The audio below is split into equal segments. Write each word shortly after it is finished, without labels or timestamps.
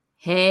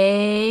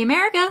Hey,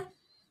 America.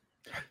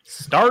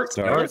 Start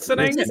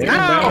listening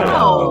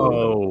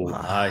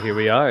now. Here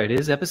we are. It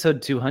is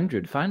episode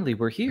 200. Finally,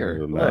 we're here.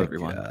 Oh, Hello,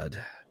 everyone.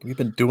 God. We've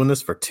been doing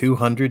this for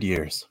 200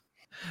 years.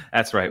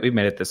 That's right. We've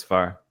made it this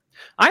far.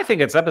 I think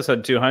it's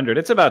episode 200.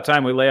 It's about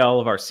time we lay all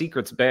of our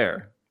secrets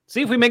bare.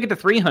 See if we make it to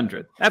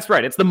 300. That's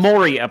right. It's the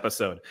Maury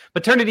episode.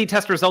 Paternity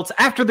test results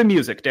after the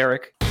music,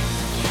 Derek.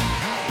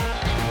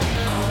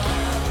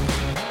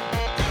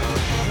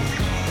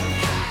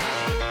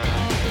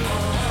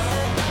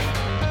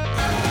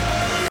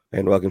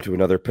 And welcome to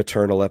another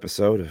paternal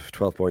episode of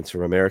 12 Points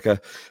from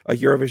America, a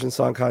Eurovision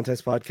Song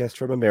Contest podcast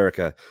from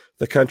America,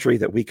 the country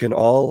that we can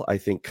all, I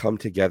think, come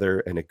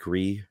together and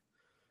agree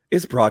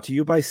is brought to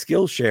you by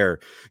Skillshare.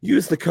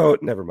 Use the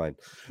code. Never mind.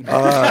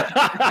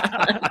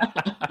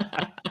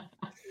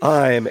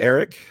 I'm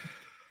Eric.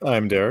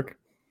 I'm Derek.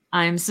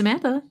 I'm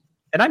Samantha.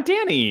 And I'm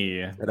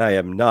Danny. And I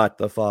am not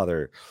the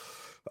father.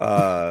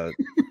 Well,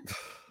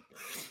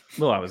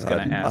 I was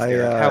going to ask,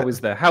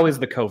 Eric, how is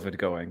the COVID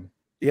going?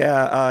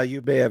 Yeah,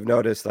 you may have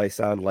noticed I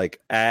sound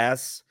like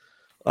ass,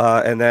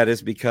 and that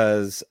is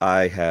because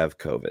I have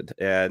COVID.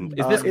 And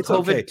is this it's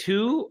COVID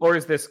 2 or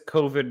is this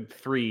COVID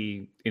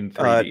 3 in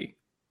 3D?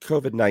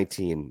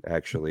 COVID-19,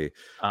 actually.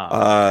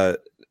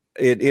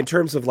 In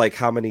terms of like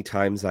how many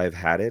times I've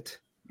had it,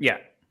 yeah,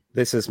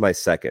 this is my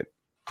second.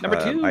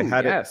 Number 2. I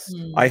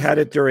had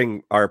it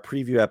during our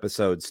preview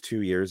episodes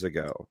 2 years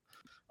ago.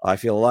 I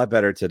feel a lot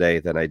better today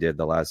than I did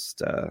the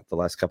last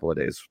couple of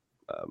days.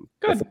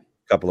 Good. A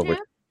couple of which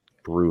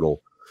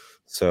brutal.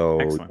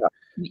 So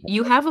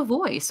you have a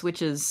voice,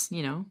 which is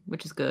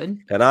good,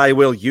 and I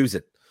will use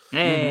it.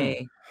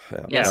 Hey.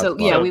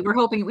 Mm-hmm. We were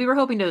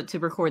hoping to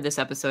record this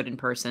episode in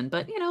person,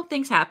 but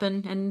things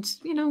happen, and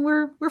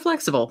we're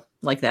flexible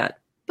like that.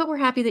 But we're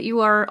happy that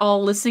you are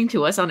all listening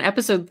to us on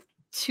episode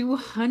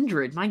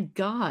 200. My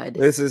God,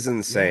 this is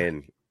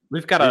insane.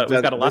 We've got a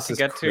lot to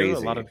get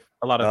crazy. to,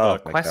 a lot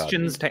of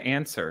questions to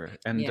answer,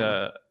 and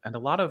a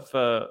lot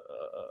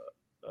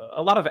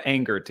of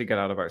anger to get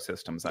out of our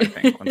systems, I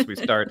think, once we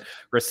start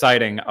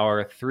reciting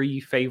our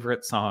 3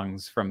 favorite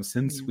songs from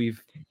since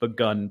we've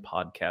begun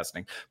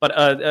podcasting.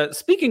 But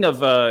speaking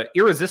of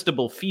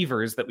irresistible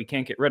fevers that we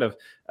can't get rid of,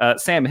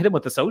 Sam, hit him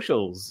with the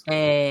socials.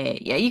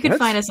 You can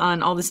find us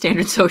on all the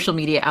standard social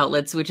media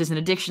outlets, which is an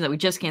addiction that we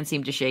just can't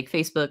seem to shake.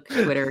 Facebook,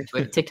 Twitter,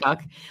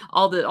 TikTok,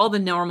 all the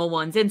normal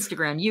ones,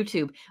 Instagram,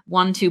 YouTube,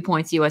 2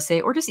 Points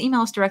USA, or just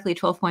email us directly at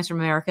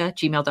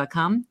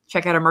 12pointsfromamerika@gmail.com.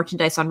 Check out our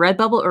merchandise on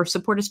Redbubble or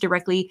support us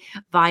directly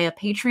via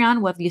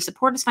Patreon. Whether you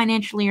support us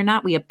financially or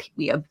not, we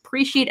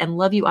appreciate and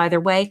love you either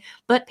way.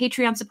 But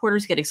Patreon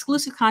supporters get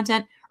exclusive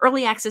content,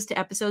 early access to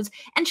episodes,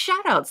 and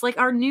shout outs like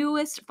our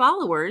newest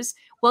followers.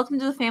 Welcome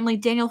to the family,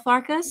 Daniel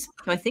Farkas,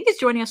 who I think is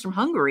joining us from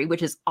Hungary,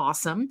 which is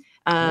awesome.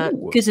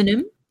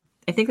 Kuzunim,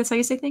 I think that's how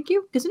you say thank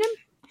you. Kuzunim.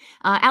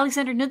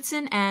 Alexander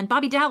Knudsen and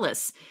Bobby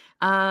Dallas.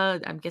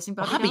 I'm guessing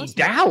Bobby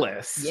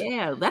Dallas.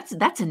 Yeah,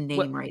 that's a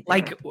name right there.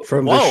 Like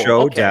from the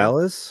show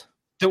Dallas.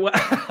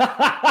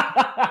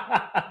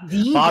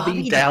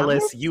 Bobby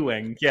Dallas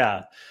Ewing.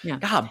 Yeah.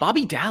 God,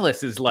 Bobby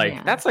Dallas is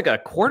that's like a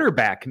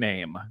quarterback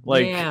name.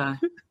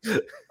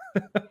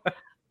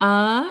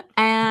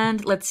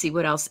 And let's see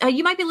what else.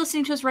 You might be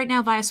listening to us right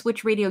now via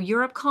Switch Radio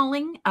Europe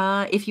calling.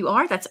 If you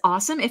are, that's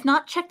awesome. If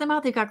not, check them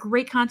out. They've got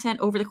great content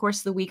over the course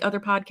of the week. Other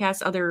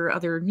podcasts,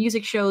 other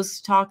music shows,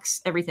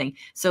 talks, everything.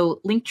 So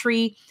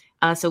Linktree.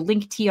 So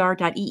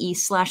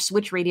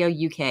linktr.ee/Switch Radio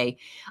UK.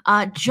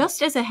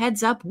 Just as a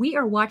heads up, we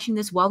are watching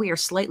this while we are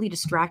slightly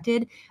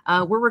distracted.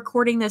 We're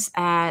recording this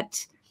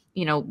at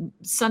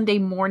Sunday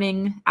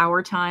morning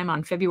our time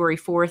on February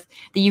 4th.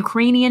 The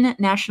Ukrainian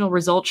National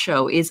Results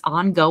Show is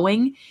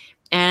ongoing,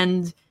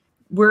 and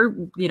we're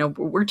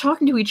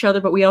talking to each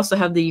other, but we also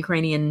have the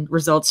Ukrainian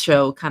Results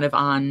Show kind of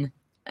on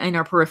in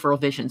our peripheral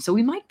vision. So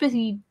we might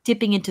be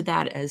dipping into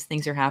that as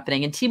things are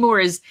happening. And Timur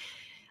is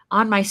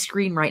on my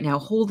screen right now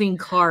holding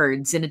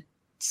cards in a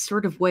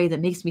sort of way that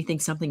makes me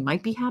think something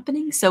might be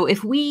happening. So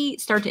if we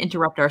start to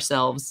interrupt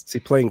ourselves. Is he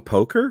playing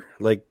poker?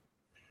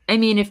 I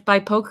mean, if by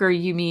poker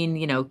you mean,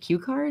 cue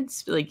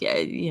cards,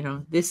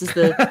 this is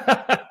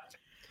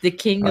the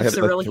king of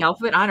Cyrillic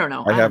alphabet. I don't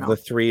know. I have the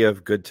 3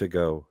 of good to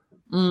go.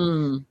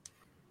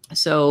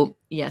 So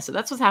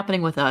that's what's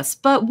happening with us.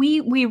 But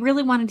we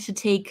really wanted to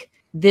take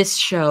this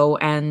show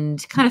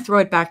and kind of throw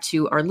it back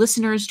to our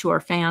listeners, to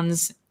our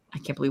fans. I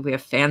can't believe we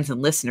have fans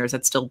and listeners.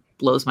 That still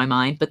blows my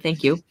mind, but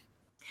thank you.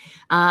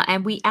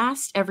 And we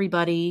asked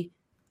everybody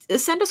to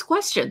send us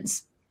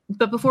questions.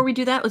 But before we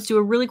do that, let's do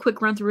a really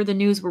quick run through the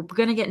news. We're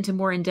going to get into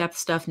more in-depth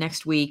stuff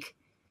next week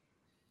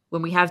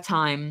when we have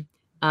time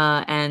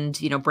and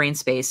brain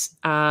space.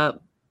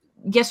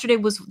 Yesterday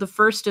was the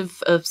first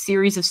of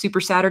series of Super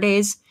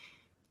Saturdays.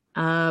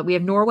 We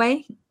have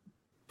Norway,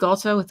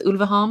 Galta with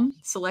Ulveholm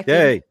selected.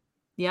 Yay!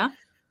 Yeah.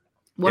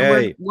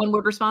 Yay. One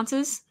word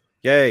responses.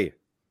 Yay!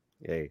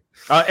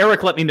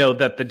 Eric let me know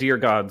that the dear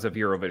gods of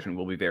Eurovision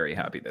will be very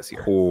happy this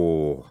year.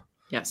 Oh,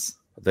 yes.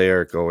 They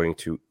are going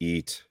to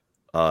eat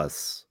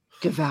us.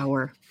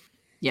 Devour.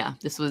 Yeah,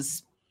 this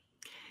was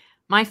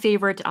my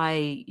favorite.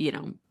 I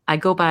I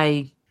go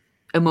by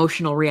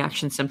emotional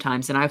reactions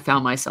sometimes, and I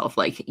found myself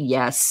like,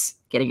 yes,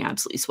 getting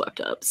absolutely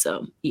swept up.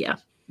 So yeah,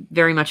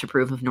 very much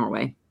approve of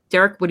Norway.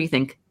 Derek, what do you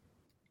think?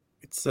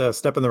 It's a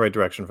step in the right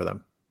direction for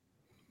them.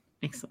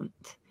 Excellent.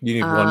 You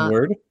need one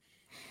word?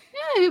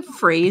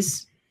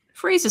 Phrase.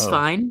 Phrase is Oh.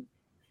 fine.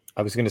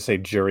 I was going to say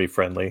jury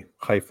friendly.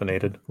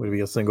 Hyphenated would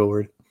be a single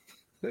word.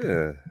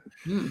 Yeah.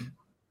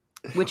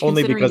 Which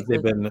Only considering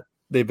because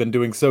they've been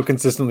doing so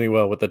consistently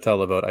well with the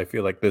televote. I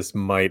feel like this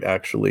might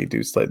actually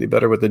do slightly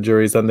better with the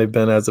juries than they've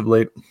been as of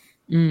late.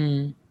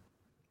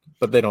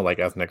 But they don't like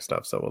ethnic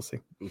stuff, so we'll see.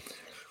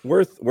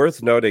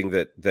 Worth noting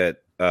that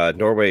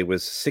Norway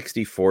was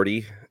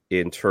 60-40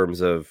 in terms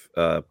of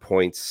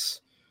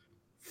points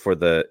for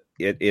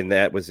in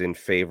that was in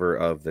favor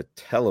of the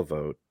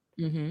televote.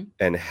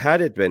 And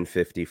had it been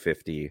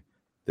 50-50,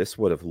 this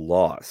would have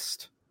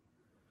lost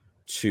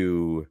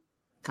to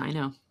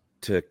Dum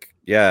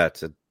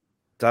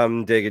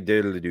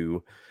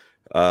Digadoodle-Doo,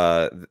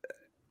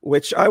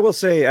 which I will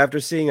say, after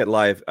seeing it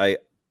live, I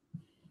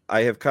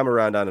have come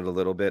around on it a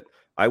little bit.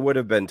 I would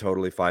have been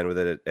totally fine with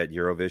it at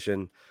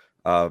Eurovision,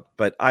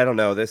 but I don't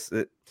know.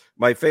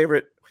 My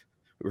favorite.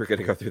 We're going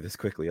to go through this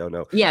quickly. Oh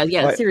no!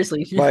 Yeah.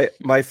 Seriously,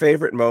 my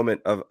favorite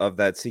moment of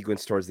that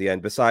sequence towards the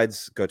end,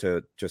 besides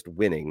Goethe just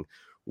winning,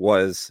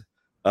 was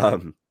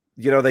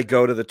they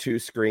go to the two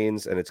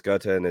screens and it's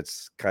Goethe and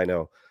it's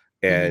Kaino,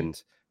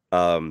 and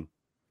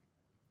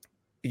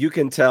you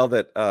can tell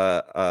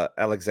that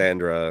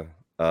Alexandra,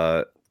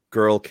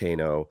 girl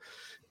Kaino,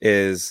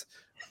 is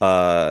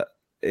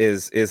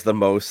the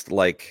most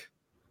like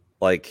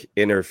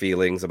inner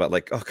feelings about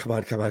like, oh come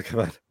on.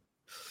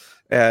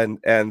 And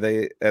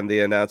the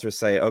announcers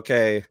say,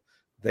 okay,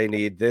 they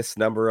need this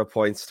number of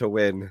points to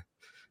win.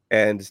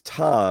 And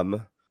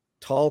Tom,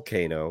 tall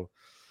Kaino,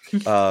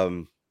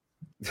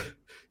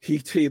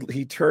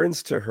 he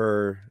turns to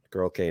her,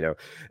 girl Kaino,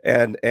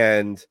 and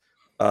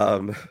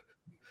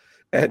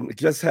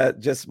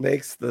just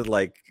makes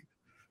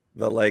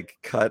the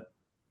cut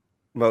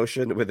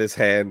motion with his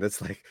hand.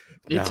 That's like,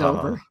 it's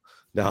over.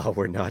 No,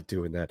 we're not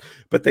doing that.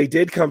 But they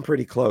did come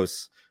pretty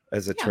close,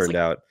 as it turned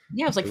out.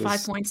 Yeah, it was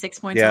 5 points, 6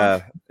 points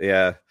off.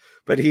 Yeah.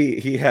 But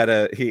he had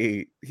a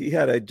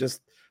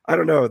just, I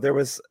don't know, there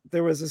was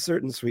a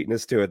certain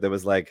sweetness to it that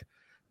was like,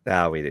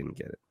 we didn't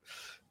get it.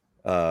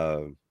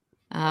 I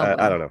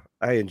don't know.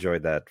 I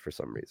enjoyed that for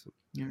some reason.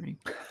 All right.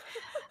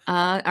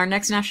 Our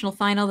next national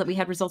final that we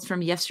had results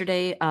from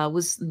yesterday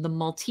was the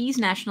Maltese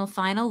national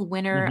final.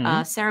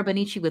 Winner Sarah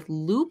Bonici with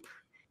Loop.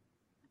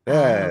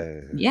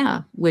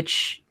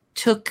 Which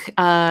took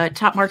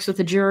top marks with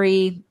the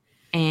jury,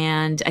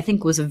 and I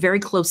think was a very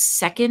close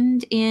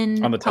second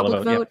in on the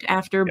public vote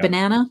after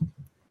Banana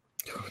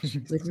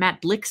with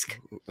Matt Blixk.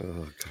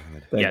 Oh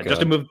God!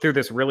 Just to move through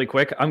this really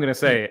quick, I'm going to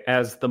say,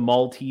 as the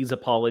Maltese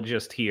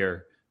apologist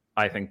here,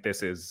 I think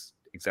this is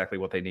exactly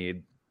what they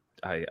need.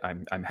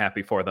 I'm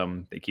happy for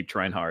them. They keep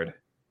trying hard.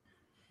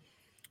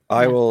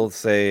 I will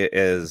say,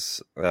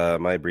 as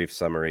my brief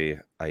summary,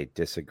 I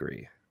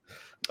disagree.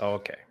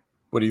 Okay.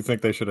 What do you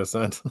think they should have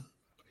sent?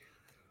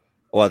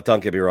 Well, don't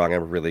get me wrong.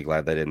 I'm really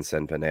glad they didn't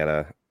send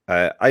Banana.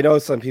 I know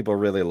some people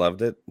really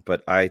loved it,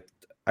 but I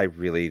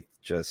really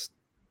just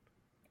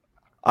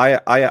I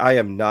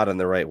am not on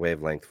the right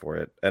wavelength for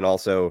it. And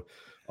also,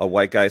 a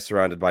white guy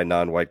surrounded by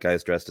non-white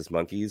guys dressed as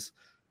monkeys.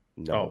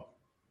 No.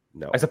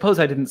 I suppose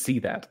I didn't see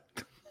that.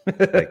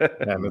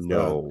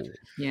 No.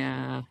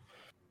 Yeah.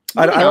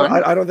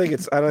 I don't think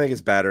it's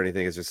bad or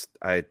anything. It's just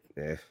It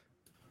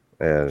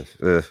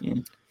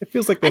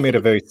feels like they made a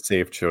very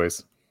safe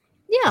choice.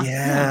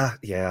 Yeah.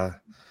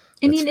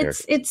 I mean, fair.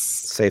 it's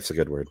safe's a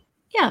good word.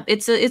 Yeah,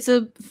 it's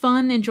a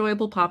fun,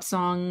 enjoyable pop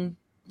song,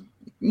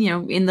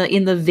 in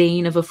the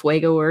vein of a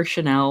Fuego or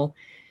Chanel.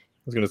 I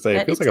was going to say,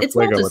 it feels like a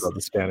Fuego without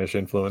the Spanish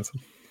influence.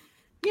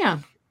 Yeah,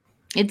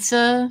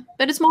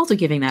 but it's Malta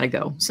giving that a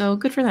go, so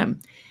good for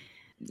them.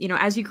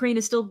 As Ukraine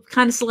is still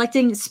kind of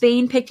selecting,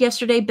 Spain picked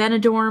yesterday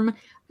Benidorm,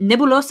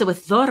 Nebulosa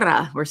with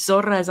Zorra, or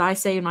Zorra as I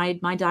say in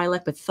my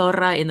dialect, but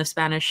Zorra in the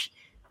Spanish,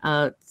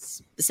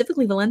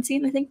 specifically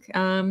Valencian, I think.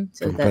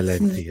 So that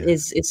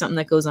is something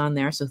that goes on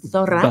there. So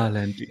Zorra,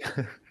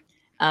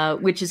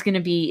 which is going to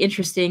be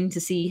interesting to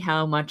see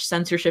how much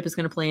censorship is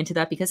going to play into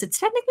that, because it's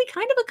technically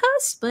kind of a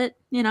cuss, but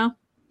in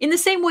the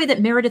same way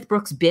that Meredith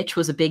Brooks' Bitch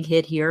was a big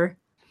hit here.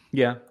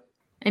 Yeah.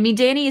 I mean,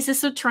 Danny, is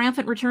this a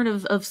triumphant return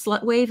of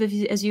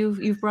Slutwave, as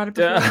you've brought it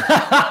before?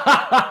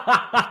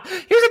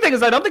 Here's the thing: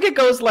 is I don't think it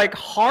goes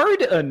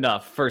hard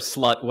enough for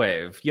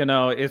Slutwave.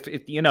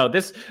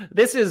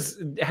 This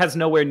has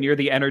nowhere near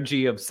the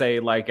energy of, say,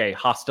 a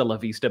Hasta La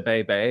Vista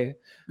Baby.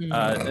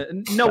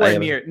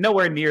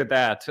 Nowhere near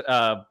that.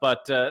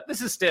 But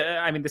this is still.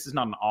 I mean, this is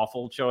not an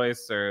awful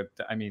choice,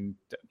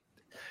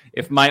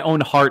 if my own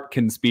heart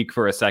can speak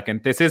for a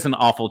second, this is an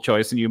awful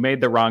choice, and you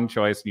made the wrong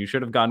choice, and you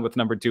should have gone with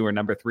number 2 or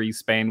number 3,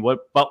 Spain.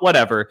 But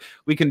whatever,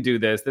 we can do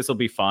this. This will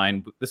be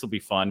fine. This will be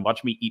fun.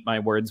 Watch me eat my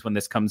words when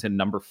this comes in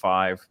number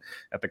 5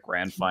 at the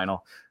grand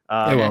final.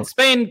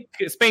 Spain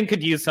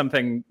could use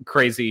something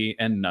crazy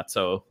and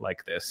nutso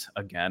like this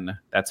again.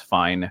 That's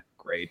fine.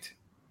 Great.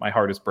 my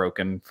heart is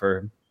broken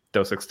for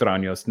Dos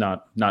Extraños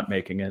not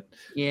making it.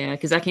 Yeah,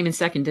 because that came in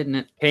second, didn't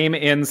it? Came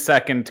in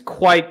second,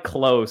 quite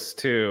close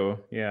too.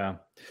 Yeah.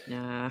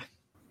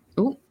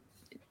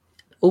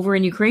 Over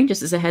in Ukraine,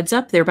 just as a heads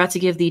up, they're about to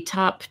give the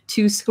top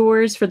 2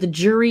 scores for the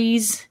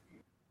juries.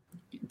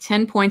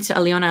 10 points to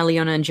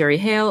Aliona and Jerry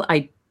Hale.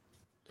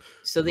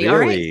 So they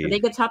Really? So they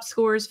get top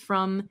scores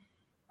from.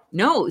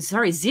 No,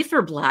 sorry,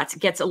 Zifferblatt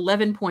gets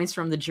 11 points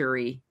from the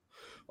jury.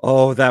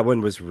 Oh, that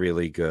one was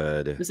really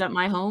good. Was that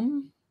My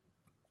Home?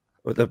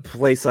 The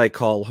Place I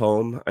Call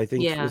Home, I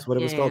think is what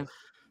it was called.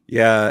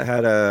 Yeah, it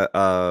had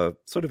a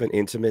sort of an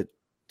intimate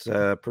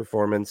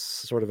performance,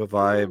 sort of a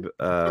vibe.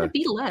 Kind of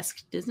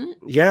Beatlesque, isn't it?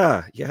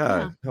 Yeah.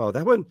 Oh,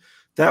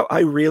 that I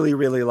really,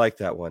 really like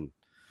that one.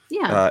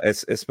 Yeah.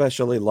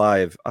 Especially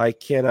live. I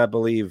cannot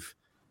believe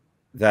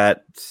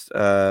that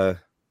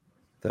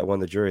that won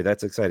the jury.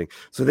 That's exciting.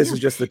 So this is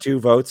just the 2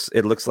 votes.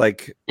 It looks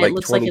like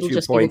 22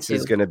 points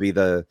is going to be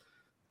the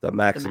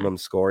maximum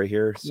score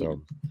here.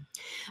 So,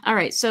 all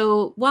right.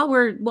 So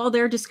while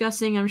they're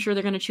discussing, I'm sure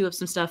they're going to chew up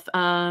some stuff.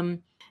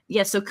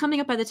 So coming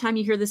up by the time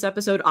you hear this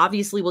episode,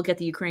 obviously we'll get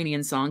the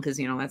Ukrainian song because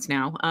that's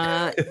now.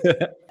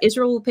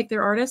 Israel will pick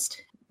their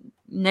artist.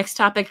 Next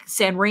topic: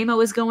 San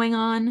Remo is going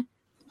on.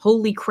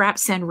 Holy crap!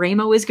 San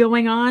Remo is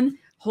going on.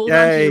 Hold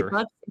on to your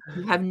butts. If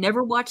you have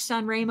never watched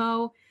San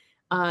Remo,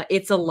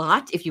 it's a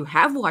lot. If you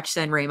have watched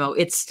San Remo,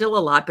 it's still a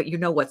lot, but you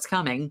know what's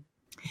coming.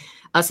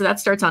 So that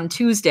starts on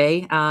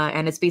Tuesday,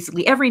 and it's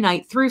basically every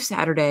night through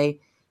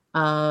Saturday.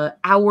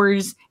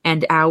 Hours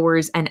and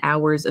hours and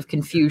hours of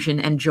confusion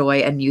and joy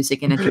and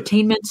music and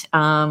entertainment.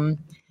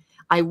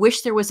 I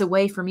wish there was a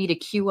way for me to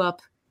queue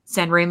up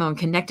San Remo and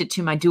connect it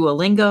to my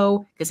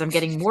Duolingo, because I'm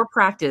getting more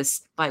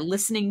practice by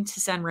listening to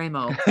San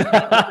Remo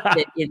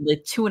in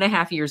the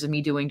 2.5 years of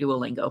me doing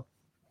Duolingo.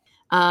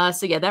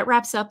 That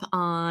wraps up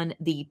on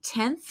the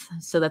 10th.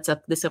 So that's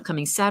this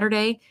upcoming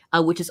Saturday,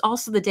 which is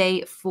also the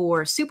day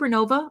for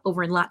Supernova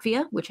over in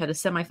Latvia, which had a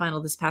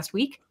semifinal this past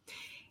week.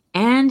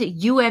 And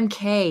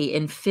UMK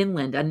in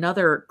Finland,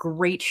 another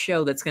great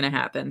show that's going to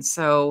happen.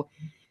 So,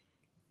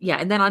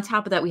 and then on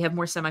top of that, we have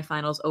more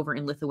semifinals over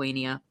in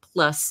Lithuania,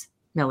 plus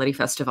Melody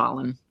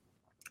Festivalen.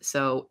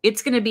 So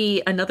it's going to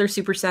be another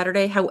Super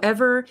Saturday.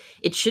 However,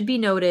 it should be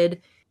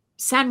noted,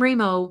 San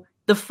Remo,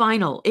 the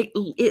final,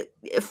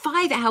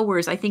 5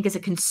 hours, I think, is a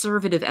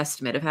conservative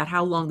estimate about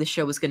how long the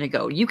show is going to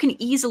go. You can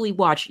easily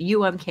watch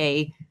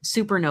UMK,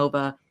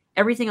 Supernova,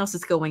 everything else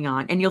that's going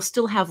on, and you'll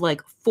still have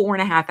like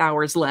 4.5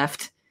 hours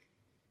left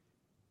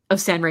of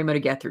San Remo to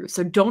get through.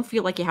 So don't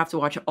feel like you have to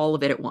watch all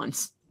of it at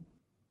once.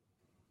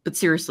 But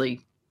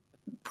seriously,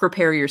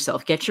 prepare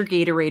yourself. Get your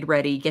Gatorade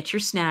ready. Get your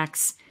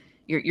snacks,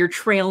 your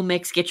trail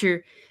mix. Get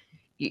your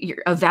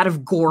a vat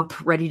of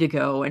Gorp ready to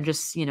go, and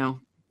just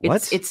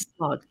it's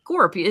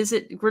Gorp. Is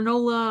it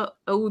granola,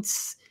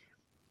 oats,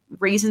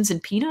 raisins,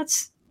 and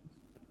peanuts?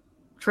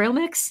 Trail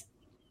mix.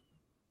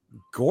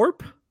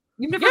 Gorp.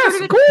 You've never heard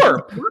of it?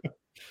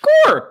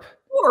 Gorp.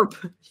 Gorp.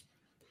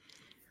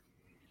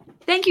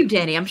 Thank you,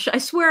 Danny. I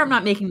swear I'm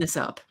not making this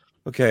up.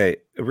 Okay,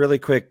 a really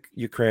quick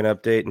Ukraine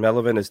update.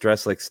 Melvin is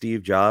dressed like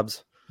Steve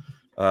Jobs,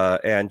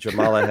 and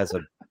Jamala has a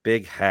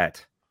big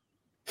hat.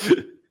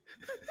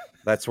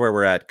 That's where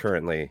we're at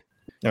currently.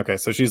 Okay,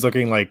 so she's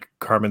looking like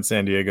Carmen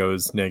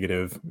Sandiego's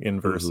negative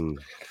inverse.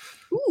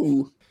 Mm-hmm.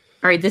 Ooh.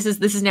 All right, this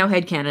is now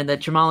headcanon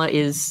that Jamala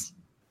is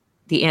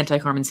the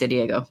anti-Carmen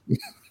Sandiego.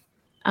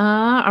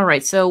 All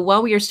right, so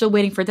while we are still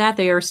waiting for that,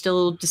 they are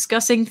still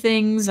discussing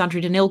things.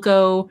 Andre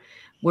Danilko,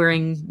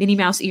 wearing Minnie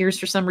Mouse ears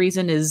for some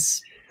reason,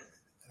 is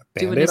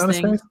doing his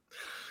thing.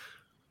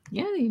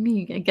 Yeah,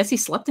 I guess he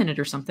slept in it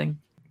or something.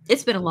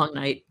 It's been a long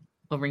night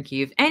over in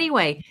Kyiv.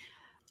 Anyway,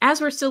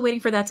 as we're still waiting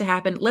for that to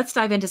happen, let's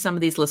dive into some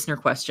of these listener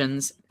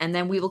questions, and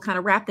then we will kind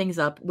of wrap things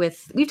up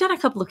with, we've done a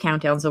couple of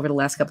countdowns over the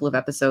last couple of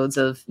episodes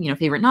of,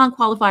 favorite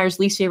non-qualifiers,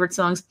 least favorite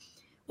songs.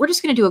 We're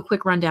just going to do a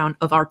quick rundown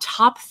of our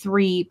top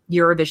 3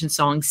 Eurovision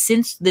songs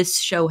since this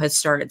show has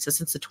started. So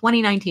since the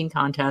 2019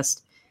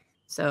 contest.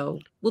 So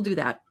we'll do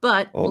that,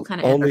 but we'll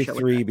kind of only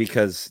 3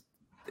 because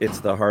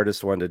it's the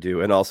hardest one to do,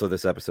 and also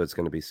this episode's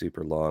going to be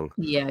super long.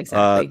 Yeah,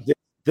 exactly.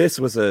 This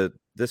was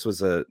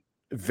a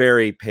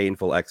very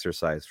painful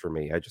exercise for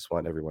me. I just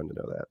want everyone to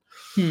know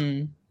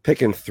that.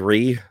 Picking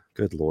 3,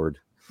 good Lord.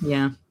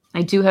 Yeah,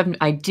 I do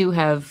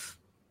have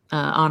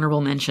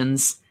honorable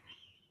mentions,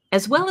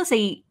 as well as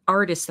a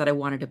artist that I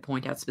wanted to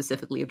point out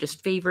specifically of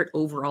just favorite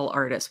overall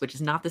artist, which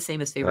is not the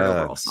same as favorite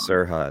overall song.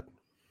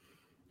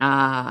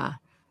 Serhat.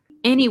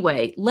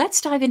 Anyway, let's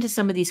dive into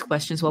some of these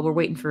questions while we're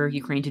waiting for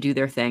Ukraine to do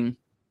their thing.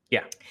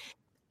 Yeah.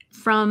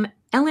 From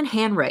Ellen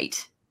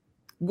Hanwright,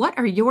 what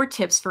are your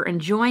tips for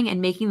enjoying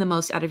and making the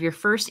most out of your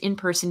first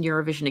in-person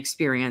Eurovision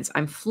experience?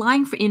 I'm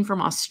flying in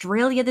from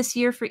Australia this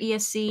year for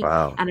ESC,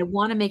 and I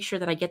want to make sure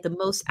that I get the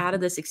most out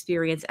of this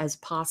experience as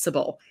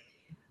possible.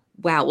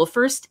 Wow. Well,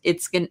 first,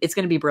 it's going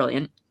to be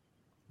brilliant.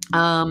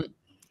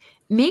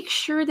 Make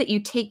sure that you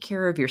take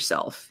care of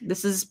yourself.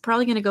 This is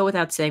probably going to go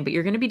without saying, but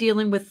you're going to be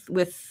dealing with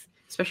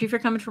especially if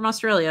you're coming from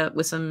Australia,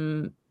 with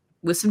some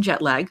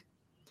jet lag.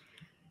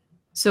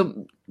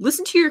 So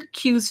listen to your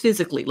cues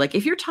physically. Like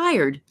if you're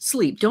tired,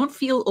 sleep. Don't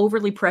feel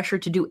overly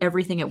pressured to do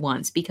everything at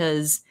once,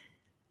 because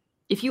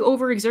if you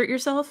overexert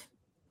yourself,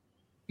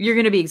 you're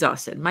going to be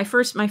exhausted. My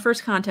first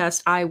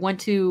contest, I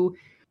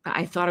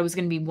thought I was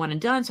going to be one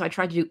and done. So I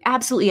tried to do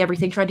absolutely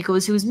everything, tried to go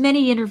to as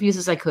many interviews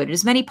as I could,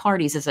 as many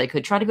parties as I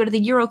could, try to go to the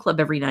Euro Club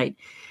every night,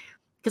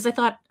 because I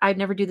thought I'd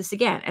never do this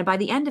again. And by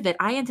the end of it,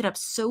 I ended up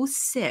so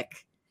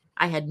sick.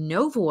 I had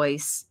no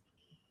voice.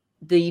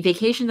 The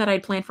vacation that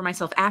I'd planned for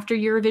myself after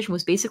Eurovision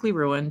was basically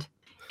ruined.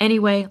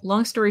 Anyway,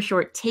 long story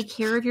short, take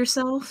care of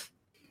yourself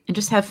and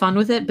just have fun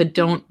with it, but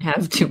don't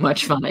have too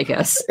much fun, I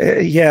guess.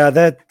 Yeah,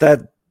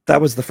 that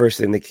was the first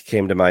thing that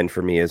came to mind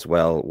for me as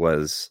well,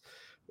 was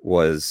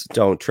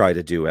don't try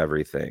to do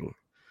everything.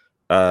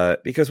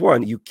 Because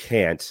one, you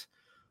can't,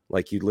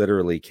 like you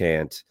literally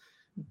can't,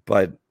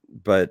 but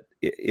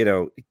you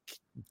know,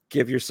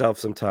 give yourself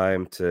some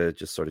time to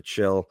just sort of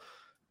chill.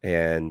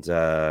 And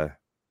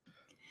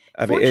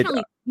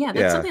fortunately,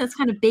 that's something that's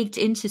kind of baked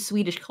into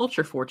Swedish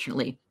culture,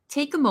 fortunately.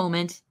 Take a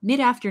moment,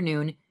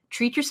 mid-afternoon,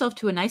 treat yourself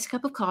to a nice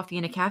cup of coffee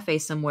in a cafe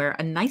somewhere,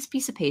 a nice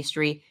piece of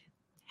pastry,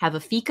 have a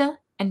fika,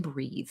 and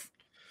breathe.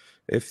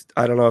 If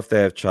I don't know if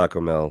they have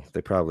Chocomel,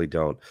 they probably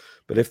don't.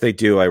 But if they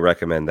do, I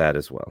recommend that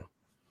as well.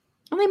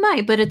 Well, they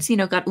might, but it's,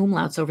 got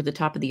umlauts over the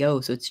top of the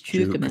O, so it's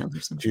Chocomel or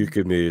something.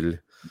 Chocomel.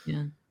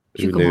 Yeah.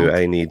 No,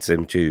 I need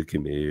some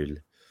Chocomel.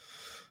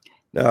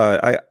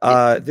 No,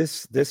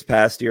 this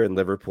past year in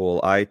Liverpool,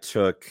 I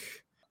took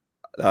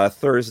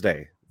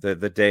Thursday,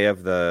 the day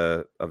of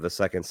the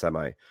second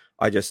semi.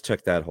 I just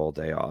took that whole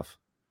day off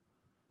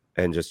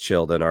and just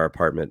chilled in our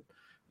apartment.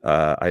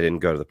 I didn't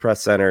go to the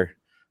press center.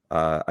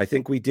 I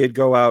think we did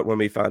go out when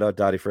we found out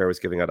Dottie Frere was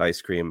giving out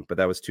ice cream, but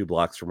that was 2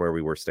 blocks from where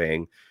we were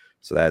staying,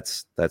 so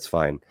that's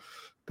fine.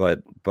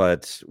 But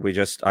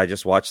I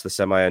just watched the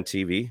semi on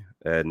TV,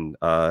 and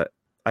I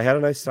had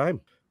a nice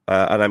time.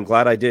 And I'm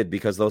glad I did,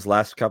 because those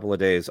last couple of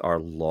days are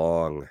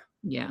long.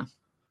 Yeah.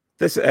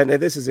 This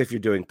is if you're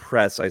doing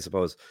press, I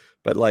suppose.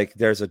 But like,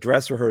 there's a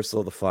dress rehearsal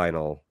of the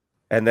final,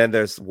 and then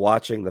there's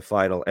watching the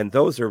final, and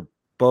those are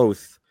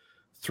both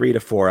 3 to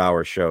 4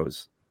 hour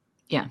shows.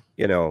 Yeah.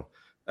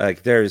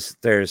 Like there's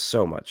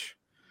so much.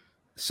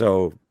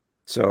 So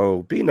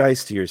be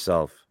nice to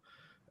yourself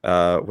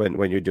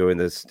when you're doing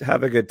this.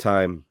 Have a good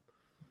time.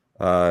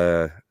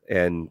 And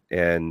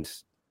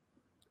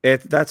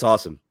that's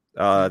awesome.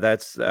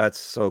 That's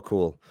so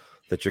cool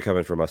that you're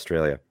coming from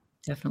Australia.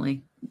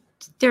 Definitely.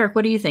 Derek,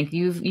 what do you think?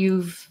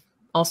 You've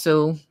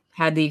also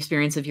had the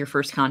experience of your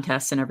first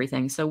contest and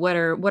everything. So what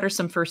are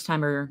some first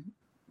timer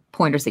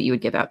pointers that you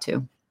would give out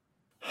to?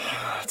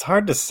 It's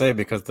hard to say,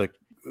 because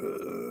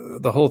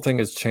the whole thing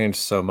has changed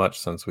so much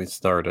since we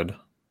started.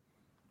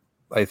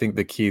 I think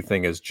the key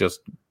thing is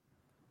just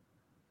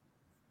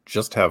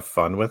have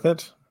fun with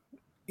it.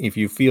 If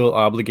you feel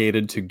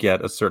obligated to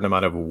get a certain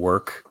amount of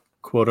work,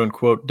 quote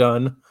unquote,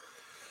 done,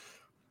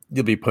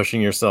 you'll be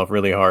pushing yourself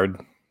really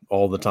hard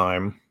all the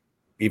time,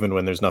 even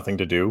when there's nothing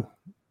to do.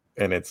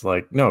 And it's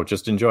like, no,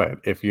 just enjoy it.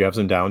 If you have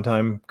some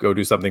downtime, go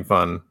do something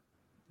fun,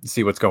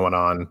 see what's going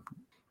on.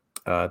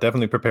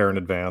 Definitely prepare in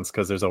advance,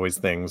 because there's always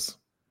things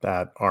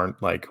that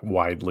aren't like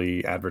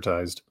widely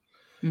advertised.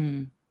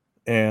 And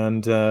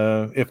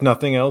if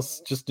nothing else,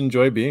 just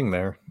enjoy being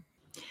there.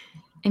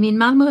 I mean,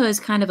 Malmö is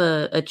kind of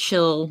a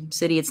chill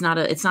city. It's not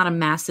a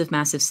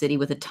massive city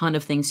with a ton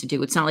of things to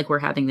do. It's not like we're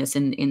having this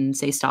in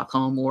say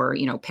Stockholm or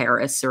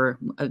Paris or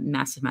a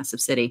massive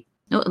city.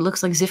 No, it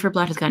looks like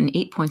Zifferblatt has gotten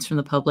 8 points from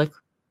the public,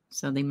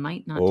 so they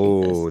might not.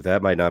 Oh,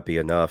 that might not be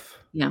enough.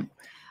 Yeah.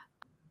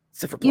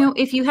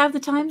 If you have the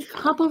time,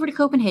 hop over to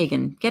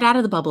Copenhagen. Get out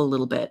of the bubble a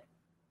little bit.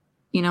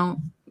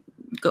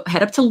 Go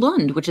head up to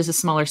Lund, which is a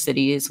smaller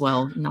city as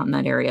well, not in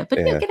that area. But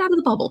get out of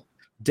the bubble.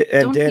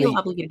 Don't feel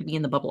obligated to be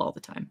in the bubble all the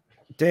time.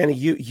 Danny,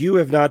 you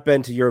have not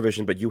been to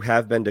Eurovision, but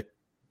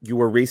you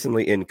were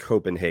recently in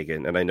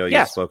Copenhagen, and I know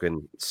you've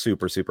spoken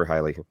super, super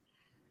highly.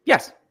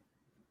 Yes.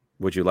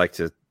 Would you like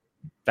to?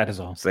 That is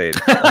all. Say it.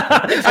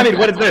 I mean,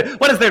 what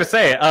is there to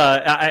say?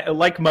 I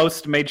like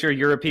most major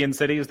European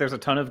cities, there's a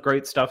ton of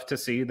great stuff to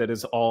see that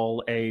is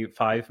all a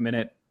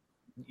 5-minute,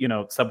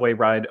 subway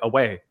ride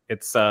away.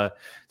 It's a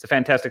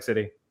fantastic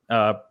city.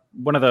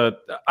 One of the,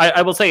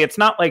 I will say, it's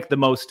not like the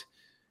most.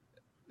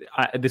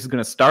 This is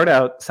going to start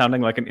out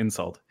sounding like an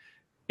insult.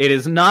 It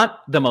is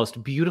not the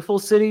most beautiful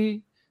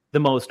city,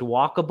 the most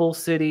walkable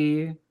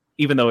city,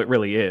 even though it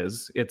really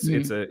is. It's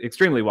an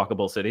extremely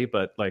walkable city,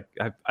 but like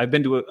I've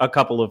been to a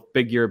couple of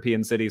big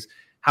European cities.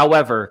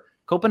 However,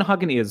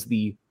 Copenhagen is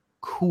the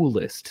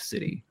coolest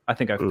city I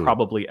think I've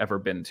probably ever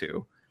been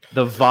to.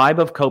 The vibe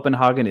of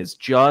Copenhagen is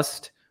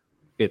just,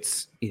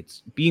 it's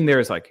being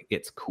there is like,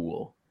 it's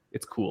cool.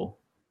 It's cool.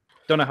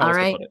 Don't know how else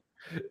to put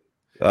it.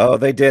 Oh,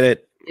 they did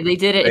it. They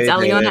did it. It's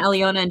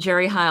Aliona, and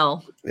Jerry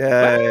Heil.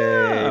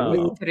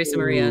 Yay. Teresa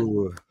Maria.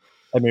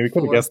 I mean, we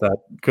could have guessed that,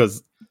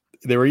 because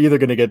they were either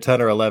going to get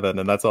 10 or 11,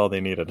 and that's all they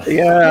needed.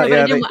 Yeah. I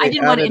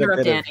didn't want to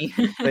interrupt Danny.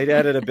 They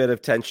added a bit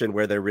of tension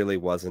where there really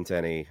wasn't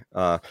any.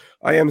 I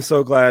am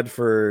so glad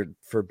for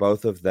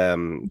both of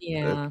them.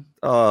 Yeah.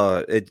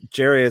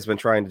 Jerry has been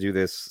trying to do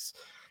this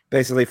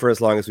basically for as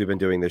long as we've been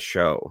doing this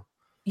show.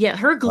 Yeah,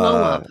 her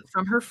glow up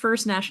from her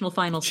first national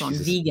final song,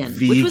 Vegan,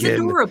 which was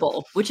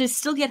adorable, which is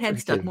still get head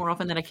stuck more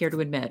often than I care to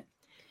admit,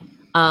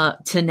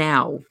 to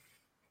now.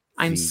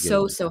 I'm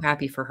so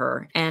happy for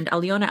her. And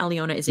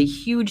Aliona is a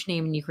huge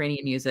name in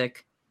Ukrainian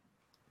music.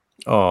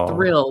 Oh,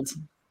 thrilled.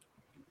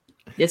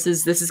 This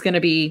is gonna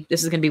be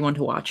one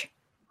to watch.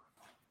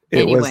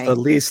 It was the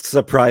least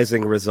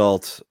surprising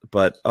result,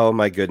 but oh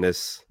my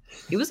goodness.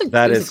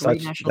 That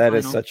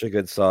is such a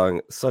good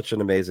song, such an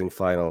amazing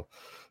final.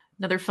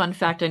 Another fun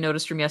fact I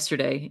noticed from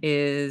yesterday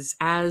is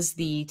as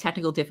the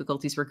technical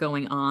difficulties were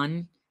going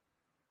on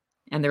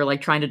and they're like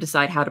trying to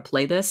decide how to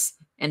play this,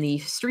 and the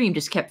stream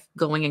just kept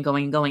going and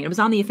going and going. It was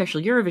on the official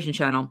Eurovision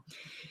channel.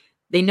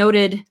 They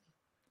noted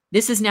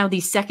this is now the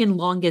second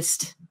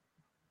longest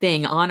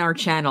thing on our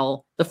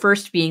channel, the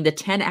first being the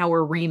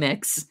 10-hour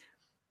remix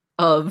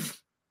of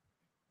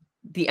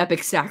the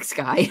Epic Sax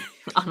Guy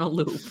on a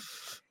loop.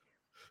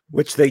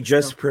 Which they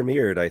just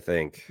premiered, I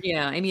think.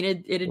 Yeah, I mean,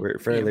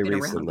 it fairly been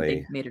recently.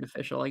 Around, they made it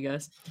official, I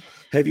guess.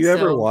 Have you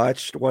ever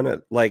watched one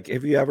of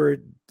have you ever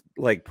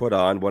put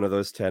on one of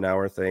those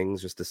 10-hour things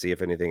just to see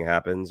if anything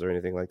happens or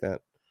anything like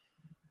that?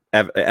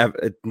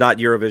 Not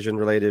Eurovision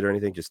related or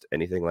anything, just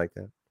anything like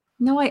that?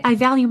 No, I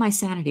value my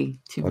sanity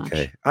too much.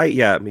 Okay.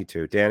 Yeah, me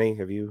too. Danny,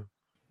 have you?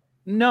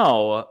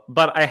 No,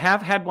 but I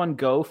have had one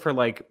go for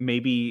like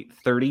maybe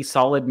 30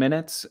 solid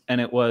minutes, and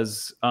it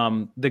was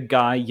the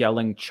guy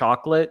yelling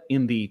chocolate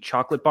in the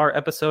chocolate bar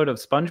episode of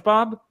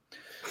SpongeBob.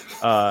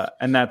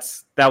 And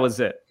that was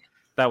it.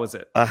 That was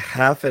it. A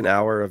half an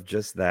hour of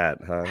just that,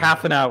 huh?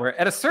 Half an hour.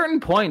 At a certain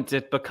point,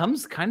 it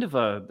becomes kind of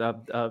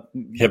a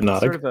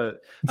hypnotic. Sort of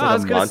I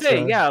was going to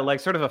say, yeah, like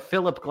sort of a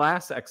Philip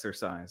Glass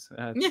exercise.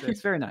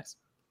 It's very nice.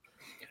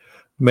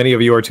 Many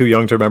of you are too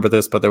young to remember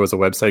this, but there was a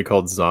website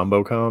called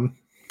Zombocom.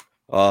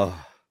 Oh,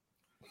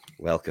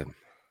 welcome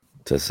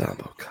to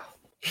Zombocom.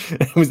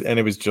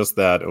 It was just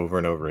that over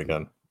and over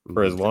again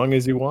for as long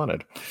as you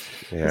wanted.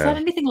 Yeah. Is that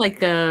anything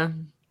like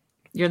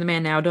You're the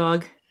Man Now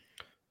dog?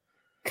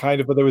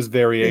 Kind of, but there was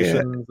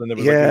variations and there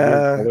was like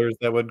weird colors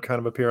that would kind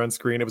of appear on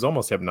screen. It was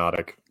almost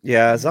hypnotic.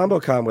 Yeah,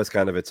 Zombocom was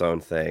kind of its own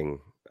thing.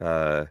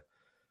 I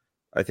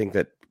think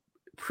that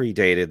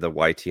predated the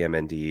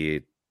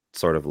YTMND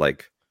sort of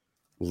like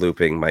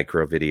looping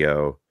micro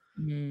video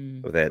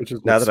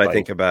that now that I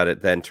think about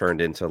it then turned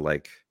into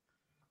like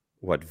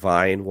what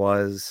Vine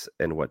was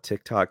and what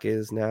TikTok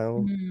is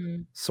now,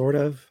 sort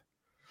of.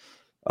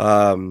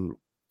 Let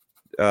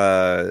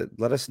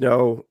us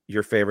know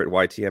your favorite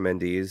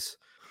YTMNDs.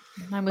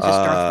 Mine was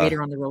just Darth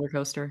Vader on the roller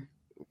coaster.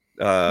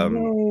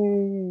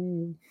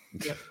 No.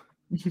 Yep.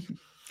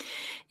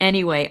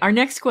 Anyway, our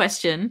next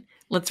question,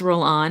 let's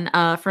roll on,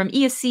 from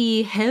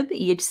ESC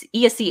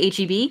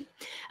HEB.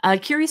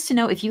 Curious to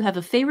know if you have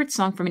a favorite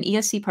song from an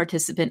ESC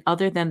participant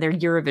other than their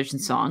Eurovision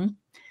song.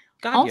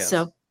 God,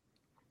 also,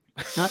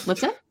 yes.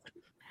 What's that?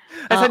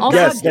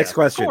 Yes, next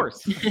question.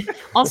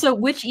 Also,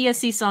 which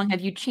ESC song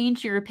have you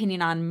changed your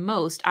opinion on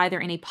most, either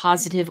in a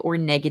positive or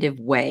negative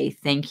way?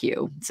 Thank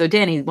you. So,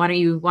 Danny, why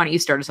don't you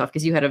start us off,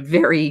 because you had a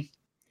very...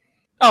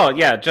 Oh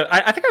yeah,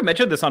 I think I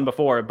mentioned this on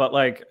before, but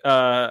like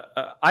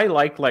I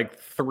like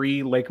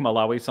 3 Lake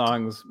Malawi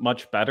songs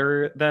much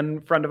better than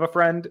Friend of a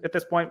Friend at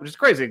this point, which is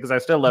crazy because I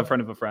still love Friend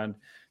of a Friend.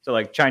 So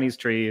like Chinese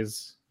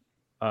Trees,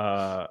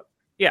 yeah.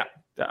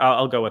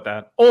 I'll go with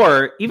that.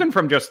 Or even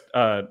from just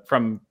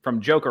from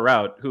Joker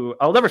Out, who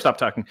I'll never stop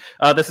talking.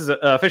 This is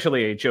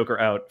officially a Joker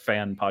Out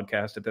fan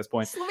podcast at this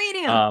point.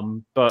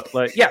 Slovenia. But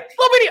like, yeah,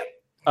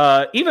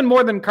 Slovenia. Even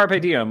more than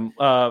Carpe Diem.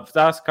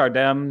 Das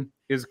Cardem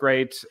is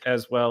great,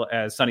 as well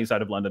as Sunny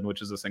Side of London,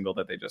 which is a single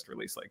that they just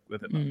released like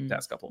within the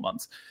past couple of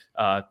months.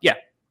 Yeah,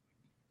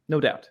 no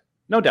doubt.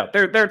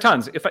 There are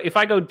tons. If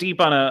I go deep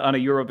on a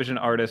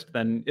Eurovision artist,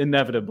 then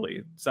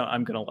inevitably, so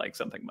I'm gonna like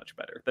something much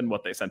better than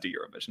what they sent to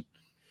Eurovision.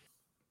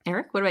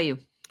 Eric, what about you?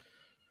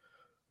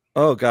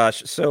 Oh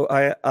gosh, so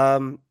I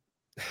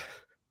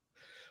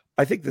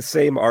think the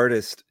same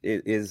artist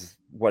is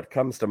what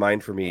comes to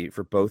mind for me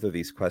for both of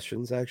these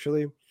questions,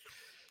 actually.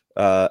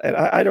 And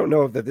I don't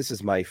know if this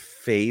is my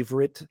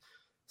favorite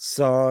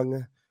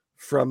song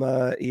from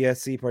a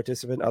ESC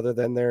participant other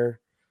than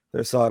their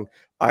song.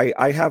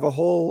 I have a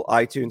whole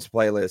iTunes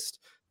playlist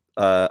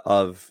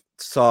of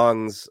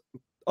songs,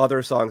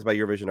 other songs by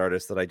Eurovision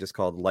artists that I just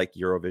called Like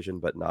Eurovision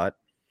But Not.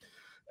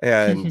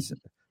 And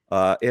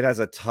it has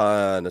a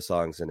ton of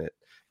songs in it.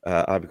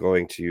 I'm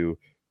going to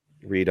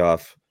read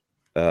off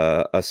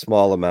a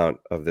small amount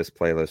of this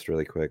playlist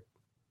really quick.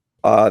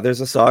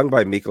 There's a song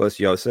by Mikolas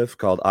Josef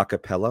called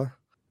Acapella.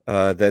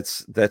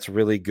 That's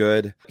really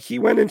good. He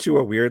went into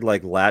a weird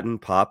like Latin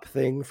pop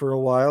thing for a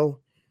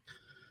while,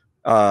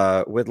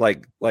 with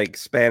like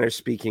Spanish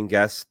speaking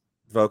guest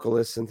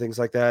vocalists and things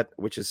like that,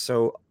 which is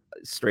so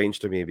strange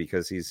to me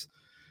because he's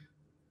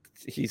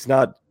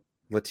not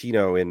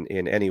Latino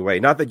in any way.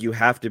 Not that you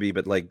have to be,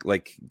 but like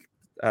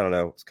I don't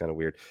know, it's kind of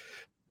weird.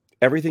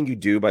 Everything You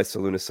Do by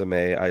Saluna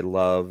Samé, I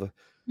love.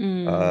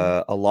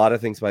 A lot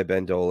of things by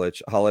Ben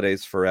Dolich.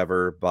 Holidays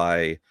Forever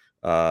by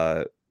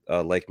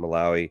Lake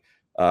Malawi.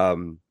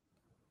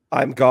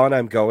 I'm Gone,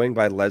 I'm Going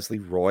by Leslie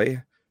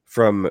Roy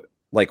from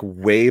like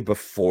way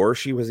before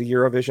she was a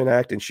Eurovision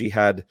act, and she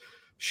had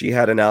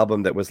an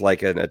album that was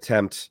like an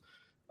attempt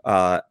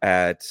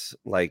at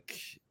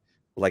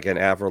like an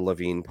Avril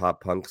Lavigne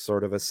pop punk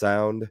sort of a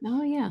sound.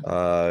 Oh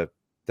yeah.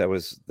 That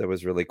was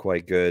really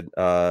quite good.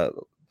 A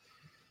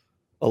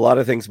lot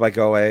of things by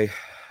Goe, a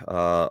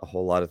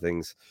whole lot of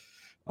things.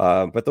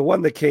 But the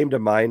one that came to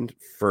mind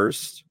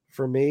first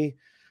for me,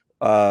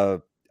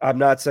 I'm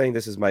not saying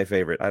this is my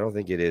favorite. I don't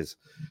think it is.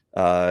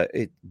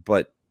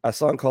 But a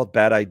song called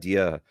Bad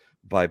Idea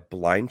by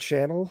Blind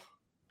Channel.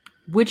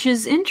 Which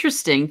is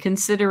interesting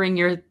considering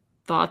your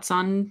thoughts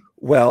on...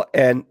 Well,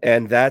 and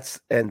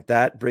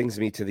that brings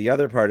me to the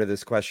other part of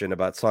this question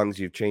about songs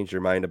you've changed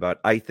your mind about.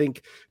 I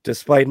think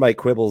despite my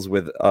quibbles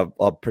with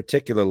a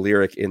particular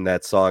lyric in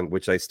that song,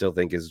 which I still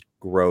think is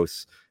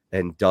gross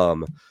and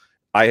dumb,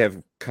 I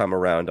have come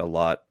around a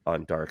lot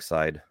on Dark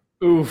Side.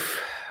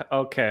 Oof.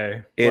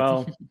 Okay.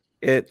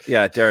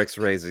 Derek's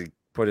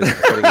putting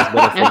his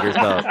middle fingers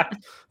up.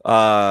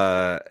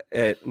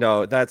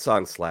 No, that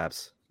song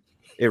slaps.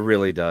 It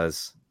really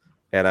does.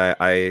 And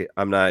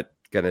I'm not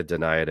gonna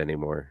deny it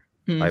anymore.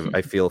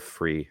 I feel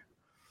free.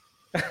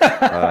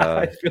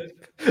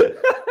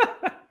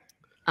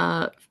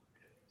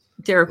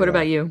 Derek, what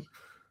about you?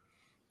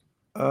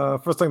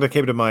 First thing that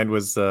came to mind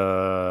was,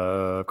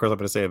 of course, I'm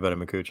going to say Iveta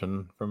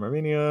Makuchin from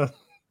Armenia.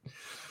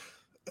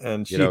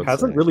 And she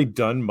hasn't really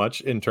done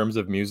much in terms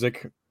of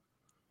music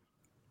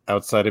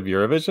outside of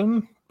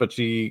Eurovision, but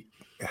she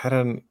had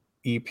an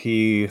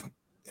EP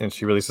and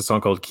she released a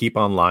song called Keep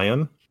on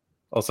Lying.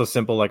 Also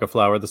Simple Like a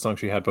Flower, the song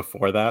she had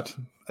before that,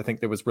 I think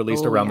that was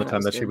released around the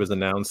time that she was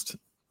announced,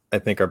 I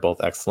think are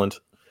both excellent.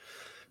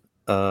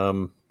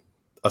 A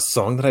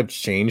song that I've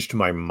changed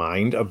my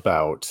mind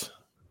about.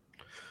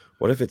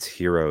 What if it's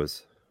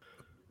Heroes?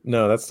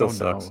 No, that still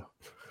sucks. No.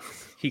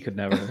 He could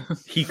never.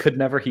 He could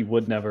never. He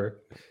would never.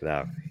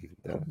 No.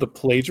 The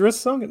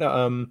Plagiarist song?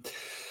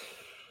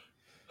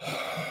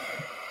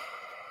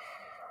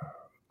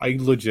 I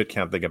legit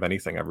can't think of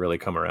anything I've really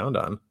come around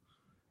on.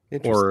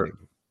 Or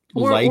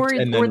liked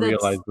and then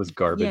realized was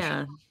garbage.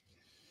 Yeah.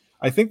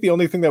 I think the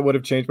only thing that would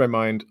have changed my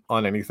mind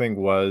on anything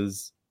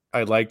was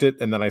I liked it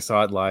and then I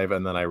saw it live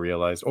and then I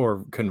realized,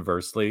 or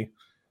conversely,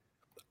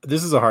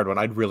 this is a hard one.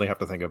 I'd really have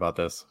to think about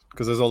this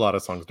because there's a lot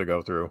of songs to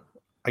go through.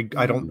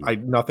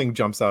 Nothing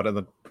jumps out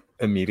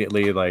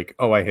immediately like,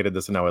 oh, I hated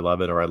this and now I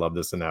love it, or I love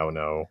this and now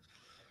no,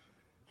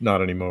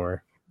 not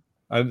anymore.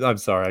 I'm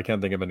sorry, I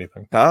can't think of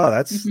anything. Oh,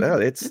 that's all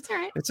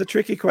right. It's a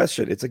tricky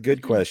question. It's a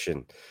good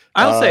question.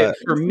 I'll say,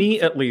 for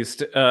me at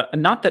least,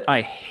 not that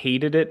I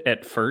hated it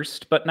at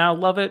first, but now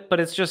love it. But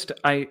it's just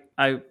I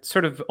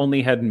sort of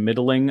only had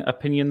middling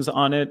opinions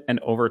on it, and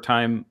over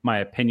time, my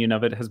opinion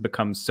of it has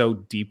become so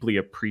deeply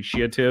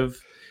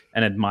appreciative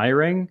and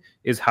admiring.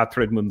 Is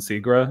Hatred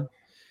Munsigra.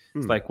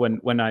 It's like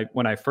when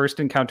I first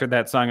encountered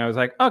that song, I was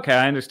like, okay,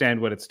 I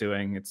understand what it's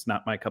doing. It's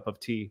not my cup of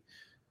tea.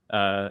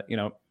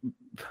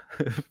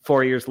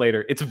 4 years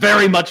later, it's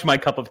very much my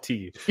cup of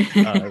tea.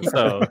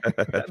 So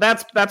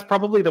that's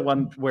probably the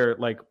one where,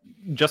 like,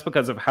 just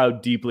because of how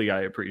deeply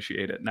I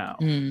appreciate it now,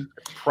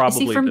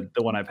 probably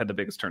the one I've had the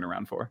biggest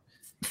turnaround for.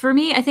 For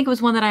me, I think it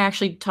was one that I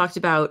actually talked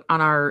about on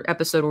our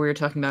episode where we were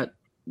talking about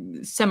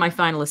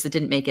semifinalists that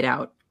didn't make it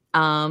out.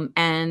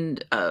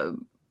 And Fyra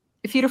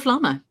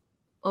Flamma,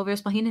 Over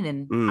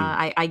Spahinen.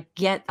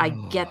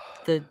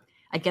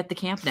 I get the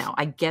camp now.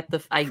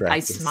 I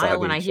smile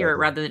when I hear it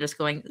rather than just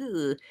going,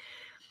 ugh.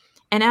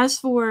 And as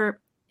for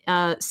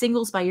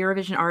singles by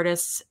Eurovision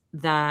artists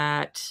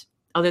that,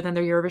 other than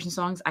their Eurovision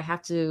songs, I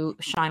have to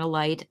shine a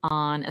light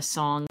on a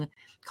song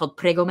called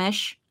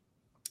Pregomesh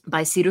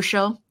by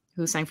Sirusho,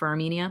 who sang for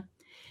Armenia.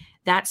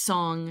 That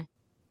song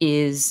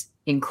is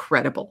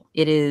incredible.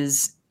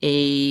 It's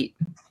like,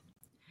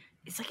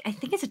 I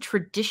think it's a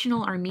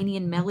traditional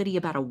Armenian melody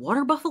about a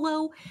water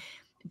buffalo,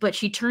 but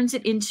she turns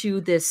it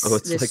into this. Oh,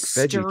 it's this like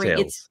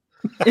VeggieTales.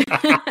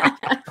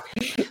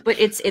 But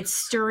it's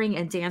stirring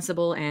and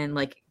danceable and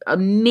like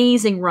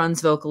amazing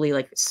runs vocally,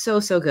 like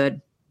so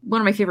good. One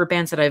of my favorite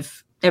bands that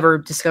I've ever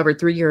discovered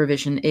through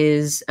Eurovision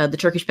is the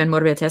Turkish band Mor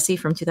ve Ötesi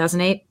from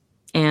 2008,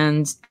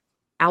 and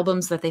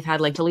albums that they've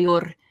had like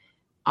Talior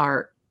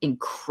are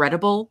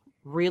incredible,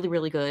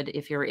 really good.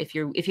 If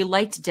you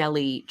liked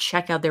Delhi,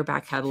 check out their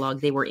back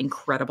catalog. They were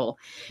incredible.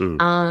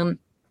 And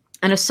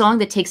a song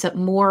that takes up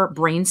more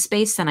brain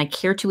space than I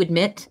care to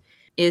admit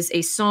is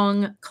a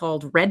song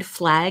called Red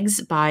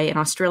Flags by an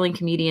Australian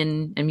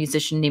comedian and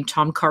musician named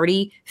Tom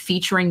Cardy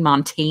featuring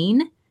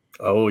Montaigne.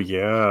 Oh,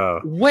 yeah.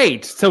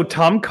 Wait, so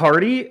Tom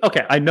Cardy?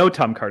 Okay, I know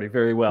Tom Cardy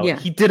very well. Yeah.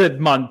 He did a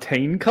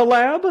Montaigne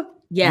collab?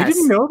 Yes. You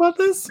didn't know about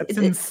this? It's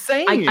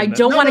insane. I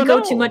don't want to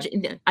go too much.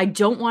 I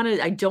don't want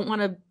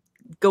to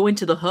go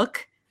into the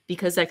hook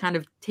because that kind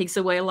of takes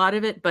away a lot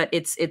of it, but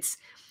it's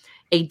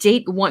a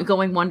date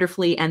going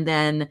wonderfully, and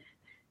then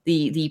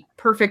the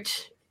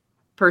perfect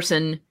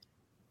person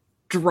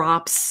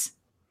drops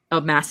a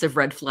massive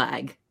red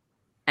flag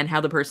and how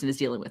the person is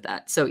dealing with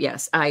that. So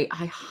yes, I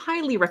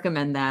highly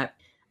recommend that.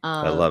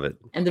 I love it.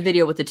 And the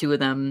video with the two of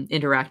them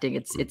interacting,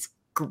 it's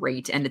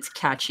great, and it's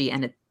catchy,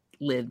 and it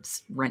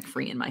lives rent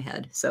free in my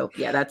head. So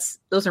yeah,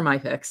 those are my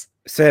picks.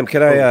 Sam,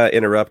 can I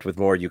interrupt with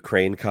more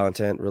Ukraine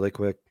content really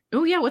quick?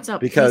 Oh yeah, what's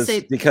up? Because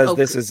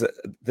this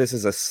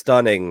is a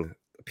stunning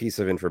piece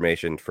of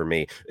information for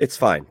me. It's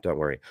fine, don't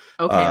worry.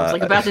 Okay, I was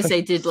like about to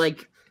say, did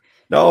like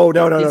no,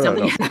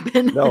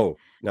 happen? no,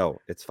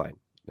 it's fine.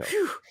 No.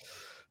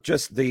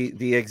 Just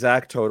the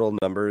exact total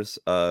numbers,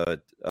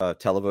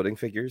 televoting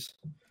figures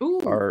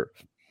are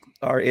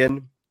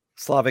in.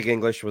 Slavic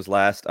English was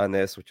last on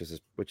this, which is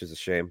a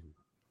shame.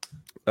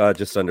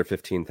 Just under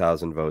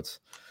 15,000 votes.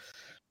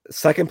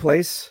 Second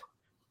place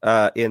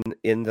in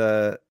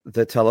the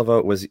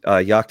televote was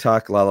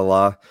Yaktak La La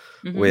La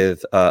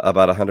with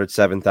about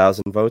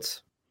 107,000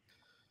 votes.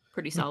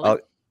 Pretty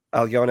solid.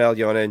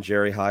 Alyona and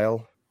Jerry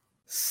Heil,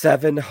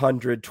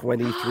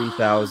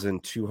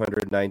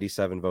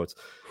 723,297 votes.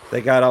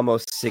 They got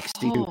almost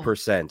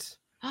 62%.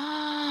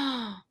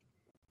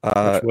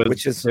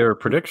 Which is their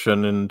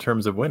prediction in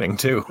terms of winning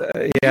too.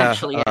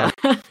 Actually, yeah.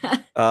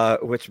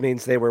 Which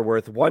means they were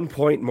worth 1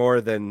 point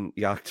more than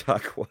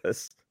Yaktak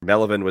was.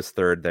 Melvin was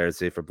third there.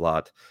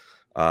 Zifferblatt,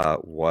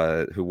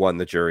 who won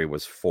the jury,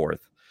 was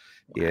fourth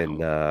in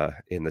the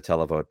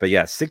televote. But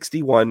yeah,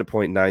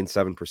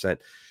 61.97%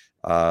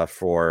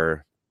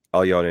 for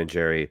Alyona and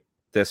Jerry.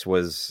 This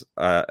was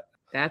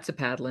that's a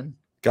paddling.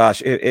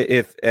 Gosh,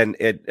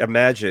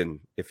 imagine,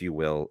 if you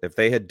will, if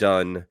they had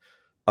done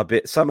a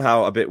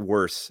bit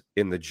worse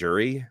in the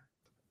jury,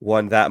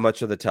 won that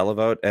much of the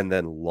televote, and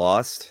then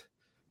lost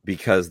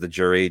because the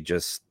jury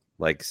just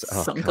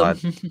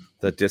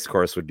the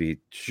discourse would be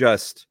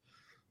just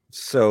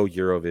so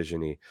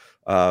Eurovision-y.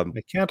 I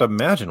can't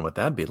imagine what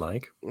that'd be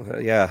like.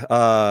 Yeah,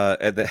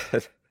 and then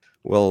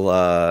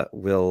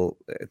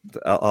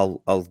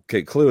I'll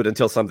conclude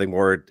until something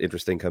more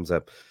interesting comes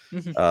up.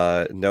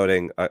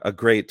 Noting a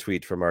great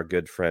tweet from our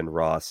good friend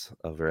Ross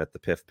over at the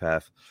Piff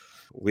Paff.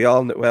 We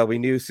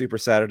knew Super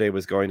Saturday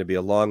was going to be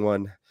a long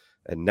one,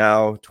 and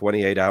now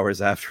 28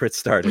 hours after it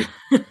started,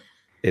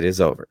 it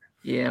is over.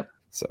 Yeah.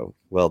 So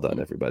well done,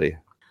 everybody.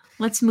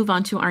 Let's move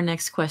on to our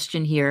next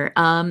question here.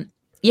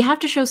 You have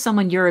to show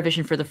someone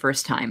Eurovision for the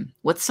first time.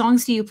 What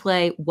songs do you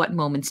play? What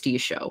moments do you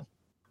show?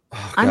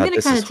 Oh, God, I'm going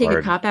to kind of take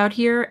hard. a cop out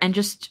here and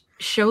just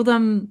show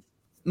them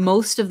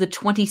most of the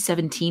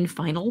 2017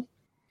 final.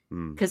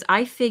 Because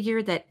I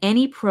figure that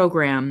any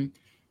program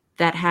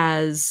that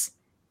has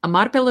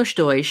Amar pelos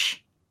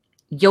Deutsch,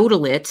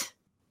 Yodel It,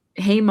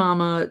 Hey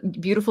Mama,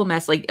 Beautiful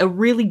Mess, like a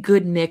really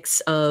good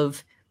mix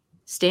of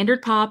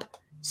standard pop,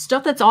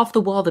 stuff that's off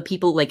the wall that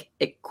people like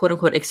quote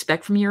unquote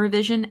expect from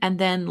Eurovision, and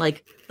then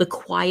like the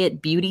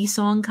quiet beauty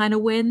song kind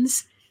of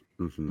wins.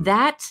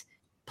 That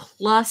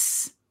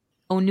plus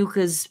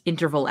Onuka's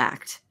interval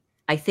act.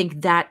 I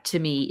think that to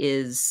me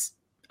is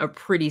a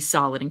pretty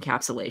solid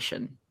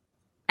encapsulation.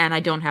 And I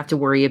don't have to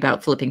worry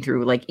about flipping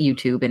through like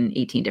YouTube and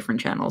 18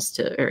 different channels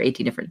or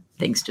 18 different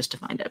things just to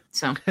find it.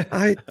 So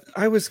I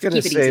was going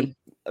to say easy.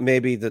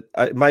 Maybe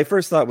that my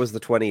first thought was the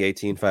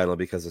 2018 final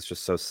because it's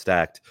just so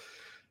stacked.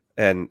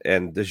 And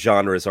the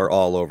genres are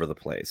all over the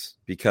place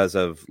because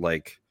of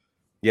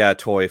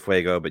Toy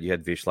Fuego, but you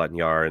had Vishlat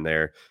Yar in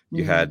there.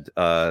 You had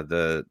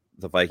the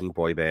Viking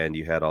boy band.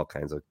 You had all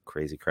kinds of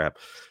crazy crap.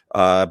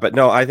 But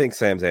no, I think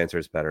Sam's answer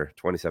is better.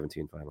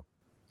 2017 final.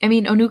 I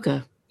mean,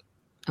 Onuka.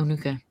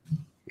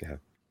 Yeah.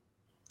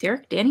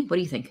 Derek, Danny, what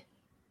do you think?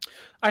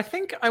 I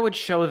think I would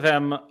show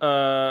them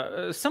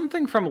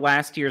something from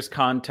last year's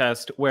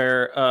contest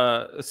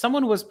where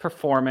someone was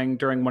performing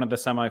during one of the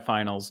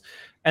semifinals,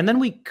 and then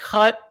we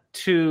cut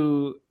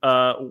to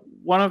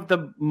one of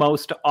the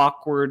most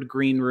awkward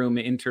green room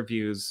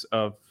interviews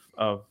of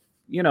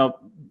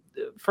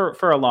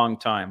for a long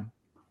time.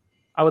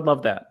 I would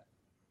love that.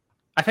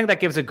 I think that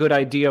gives a good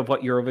idea of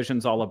what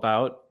Eurovision's all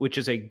about, which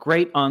is a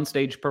great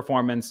onstage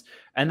performance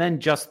and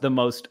then just the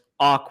most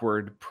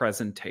awkward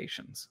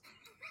presentations.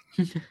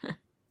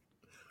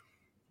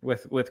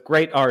 with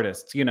great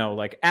artists,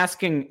 like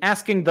asking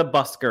the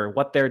busker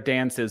what their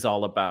dance is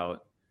all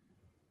about.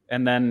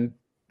 And then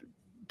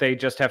they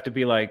just have to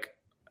be like,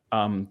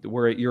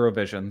 we're at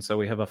Eurovision, so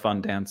we have a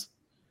fun dance.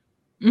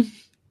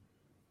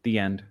 The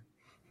end.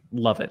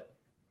 Love it.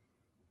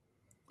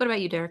 What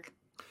about you, Derek?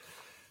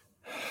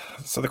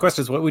 So the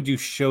question is, what would you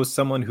show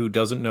someone who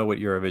doesn't know what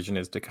Eurovision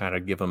is to kind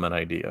of give them an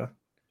idea?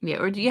 Yeah,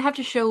 or do you have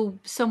to show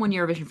someone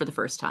Eurovision for the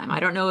first time?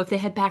 I don't know if they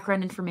had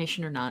background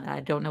information or not.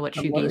 I don't know what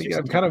shoegaze or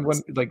something. Kind of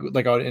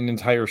like an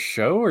entire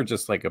show, or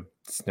just like a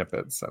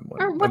snippet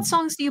somewhere. Or what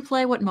songs do you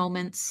play? What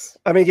moments?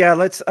 I mean, yeah.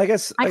 I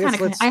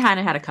kind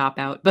of had a cop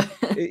out, but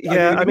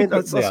yeah. I mean,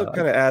 let's also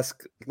kind of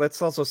ask.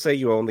 Let's also say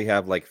you only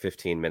have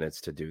 15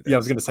 minutes to do this. Yeah, I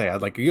was gonna say,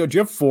 do you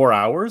have 4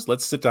 hours?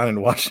 Let's sit down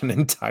and watch an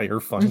entire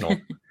final.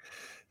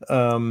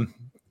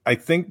 I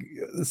think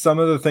some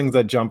of the things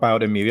that jump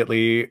out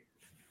immediately,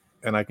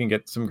 and I can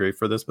get some grief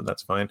for this, but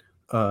that's fine.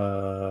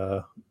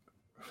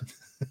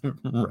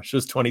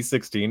 Russia's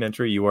 2016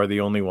 entry, You Are the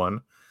Only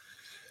One.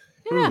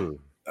 Yeah.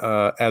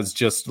 As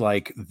just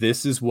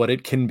this is what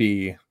it can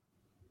be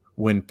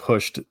when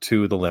pushed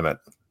to the limit.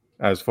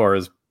 as far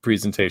as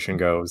presentation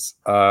goes.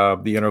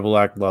 The Interval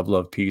Act, Love,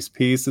 Love, Peace,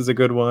 Peace is a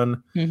good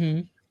one.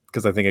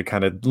 Because I think it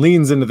kind of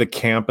leans into the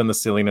camp and the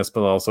silliness,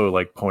 but also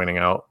like pointing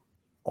out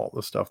all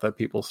the stuff that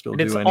people still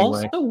do anyway. It's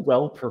also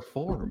well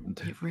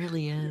performed. It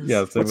really is.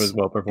 Yes, it was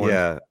well performed.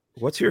 Yeah.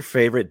 What's your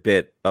favorite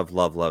bit of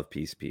Love, Love,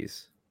 Peace,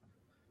 Peace?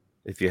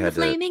 If you had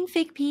flaming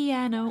fake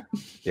piano.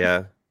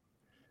 Yeah.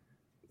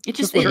 It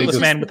just the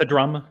man with the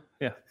drum.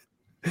 Yeah.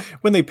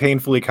 When they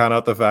painfully count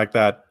out the fact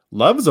that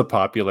love's a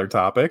popular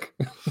topic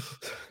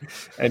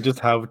and just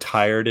how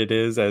tired it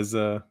is as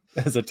a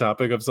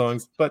topic of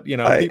songs, but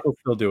people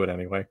still do it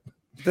anyway.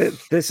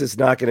 This is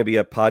not going to be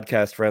a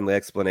podcast friendly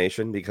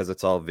explanation because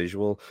it's all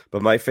visual,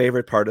 but my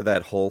favorite part of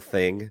that whole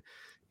thing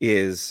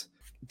is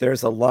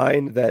there's a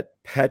line that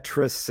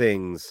Petra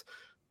sings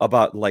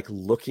about like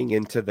looking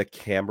into the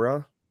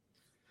camera,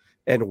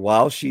 and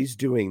while she's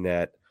doing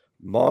that,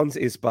 Mons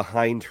is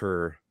behind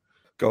her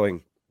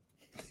going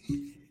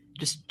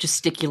just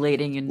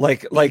gesticulating and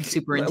like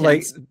super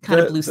intense, kind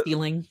of blue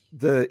stealing.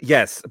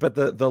 Yes, but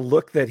the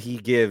look that he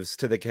gives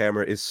to the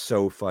camera is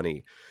so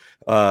funny.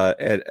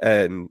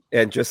 And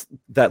just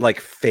that like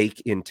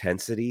fake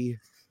intensity.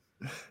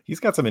 He's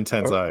got some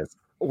intense eyes.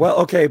 Well,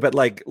 okay, but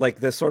like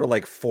this sort of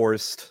like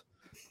forced.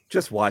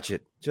 Just watch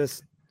it.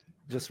 Just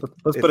let's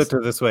put it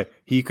this way: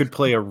 he could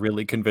play a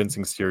really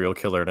convincing serial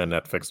killer in a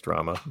Netflix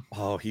drama.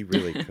 Oh, he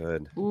really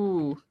could.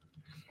 Ooh,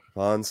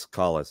 Hans,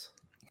 call us.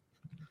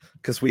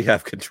 Because we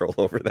have control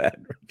over that.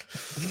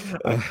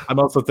 I'm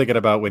also thinking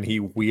about when he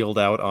wheeled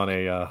out on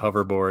a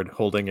hoverboard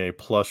holding a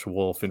plush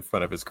wolf in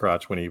front of his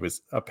crotch when he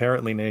was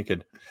apparently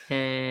naked.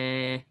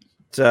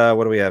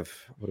 What do we have?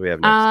 What do we have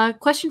next?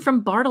 Question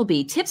from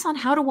Bartleby. Tips on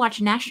how to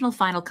watch national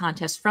final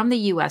contests from the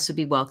U.S. would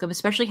be welcome,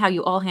 especially how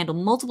you all handle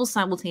multiple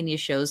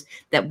simultaneous shows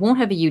that won't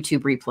have a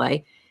YouTube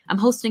replay. I'm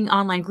hosting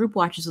online group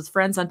watches with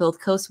friends on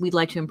both coasts. We'd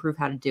like to improve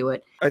how to do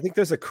it. I think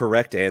there's a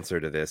correct answer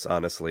to this,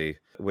 honestly,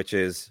 which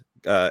is...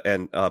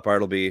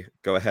 Bartleby,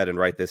 go ahead and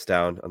write this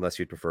down unless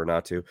you'd prefer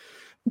not to.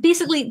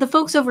 Basically, the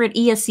folks over at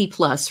ESC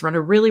Plus run a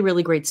really,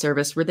 really great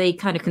service where they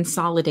kind of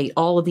consolidate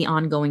all of the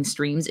ongoing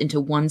streams into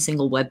one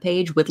single web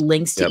page with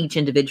links to each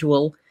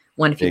individual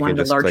one if you wanted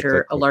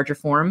a larger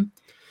forum.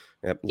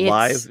 Yep.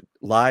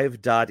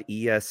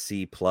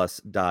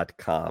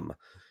 Live.escplus.com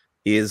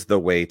is the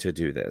way to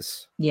do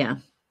this. Yeah.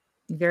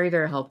 Very,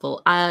 very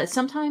helpful.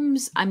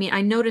 Sometimes,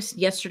 I noticed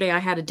yesterday I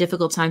had a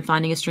difficult time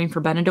finding a stream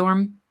for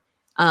Benidorm.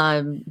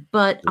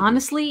 But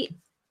honestly,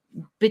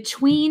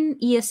 between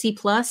ESC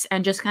Plus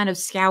and just kind of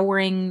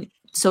scouring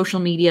social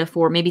media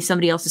for maybe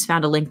somebody else has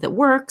found a link that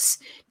works.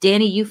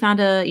 Danny, you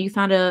found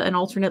an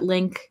alternate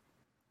link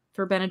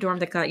for Benidorm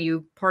that got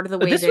you part of the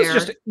way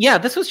there.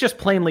 This was just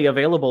plainly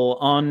available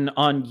on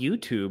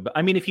YouTube.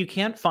 I mean, if you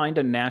can't find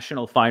a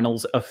national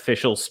finals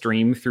official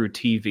stream through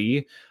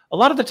TV, a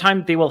lot of the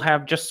time they will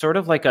have just sort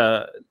of like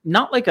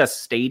not like a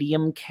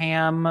stadium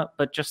cam,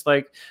 but just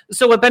like,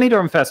 so what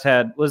Benidorm Fest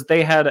had was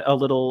they had a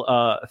little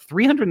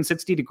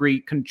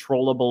 360-degree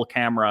controllable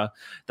camera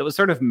that was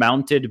sort of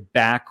mounted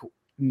back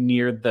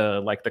near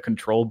the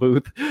control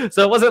booth.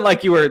 So it wasn't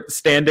like you were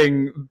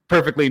standing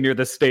perfectly near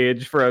the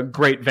stage for a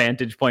great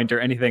vantage point or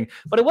anything,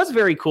 but it was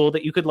very cool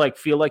that you could like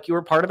feel like you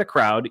were part of the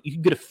crowd. You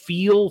could get a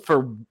feel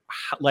for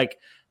like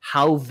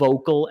how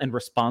vocal and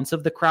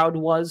responsive the crowd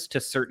was to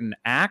certain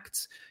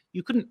acts.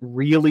 You couldn't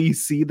really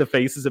see the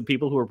faces of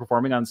people who were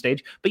performing on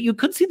stage, but you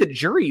could see the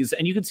juries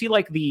and you could see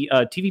like the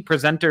TV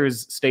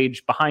presenters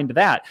stage behind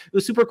that. It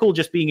was super cool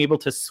just being able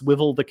to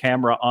swivel the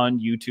camera on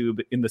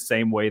YouTube in the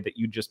same way that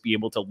you'd just be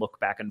able to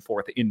look back and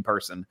forth in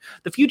person.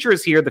 The future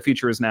is here. The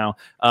future is now.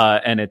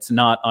 And it's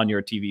not on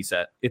your TV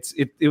set.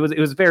 It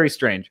was very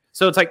strange.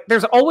 So it's like,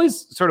 there's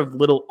always sort of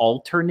little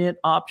alternate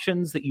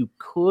options that you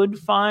could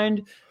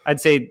find,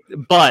 I'd say,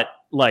 but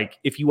like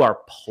if you are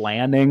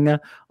planning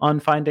on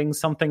finding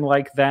something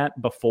like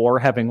that before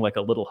having like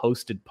a little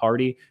hosted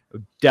party, I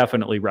would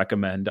definitely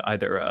recommend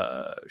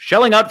either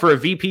shelling out for a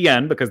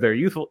VPN because they're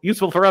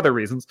useful for other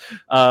reasons,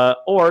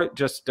 or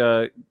just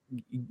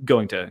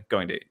going to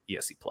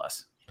ESC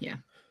Plus. Yeah.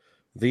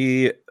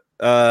 The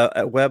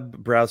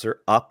web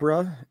browser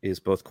Opera is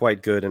both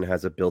quite good and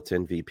has a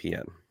built-in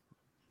VPN.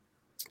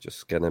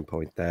 Just gonna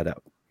point that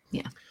out.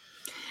 Yeah.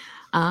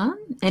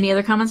 Any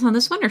other comments on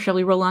this one, or shall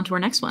we roll on to our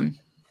next one?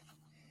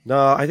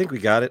 No, I think we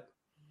got it.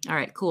 All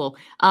right, cool.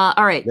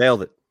 All right.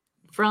 Nailed it.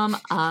 From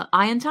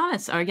Ian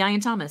Thomas.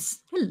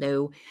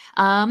 Hello.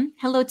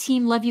 Hello,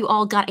 team. Love you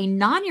all. Got a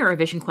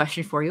non-Eurovision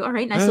question for you. All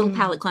right, nice little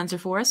palate cleanser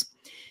for us.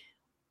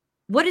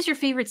 What is your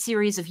favorite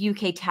series of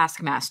UK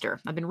Taskmaster?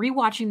 I've been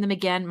rewatching them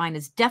again. Mine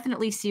is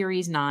definitely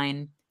Series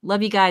 9.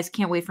 Love you guys.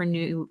 Can't wait for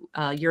new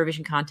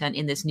Eurovision content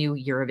in this new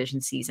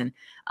Eurovision season.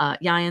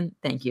 Ian,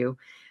 thank you.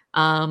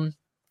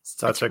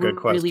 Such a good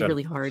question. Really,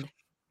 really hard.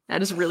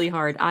 That is really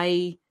hard.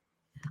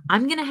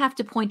 I'm going to have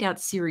to point out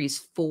Series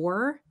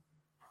 4,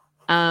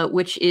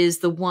 which is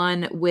the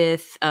one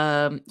with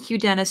Hugh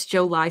Dennis,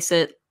 Joe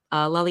Lycett,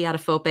 Laliana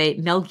Fope,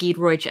 Mel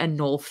Giedroyc, and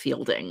Noel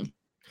Fielding.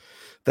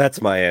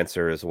 That's my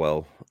answer as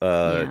well.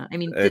 Yeah, I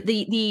mean,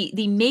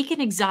 the Make an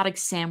Exotic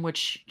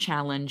Sandwich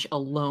challenge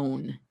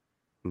alone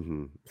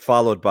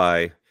Followed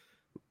by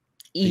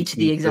Eat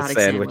the exotic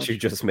sandwich you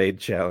just made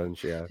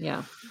challenge. Yeah.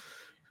 Yeah.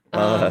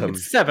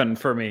 It's 7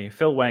 for me.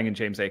 Phil Wang and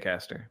James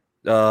Acaster.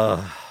 On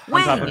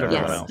top of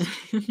everyone else.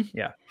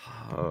 Yeah.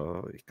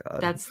 Oh my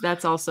God.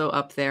 That's also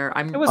up there.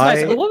 It was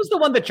nice. What was the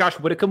one that Josh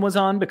Whitcomb was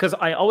on? Because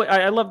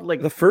I loved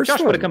like the first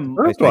Josh one. Whitcomb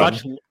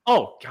much.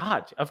 Oh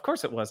God, of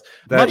course it was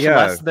much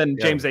less than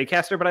James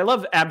Acaster. But I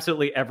love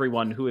absolutely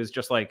everyone who is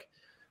just like,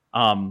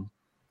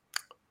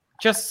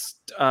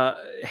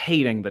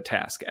 hating the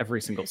task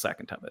every single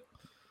second of it.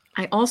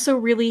 I also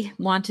really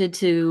wanted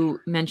to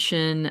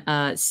mention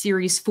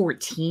Series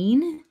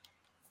 14,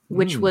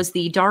 which was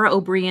the Dara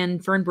O'Brien,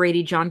 Fern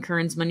Brady, John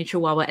Kearns, Money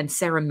Chihuahua, and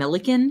Sarah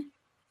Millican.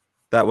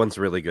 That one's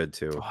really good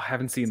too. Oh, I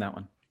haven't seen that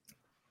one.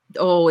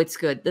 Oh, it's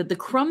good. The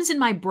Crumbs in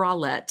My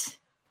Bralette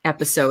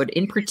episode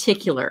in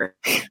particular.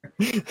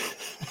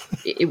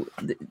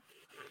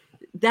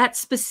 That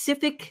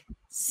specific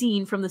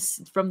scene from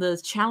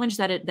the challenge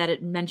that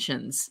it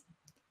mentions.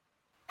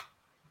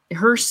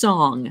 Her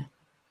song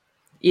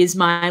is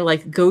my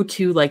like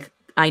go-to, like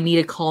I need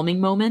a calming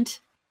moment.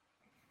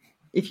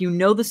 If you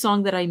know the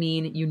song that I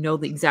mean, you know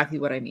exactly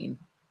what I mean.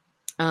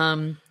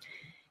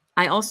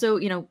 I also,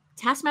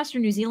 Taskmaster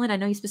New Zealand, I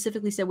know you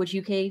specifically said which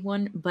UK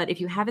one, but if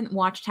you haven't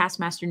watched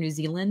Taskmaster New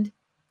Zealand,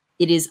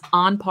 it is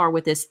on par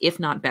with this, if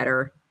not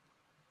better.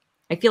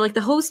 I feel like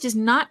the host is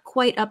not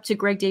quite up to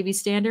Greg Davies'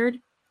 standard.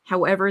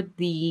 However,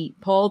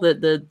 Paul,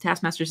 the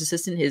Taskmaster's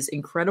assistant, is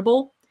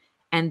incredible.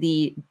 And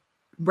the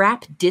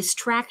rap diss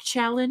track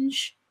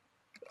challenge.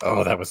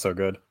 Oh, that was so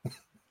good.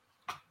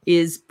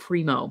 Is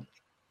primo.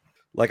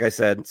 Like I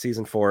said,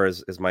 season 4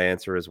 is my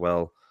answer as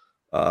well.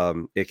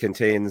 It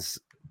contains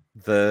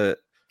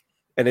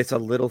and it's a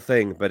little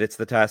thing, but it's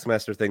the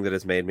Taskmaster thing that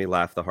has made me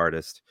laugh the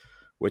hardest,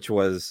 which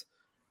was,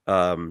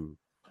 this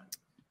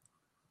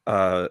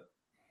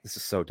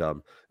is so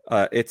dumb.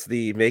 It's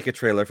the make a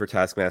trailer for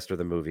Taskmaster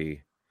the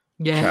movie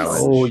challenge.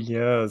 Oh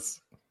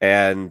yes.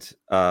 And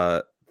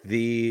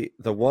the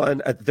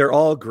one, they're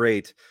all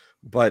great,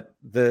 but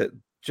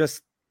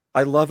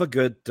I love a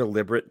good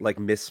deliberate like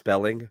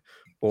misspelling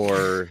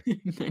or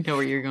I know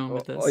where you're going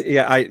with this.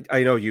 Yeah,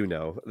 I know you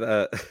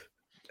know.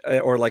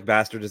 Or like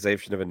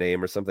bastardization of a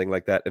name or something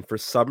like that. And for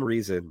some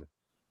reason,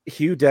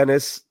 Hugh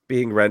Dennis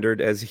being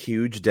rendered as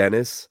Huge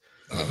Dennis,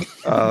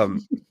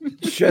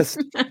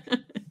 just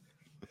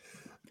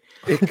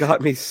it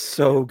got me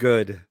so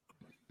good.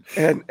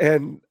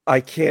 And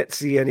I can't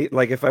see any,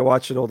 like if I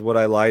watch an old Would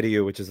I Lie to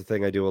You, which is a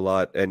thing I do a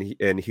lot,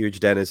 and Huge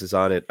Dennis is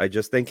on it, I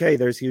just think, hey,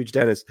 there's Huge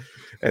Dennis,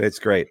 and it's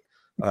great.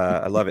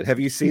 I love it. Have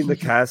you seen the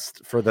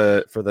cast for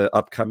the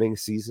upcoming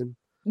season?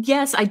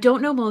 Yes, I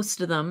don't know most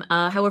of them.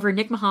 However,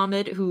 Nick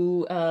Mohammed,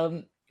 who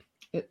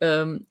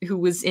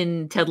was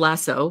in Ted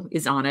Lasso,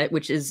 is on it,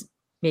 which is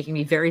making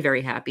me very,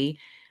 very happy.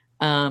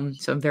 So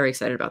I'm very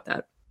excited about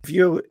that.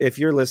 If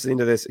you're listening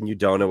to this and you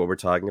don't know what we're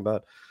talking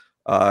about,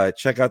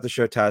 check out the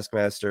show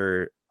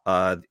Taskmaster.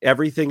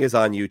 Everything is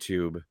on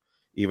YouTube,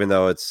 even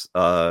though it's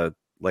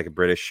like a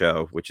British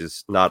show, which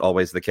is not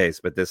always the case,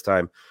 but this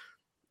time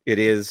it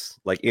is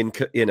like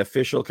in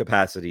official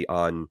capacity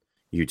on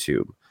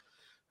YouTube.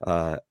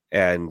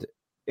 And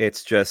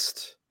it's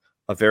just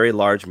a very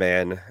large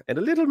man and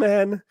a little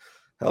man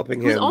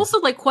helping him. Who's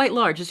also like quite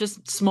large. It's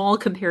just small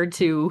compared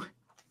to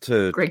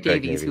Greg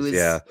Davies, who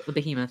is a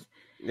behemoth.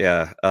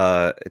 Yeah.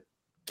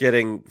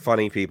 Getting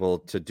funny people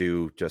to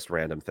do just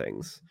random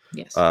things.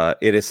 Yes.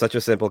 It is such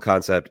a simple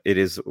concept. It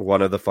is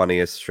one of the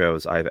funniest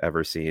shows I've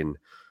ever seen.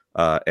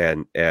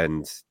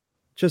 And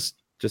just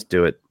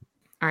do it.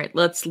 All right,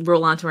 let's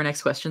roll on to our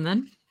next question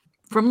then.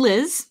 From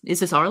Liz.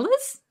 Is this our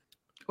Liz?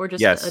 Or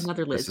just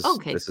another Liz?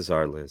 Okay. This is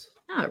our Liz.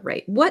 All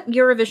right. What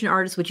Eurovision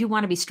artist would you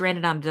want to be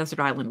stranded on a desert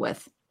island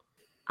with?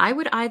 I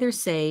would either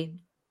say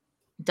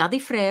Daddy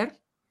Frere,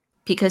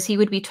 because he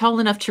would be tall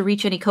enough to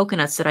reach any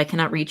coconuts that I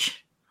cannot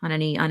reach on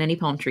any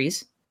palm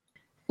trees.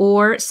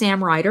 Or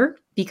Sam Ryder,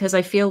 because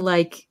I feel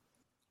like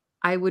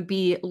I would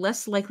be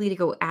less likely to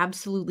go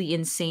absolutely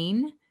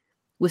insane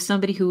with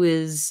somebody who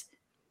is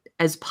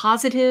as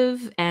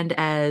positive and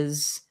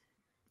as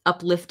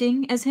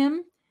uplifting as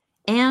him.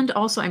 And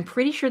also, I'm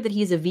pretty sure that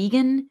he's a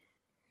vegan,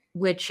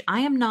 which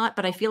I am not,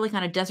 but I feel like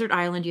on a desert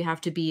island, you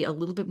have to be a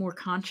little bit more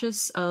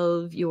conscious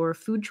of your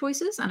food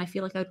choices. And I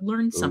feel like I'd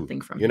learn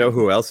something from him. You know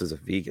who else is a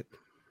vegan?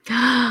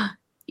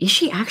 Is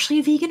she actually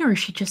a vegan, or is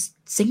she just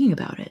singing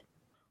about it?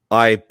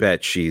 I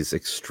bet she's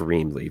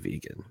extremely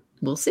vegan.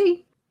 We'll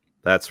see.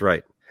 That's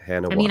right.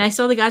 Hannah. I mean, I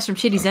saw the guys from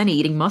Chitty Zenny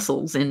eating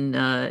mussels in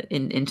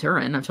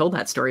Turin. I've told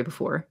that story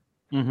before.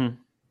 Mm-hmm.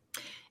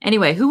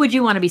 Anyway, who would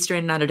you want to be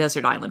stranded on a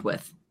desert island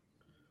with?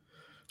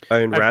 I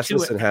mean,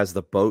 Rasmussen has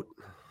the boat.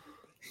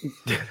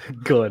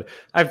 Good.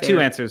 I have two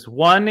answers.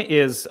 One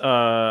is,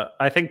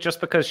 I think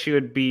just because she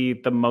would be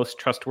the most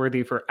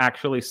trustworthy for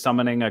actually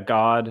summoning a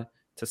god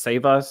to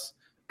save us,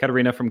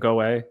 Katarina from Go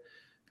Away.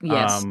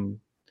 Yes.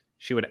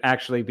 She would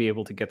actually be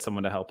able to get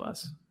someone to help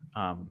us.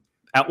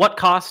 At what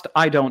cost?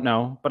 I don't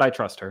know, but I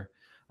trust her.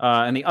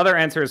 And the other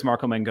answer is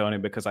Marco Mengoni,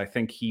 because I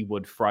think he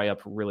would fry up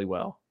really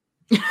well.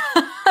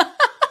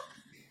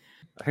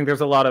 I think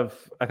there's a lot of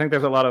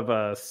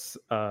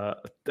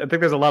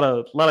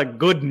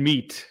good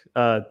meat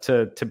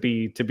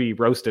to be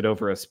roasted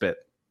over a spit.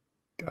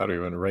 God, we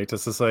went right to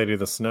Society of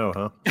the Snow,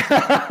 huh?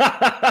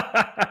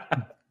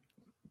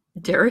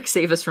 Derek,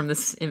 save us from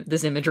this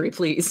imagery,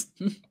 please.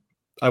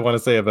 I want to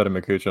say about a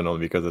Makuchin only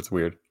because it's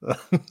weird.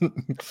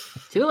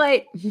 Too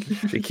late.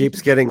 She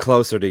keeps getting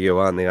closer to you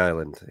on the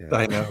island. Yeah.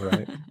 I know,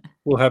 right?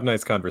 We'll have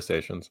nice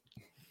conversations.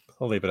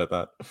 I'll leave it at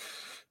that.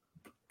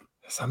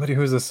 Somebody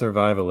who's a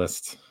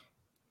survivalist.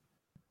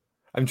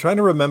 I'm trying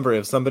to remember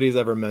if somebody's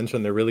ever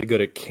mentioned they're really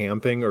good at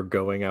camping or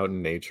going out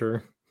in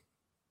nature.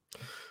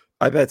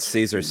 I bet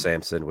Caesar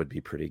Sampson would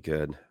be pretty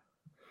good.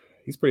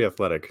 He's pretty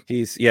athletic.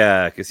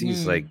 Because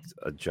he's like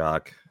a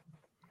jock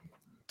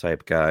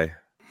type guy.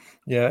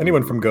 Yeah,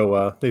 anyone from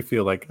Goa, I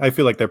feel like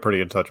they're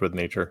pretty in touch with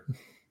nature.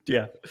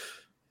 Yeah.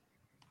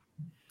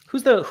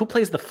 Who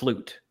plays the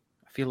flute?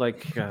 I feel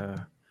like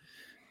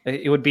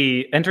it would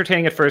be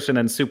entertaining at first and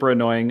then super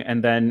annoying,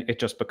 and then it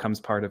just becomes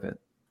part of it.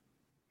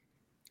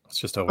 It's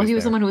just always. Well, he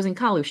was there. the one who was in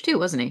Kalush too,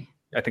 wasn't he?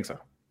 I think so.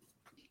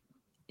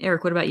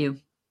 Eric, what about you?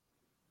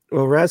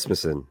 Well,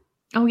 Rasmussen.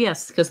 Oh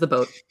yes, because the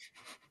boat.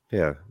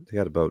 Yeah, they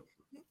got a boat.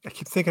 I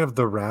keep thinking of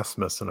the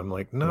Rasmussen. I'm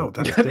like, no,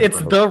 that's It's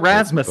different. the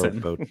Rasmussen.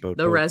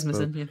 The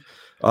Rasmussen. Yeah.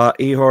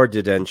 Ihor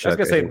Didenchuk. I was going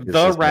to say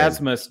the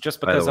Rasmus just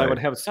because I would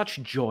have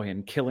such joy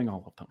in killing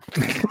all of them.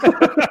 I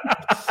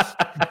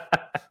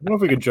don't know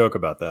if we could joke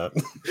about that.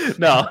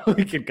 No,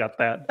 we could cut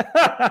that.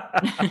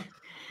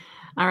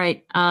 All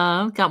right.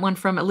 Got one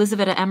from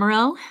Elizabeth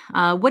Emerald.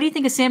 What do you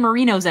think of San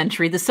Marino's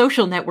entry, the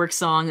Social Network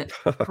song,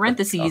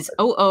 parentheses,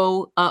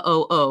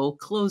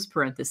 close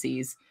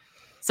parentheses.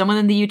 Someone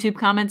in the YouTube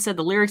comments said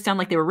the lyrics sound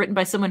like they were written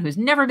by someone who's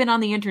never been on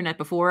the internet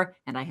before,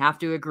 and I have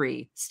to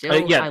agree. Still,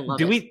 I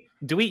love it.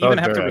 Do we even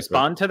have to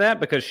respond to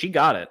that? Because she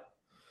got it.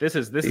 This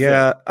is.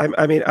 Yeah,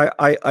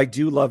 I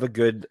do love a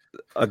good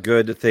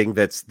thing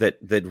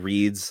that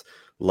reads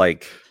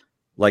like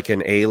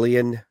an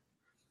alien.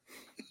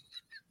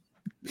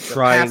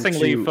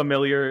 Passingly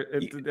familiar,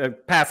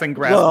 passing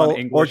grasp on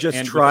English, or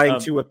just trying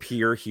to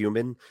appear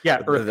human. Yeah,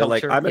 Earth culture.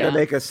 Like, I'm going to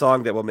make a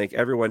song that will make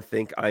everyone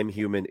think I'm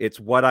human. It's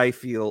what I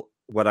feel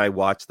when I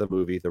watch the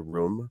movie The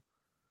Room.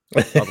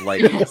 Of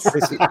like,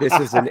 this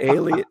is an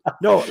alien.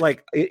 No,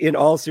 like in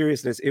all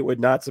seriousness, it would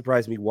not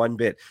surprise me one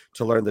bit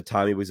to learn that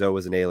Tommy Wiseau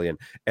was an alien,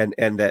 and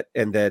that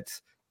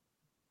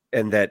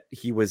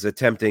he was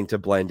attempting to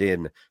blend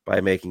in by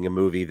making a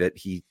movie that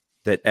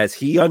as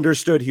he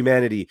understood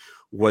humanity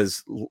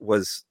was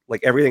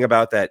like everything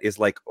about that is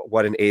like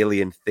what an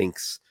alien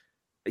thinks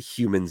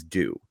humans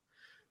do.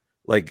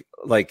 Like,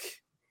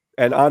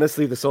 and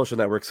honestly, the Social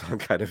Network song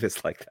kind of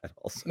is like that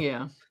also.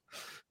 Yeah.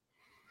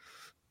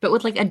 But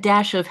with like a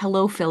dash of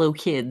 "Hello, fellow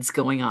kids"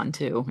 going on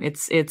too.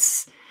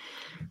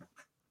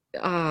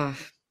 I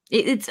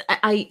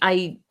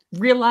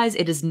realize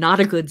it is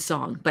not a good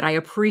song, but I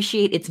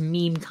appreciate its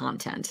meme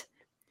content.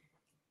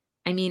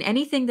 I mean,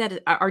 anything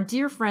that our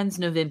dear friends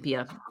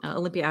Novimpia,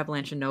 Olympia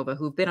Avalanche and Nova,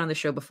 who've been on the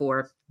show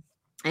before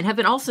and have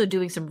been also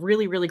doing some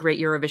really, really great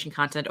Eurovision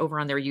content over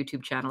on their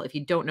YouTube channel. If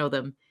you don't know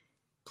them,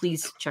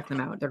 please check them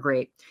out. They're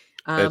great.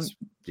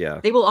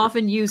 They will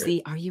often use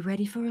the "Are you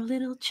ready for a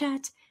little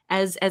chat?"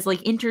 as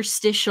like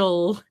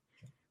interstitial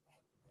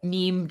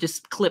meme,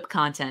 just clip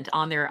content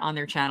on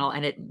their channel,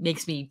 and it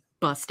makes me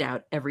bust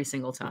out every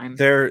single time.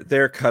 Their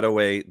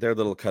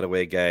little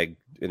cutaway gag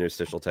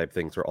interstitial type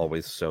things are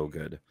always so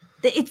good.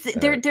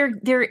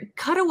 Their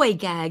cutaway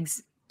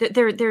gags,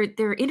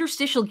 their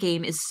interstitial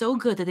game is so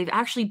good that they've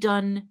actually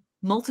done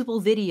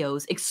multiple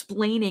videos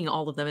explaining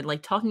all of them and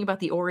like talking about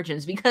the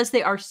origins because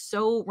they are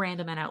so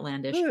random and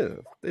outlandish.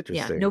 Interesting.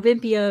 Yeah,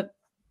 Novimpia,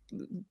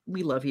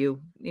 we love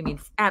you. I mean,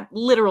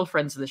 literal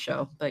friends of the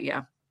show, but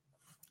yeah.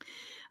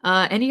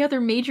 Any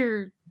other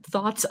major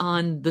thoughts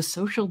on the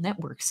Social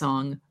Network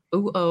song?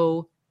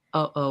 Oh.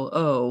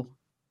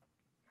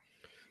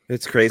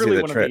 It's crazy truly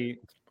that one of the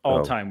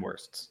all-time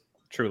worsts.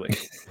 Truly.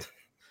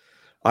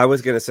 I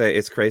was going to say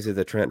it's crazy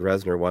that Trent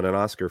Reznor won an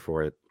Oscar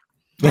for it.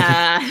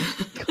 God.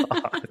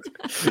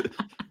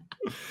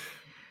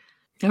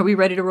 Are we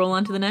ready to roll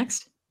on to the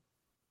next?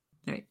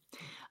 All right.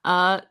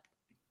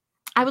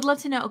 I would love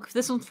to know,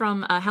 this one's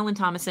from Helen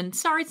Thomason.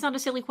 Sorry, it's not a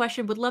silly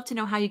question. Would love to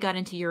know how you got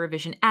into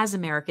Eurovision as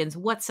Americans.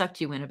 What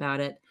sucked you in about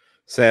it?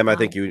 Sam, I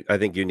think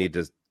you need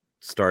to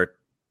start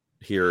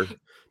here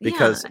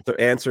because the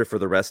answer for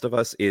the rest of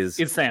us is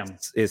Sam.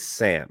 Is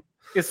Sam.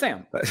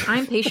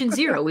 I'm patient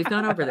zero. We've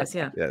gone over this.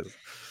 Yeah. Yes.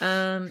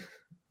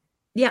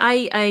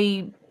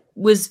 I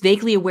was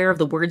vaguely aware of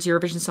the Words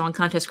Eurovision Song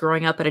Contest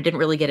growing up, but I didn't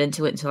really get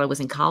into it until I was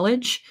in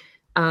college.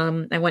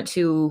 I went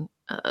to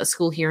a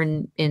school here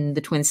in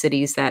the Twin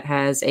Cities that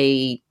has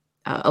a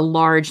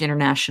large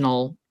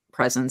international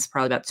presence.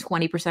 Probably about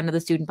 20% of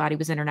the student body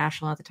was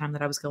international at the time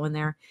that I was going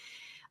there.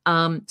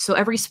 So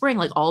every spring,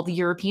 like all the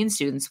European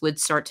students would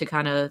start to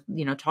kind of,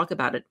 talk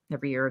about it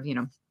every year of,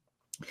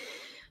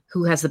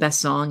 who has the best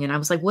song. And I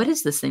was like, what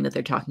is this thing that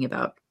they're talking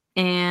about?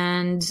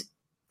 And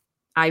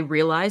I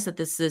realized that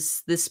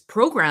this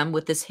program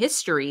with this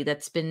history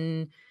that's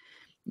been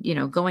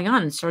going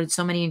on and started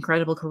so many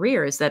incredible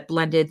careers that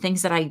blended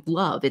things that I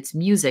love. It's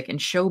music and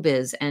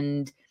showbiz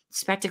and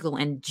spectacle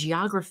and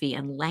geography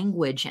and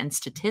language and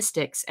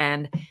statistics.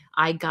 And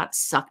I got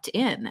sucked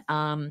in.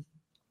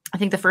 I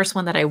think the first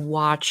one that I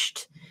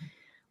watched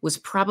was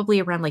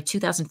probably around like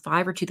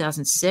 2005 or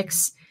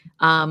 2006.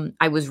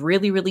 I was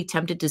really, really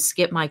tempted to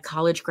skip my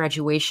college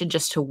graduation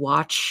just to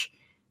watch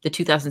the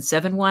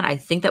 2007 one. I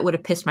think that would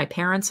have pissed my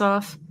parents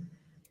off.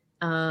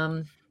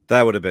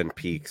 That would have been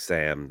peak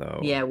Sam, though.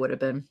 Yeah, it would have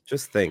been.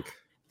 Just think.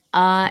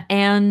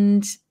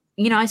 And,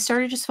 I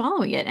started just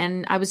following it,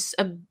 and I was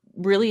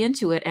really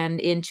into it. And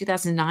in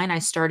 2009, I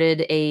started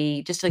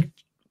just a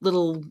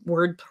little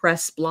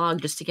WordPress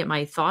blog just to get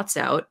my thoughts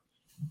out.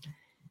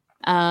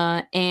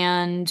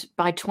 And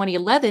by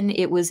 2011,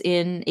 it was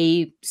in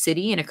a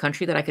city in a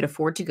country that I could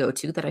afford to go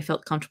to, that I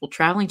felt comfortable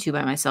traveling to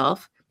by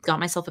myself. Got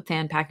myself a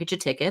fan package of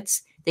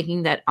tickets,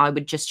 thinking that I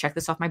would just check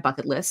this off my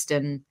bucket list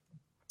and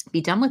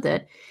be done with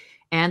it.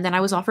 And then I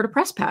was offered a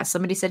press pass.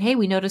 Somebody said, "Hey,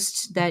 we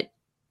noticed that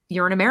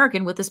you're an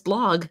American with this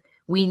blog.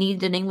 We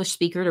need an English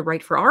speaker to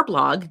write for our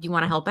blog. Do you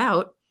want to help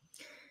out?"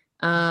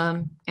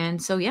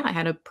 And so, yeah, I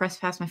had a press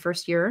pass my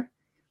first year,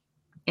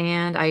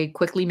 and I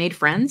quickly made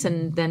friends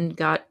and then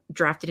got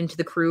drafted into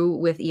the crew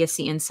with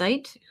ESC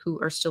Insight, who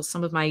are still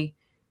some of my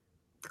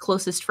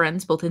closest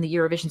friends, both in the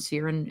Eurovision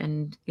sphere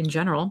and in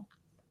general.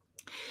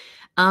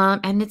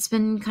 And it's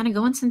been kind of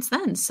going since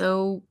then.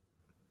 So,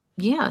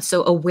 yeah,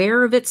 so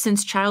aware of it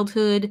since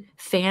childhood,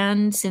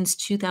 fan since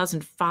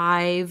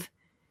 2005,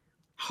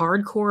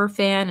 hardcore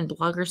fan and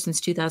blogger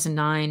since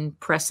 2009,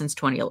 press since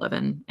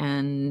 2011.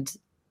 And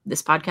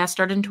this podcast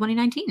started in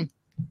 2019.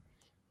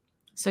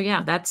 So,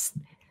 yeah, that's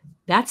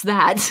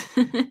that.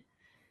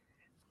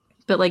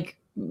 But like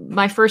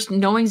my first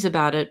knowings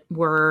about it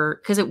were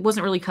because it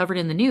wasn't really covered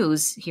in the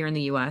news here in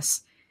the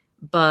US,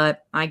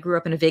 but I grew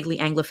up in a vaguely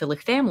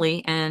Anglophilic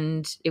family,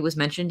 and it was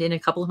mentioned in a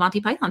couple of Monty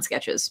Python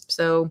sketches.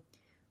 So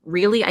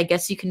really, I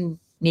guess you can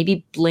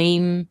maybe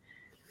blame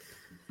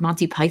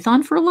Monty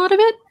Python for a lot of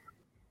it.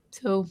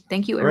 So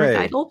thank you, Eric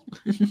Idle.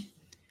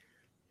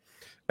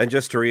 And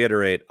just to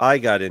reiterate, I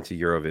got into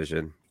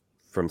Eurovision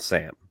from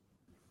Sam.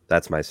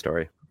 That's my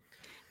story.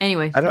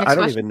 Anyway, I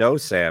don't even know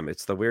Sam.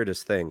 It's the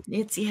weirdest thing.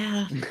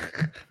 Yeah.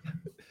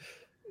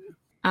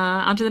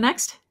 On to the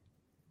next?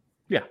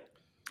 Yeah.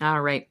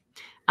 All right.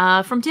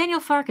 From Daniel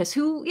Farkas,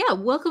 who,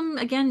 welcome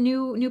again,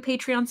 new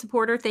Patreon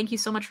supporter. Thank you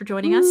so much for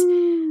joining us.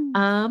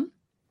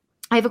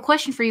 I have a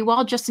question for you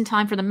all just in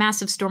time for the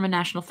massive Storm and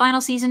National Final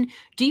season.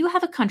 Do you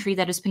have a country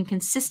that has been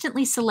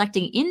consistently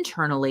selecting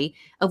internally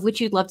of which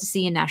you'd love to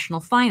see a national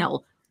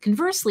final?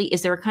 Conversely,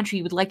 is there a country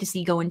you would like to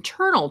see go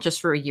internal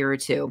just for a year or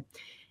two?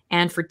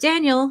 And for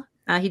Daniel,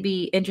 he'd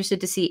be interested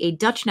to see a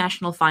Dutch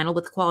national final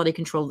with quality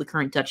control of the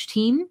current Dutch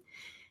team.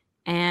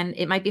 And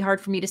it might be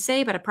hard for me to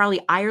say, but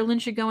probably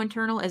Ireland should go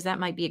internal, as that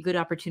might be a good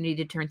opportunity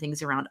to turn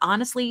things around.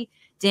 Honestly,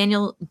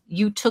 Daniel,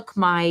 you took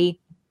my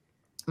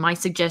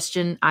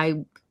suggestion.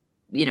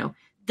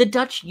 The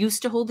Dutch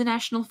used to hold a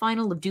national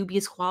final of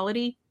dubious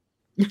quality.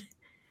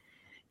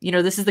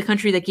 This is the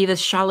country that gave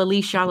us Shalali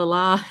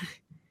Shalala.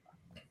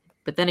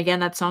 But then again,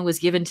 that song was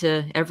given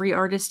to every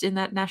artist in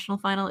that national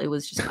final. It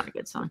was just not a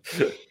good song.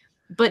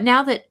 But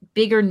now that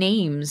bigger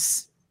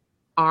names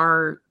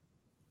are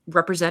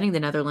representing the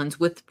Netherlands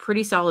with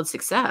pretty solid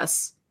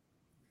success,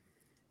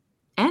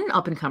 and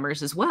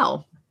up-and-comers as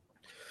well,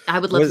 I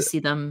would love to see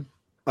them.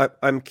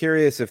 I'm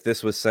curious if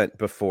this was sent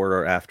before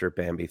or after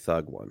Bambi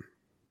Thug won.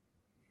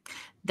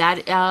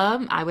 That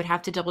I would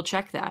have to double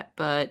check that,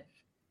 but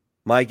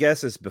my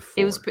guess is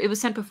before. It was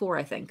sent before,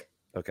 I think.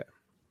 Okay.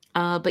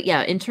 But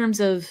yeah, in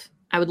terms of,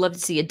 I would love to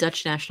see a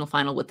Dutch national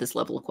final with this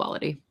level of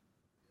quality.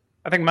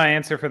 I think my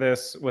answer for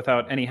this,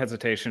 without any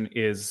hesitation,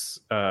 is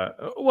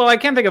I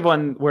can't think of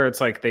one where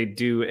it's like they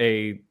do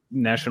a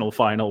national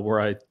final where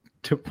I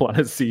want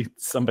to see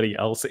somebody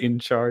else in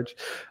charge.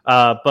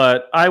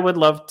 But I would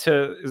love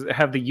to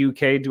have the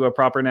UK do a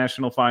proper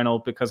national final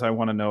because I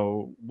want to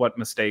know what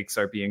mistakes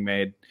are being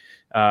made.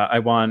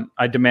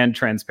 I demand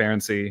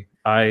transparency.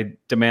 I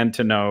demand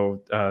to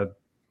know.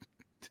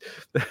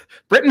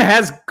 Britain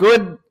has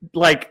good,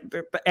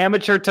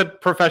 amateur to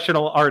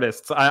professional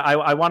artists.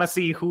 I want to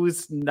see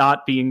who's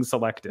not being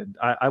selected.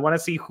 I want to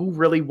see who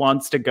really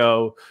wants to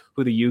go,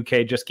 who the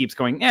UK just keeps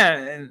going,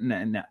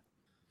 nah.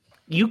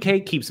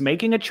 UK keeps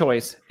making a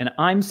choice, and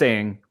I'm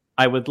saying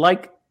I would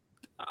like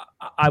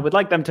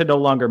them to no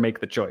longer make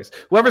the choice.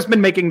 Whoever's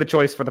been making the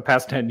choice for the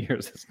past 10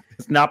 years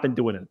has not been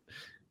doing it.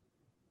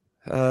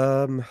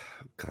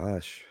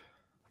 Gosh.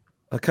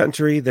 A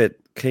country that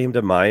came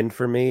to mind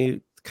for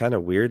me kind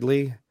of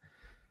weirdly.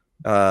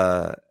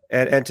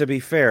 And to be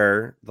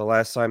fair, the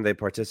last time they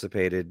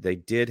participated, they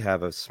did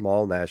have a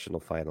small national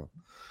final.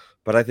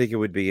 But I think it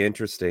would be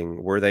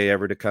interesting, were they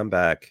ever to come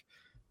back,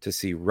 to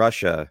see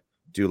Russia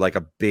do like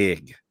a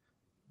big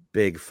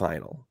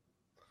final.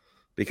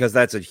 Because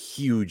that's a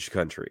huge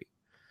country.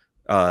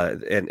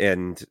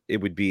 And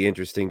it would be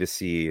interesting to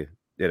see,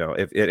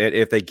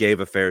 if they gave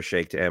a fair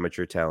shake to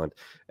amateur talent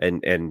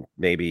and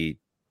maybe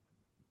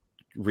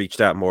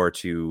reached out more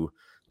to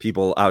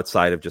people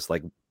outside of just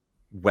like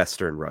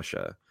Western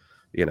Russia.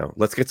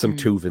 Let's get some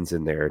Tuvans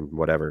in there and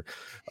whatever.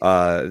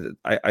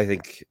 I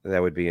think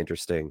that would be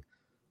interesting.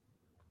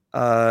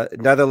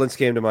 Netherlands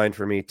came to mind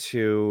for me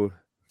too.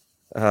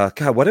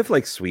 God, what if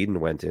like Sweden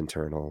went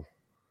internal?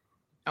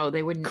 Oh,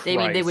 they wouldn't.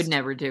 They would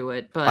never do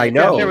it. But I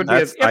know. There would be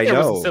if there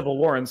was a civil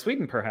war in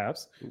Sweden,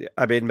 perhaps.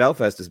 I mean,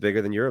 Melfest is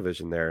bigger than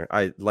Eurovision there.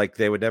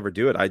 They would never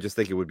do it. I just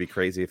think it would be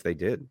crazy if they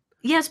did.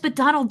 Yes, but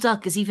Donald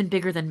Duck is even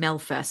bigger than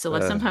Melfest. So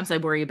sometimes I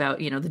worry about,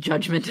 the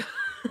judgment.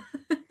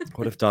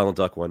 What if Donald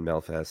Duck won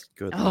Melfest?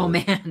 Good. Oh, Lord.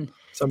 man.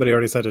 Somebody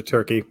already said a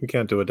turkey. We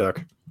can't do a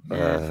duck.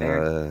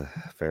 Fair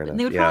enough. And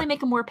they would probably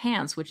make him wear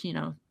pants, which,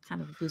 kind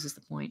of loses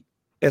the point.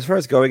 As far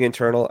as going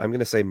internal, I'm going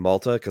to say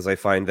Malta because I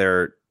find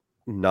their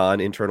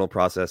non-internal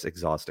process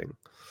exhausting.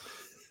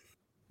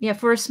 Yeah,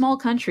 for a small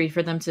country,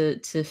 for them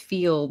to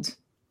field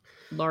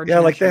large. Yeah,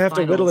 like they have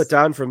finals. to whittle it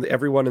down from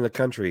everyone in the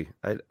country.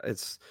 By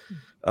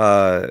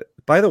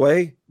the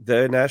way,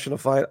 the national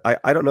final.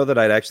 I don't know that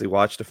I'd actually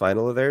watched a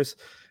final of theirs.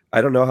 I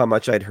don't know how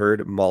much I'd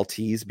heard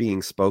Maltese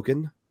being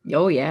spoken.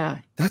 Oh yeah,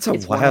 that's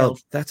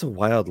a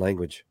wild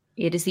language.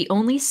 It is the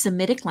only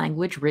Semitic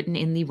language written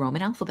in the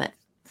Roman alphabet.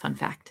 Fun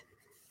fact.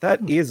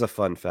 That is a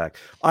fun fact.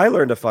 I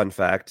learned a fun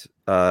fact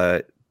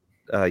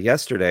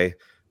yesterday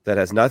that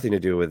has nothing to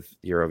do with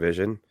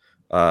Eurovision,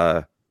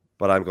 but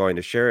I'm going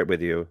to share it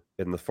with you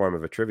in the form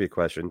of a trivia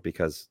question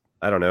because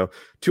I don't know,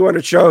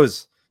 200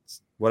 shows,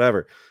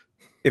 whatever.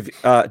 If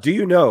do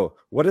you know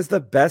what is the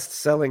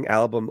best-selling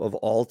album of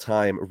all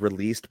time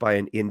released by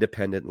an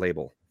independent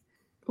label?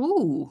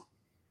 Ooh,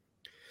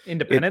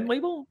 independent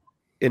label?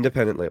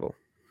 Independent label.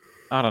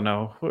 I don't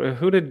know.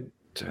 Who did?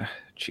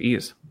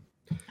 Jeez.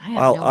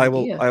 I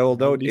will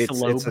note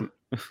it's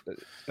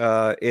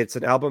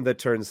an album that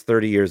turns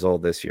 30 years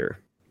old this year.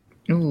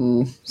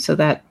 Ooh, so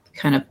that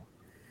kind of.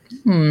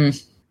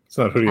 It's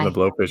not Hootie and the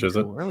Blowfish, is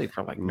it? Really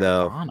for like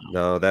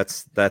no,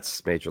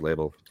 that's major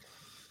label.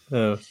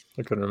 I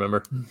couldn't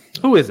remember.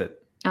 Who is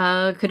it?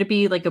 Could it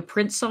be like a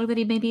Prince song that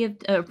he maybe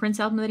a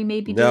Prince album that he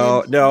maybe did?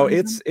 No,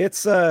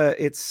 it's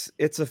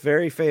a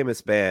very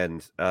famous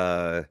band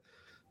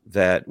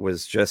that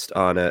was just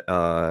on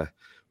a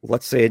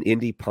let's say an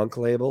indie punk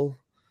label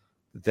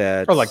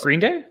that like Green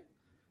Day?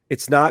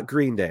 It's not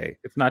Green Day.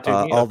 It's not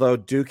Dookie. Although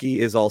Dookie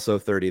is also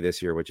 30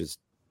 this year, which is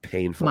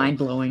painful.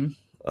 Mind-blowing.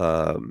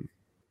 But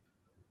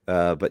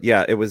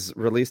yeah, it was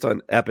released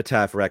on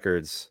Epitaph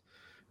Records,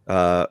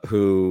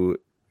 who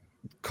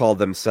called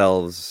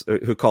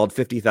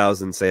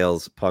 50,000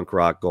 sales punk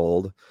rock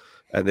gold,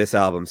 and this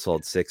album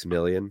sold 6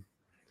 million.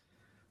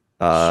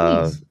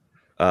 First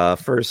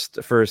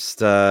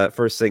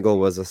single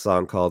was a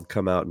song called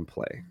 "Come Out and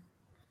Play."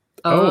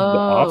 The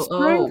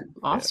Offspring.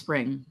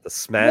 Offspring. Yeah. The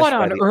smash. What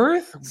on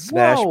earth?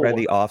 Smashed by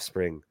the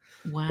Offspring.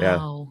 Wow.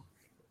 Yeah.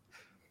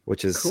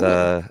 Which is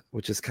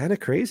kind of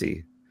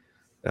crazy.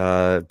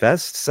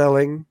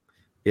 Best-selling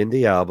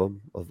indie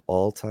album of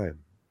all time.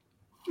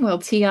 Well,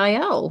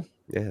 TIL.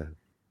 Yeah.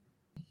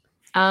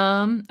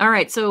 All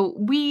right. So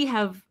we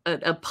have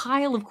a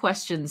pile of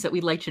questions that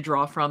we'd like to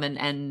draw from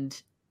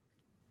and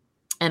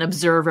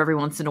observe every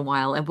once in a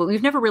while, but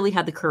we've never really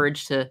had the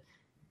courage to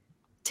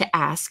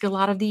ask a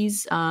lot of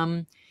these.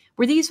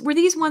 Were these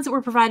ones that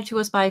were provided to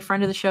us by a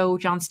friend of the show,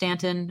 John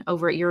Stanton,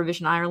 over at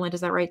Eurovision Ireland?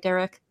 Is that right,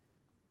 Derek?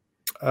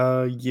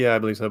 Yeah, I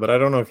believe so, but I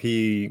don't know if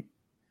he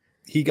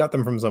got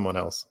them from someone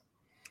else.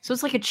 So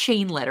it's like a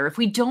chain letter. If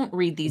we don't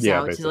read these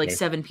out to like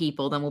 7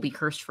 people, then we'll be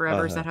cursed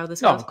forever. Is that how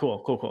this goes? Oh,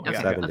 cool. Okay.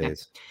 Yeah. 7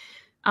 days.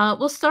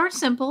 We'll start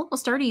simple. We'll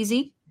start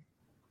easy.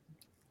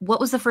 What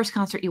was the first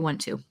concert you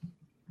went to?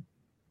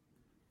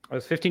 I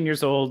was 15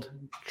 years old.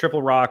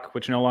 Triple Rock,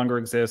 which no longer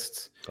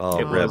exists.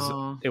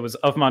 It was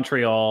of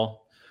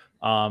Montreal.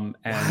 And,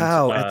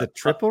 at the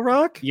Triple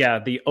Rock? Yeah,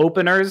 the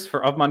openers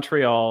for Of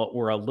Montreal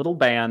were a little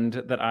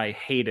band that I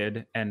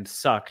hated and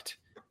sucked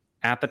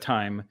at the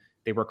time.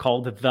 They were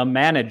called The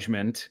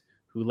Management,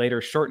 who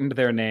later shortened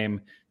their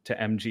name to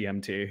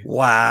MGMT.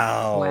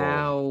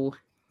 Wow.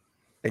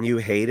 And you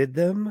hated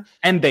them?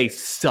 And they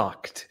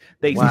sucked.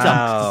 They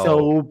sucked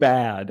so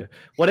bad.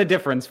 What a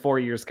difference 4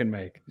 years can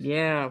make.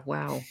 Yeah,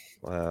 wow.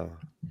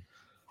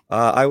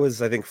 I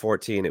was, I think,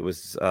 14. It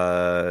was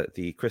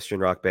the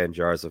Christian rock band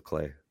Jars of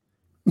Clay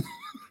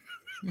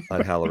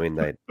on Halloween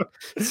night.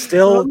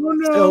 Still,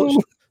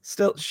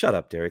 shut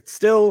up, Derek.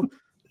 Still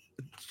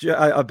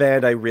a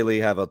band I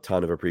really have a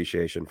ton of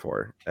appreciation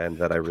for and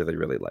that I really,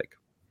 really like.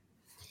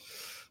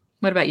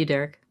 What about you,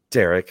 Derek?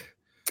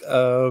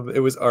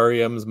 It was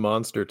REM's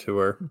Monster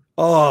Tour.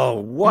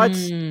 Oh, what?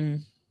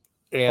 And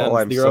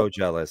I'm so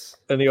jealous.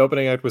 And the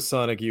opening act was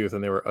Sonic Youth,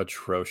 and they were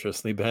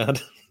atrociously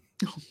bad.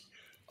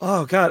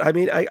 Oh God! I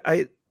mean,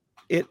 I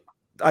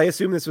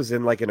assume this was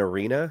in like an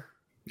arena.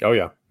 Oh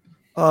yeah.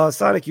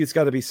 Sonic Youth's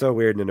got to be so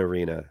weird in an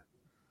arena.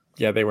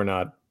 Yeah, they were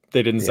not.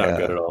 They didn't sound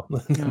good at all.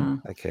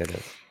 I can't.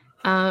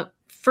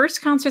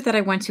 first concert that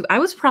I went to, I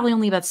was probably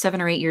only about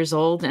 7 or 8 years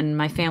old, and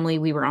my family,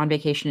 we were on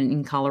vacation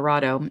in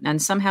Colorado,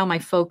 and somehow my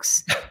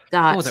folks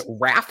got... Was it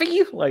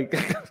Raffi? Like,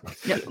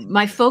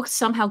 my folks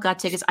somehow got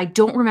tickets. I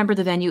don't remember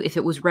the venue, if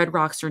it was Red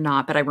Rocks or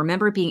not, but I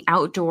remember it being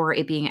outdoor,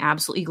 it being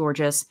absolutely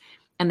gorgeous,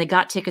 and they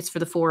got tickets for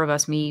the four of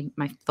us, me,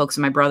 my folks,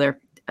 and my brother,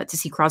 to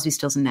see Crosby,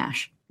 Stills, and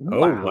Nash. Oh,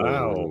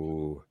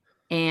 wow.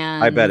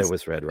 And I bet it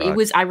was Red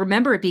Rocks. I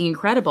remember it being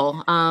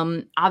incredible.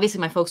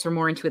 Obviously my folks were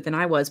more into it than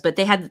I was, but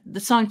they had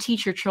the song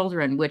Teach Your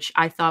Children, which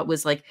I thought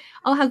was like,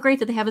 oh, how great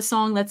that they have a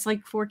song that's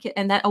like for kids.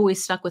 And that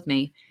always stuck with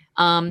me.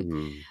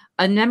 A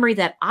memory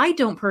that I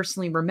don't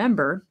personally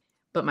remember,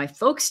 but my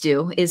folks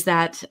do, is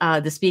that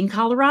this being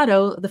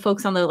Colorado, the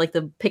folks on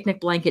the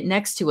picnic blanket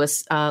next to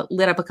us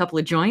lit up a couple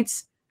of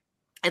joints.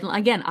 And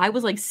again, I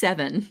was like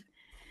 7,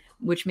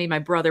 which made my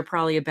brother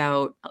probably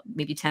about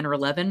maybe 10 or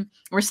 11.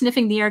 We're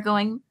sniffing the air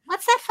going,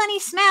 what's that funny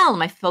smell? And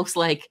my folks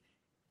like,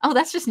 oh,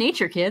 that's just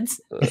nature,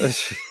 kids.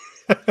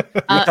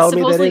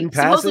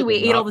 Supposedly we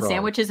ate all the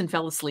sandwiches and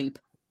fell asleep.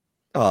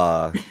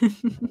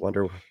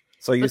 Wonder.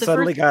 So you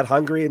suddenly got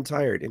hungry and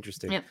tired.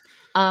 Interesting. Yeah.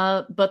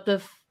 But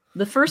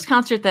the first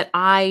concert that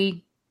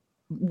I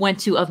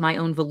went to of my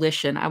own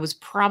volition, I was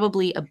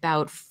probably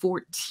about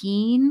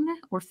 14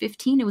 or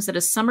 15. It was at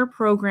a summer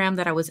program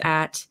that I was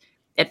at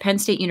Penn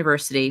State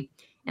University,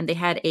 and they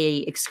had a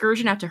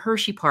excursion out to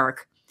Hershey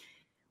Park,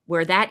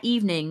 where that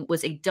evening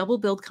was a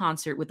double-billed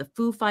concert with the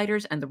Foo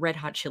Fighters and the Red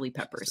Hot Chili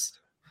Peppers.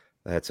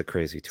 That's a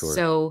crazy tour.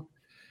 So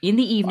in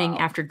the evening,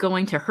 after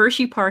going to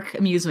Hershey Park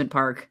amusement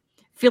park,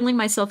 filling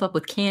myself up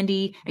with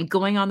candy and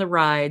going on the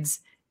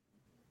rides,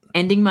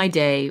 ending my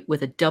day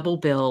with a double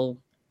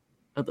bill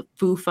of the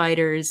Foo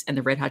Fighters and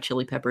the Red Hot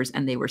Chili Peppers,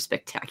 and they were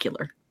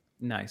spectacular.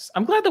 Nice.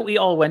 I'm glad that we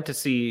all went to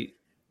see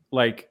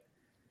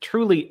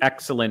truly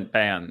excellent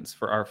bands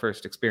for our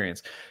first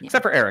experience,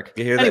 except for Eric.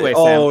 Anyway,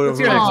 Sam, what's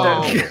your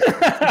next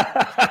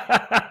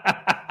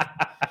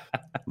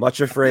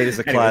Much Afraid is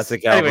a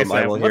classic album. Sam,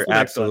 I will hear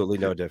absolutely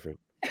no different.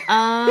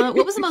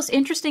 What was the most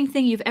interesting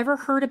thing you've ever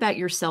heard about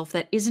yourself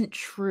that isn't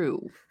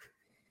true?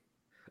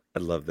 I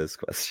love this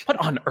question.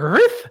 What on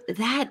earth?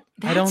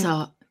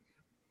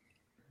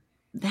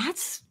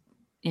 That's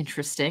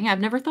interesting. I've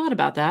never thought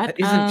about that. That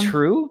isn't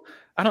true?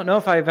 I don't know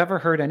if I've ever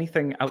heard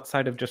anything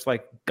outside of just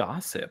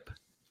gossip.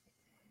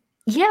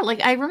 Yeah,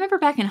 I remember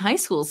back in high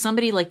school,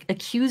 somebody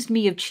accused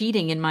me of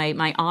cheating in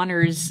my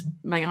honors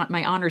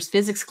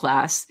physics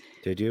class.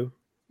 Did you?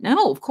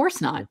 No, of course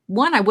not.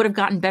 1, I would have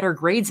gotten better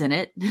grades in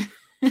it.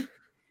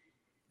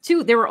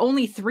 2, there were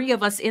only 3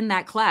 of us in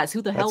that class.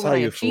 Who the hell would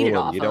I have cheated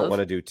off of? You don't want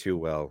to do too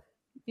well.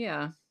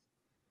 Yeah.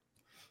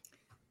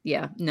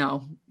 Yeah,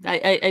 no.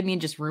 I mean,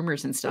 just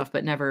rumors and stuff,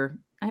 but never.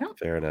 I don't.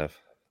 Fair enough.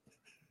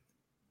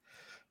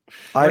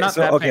 We're not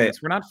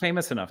famous. We're not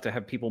famous enough to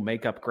have people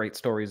make up great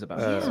stories about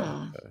us.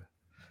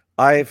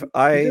 You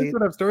guys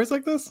would have stories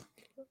like this?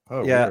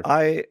 Oh, yeah.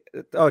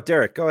 Weird.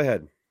 Derek, go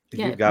ahead.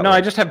 Yeah.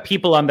 I just have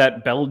people on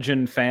that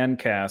Belgian fan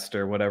cast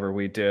or whatever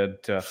we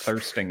did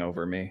thirsting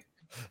over me.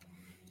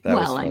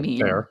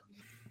 Fair.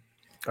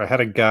 I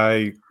had a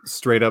guy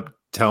straight up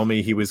tell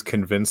me he was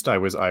convinced I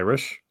was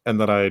Irish and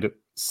that I'd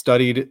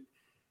studied.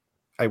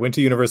 I went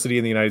to university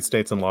in the United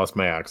States and lost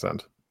my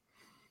accent.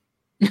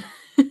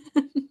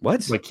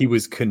 What? He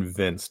was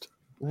convinced.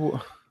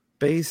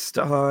 Based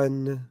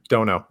on?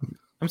 Don't know.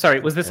 I'm sorry.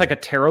 Was this a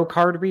tarot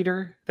card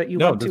reader that you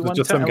went to? No, this was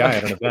just some guy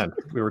at an event.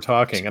 We were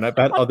talking, and I've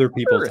had other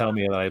people tell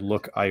me that I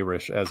look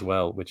Irish as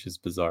well, which is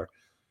bizarre.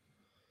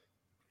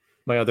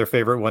 My other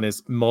favorite one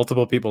is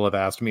multiple people have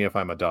asked me if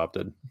I'm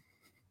adopted.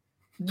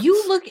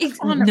 You look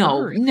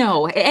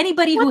no.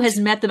 Anybody who has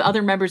met the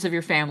other members of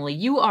your family,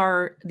 you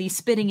are the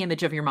spitting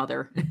image of your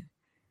mother.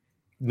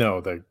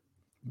 No, the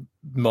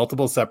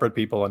multiple separate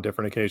people on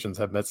different occasions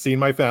have seen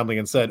my family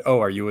and said, "Oh,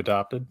 are you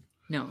adopted?"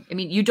 No, I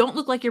mean, you don't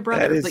look like your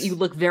brother, but you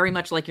look very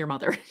much like your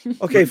mother.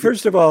 Okay,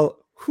 first of all,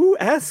 who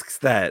asks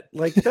that?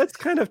 That's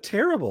kind of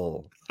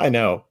terrible. I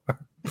know.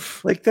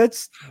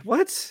 That's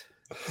what?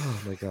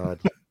 Oh my God.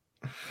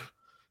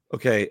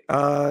 Okay,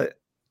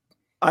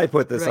 I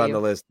put this on the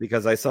list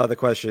because I saw the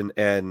question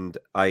and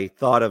I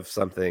thought of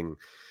something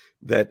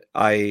that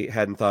I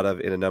hadn't thought of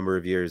in a number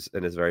of years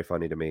and is very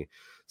funny to me.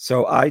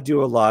 So I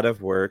do a lot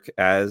of work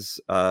as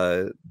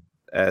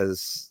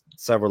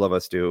several of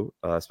us do,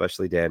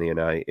 especially Danny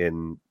and I,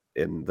 in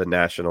the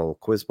national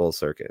quiz bowl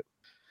circuit.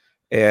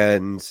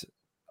 And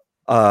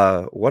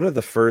one of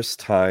the first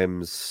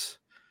times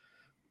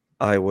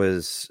I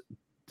was,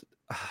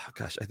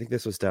 I think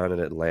this was down in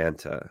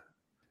Atlanta,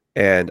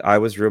 and I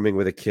was rooming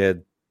with a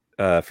kid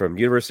from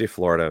University of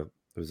Florida,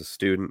 who was a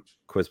student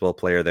quiz bowl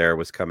player there,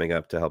 was coming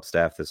up to help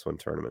staff this one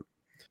tournament.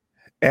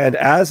 And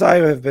as I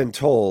have been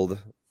told,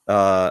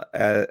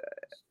 after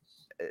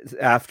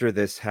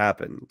this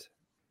happened,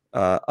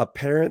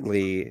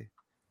 apparently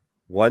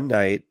one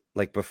night,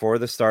 before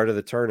the start of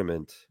the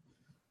tournament,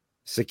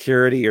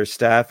 security or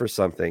staff or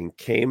something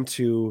came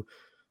to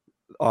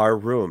our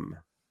room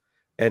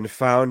and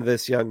found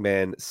this young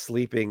man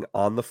sleeping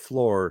on the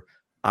floor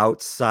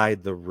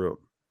outside the room.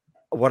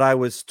 What I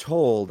was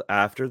told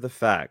after the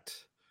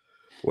fact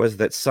was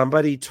that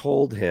somebody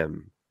told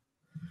him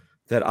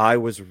that I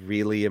was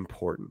really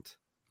important.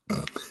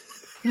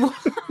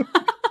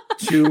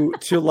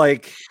 to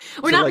like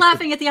We're not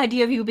laughing at the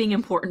idea of you being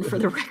important, for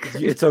the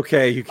record. It's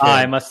okay, you can.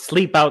 I must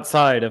sleep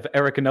outside of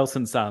Eric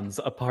Nelson-san's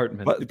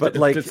apartment, but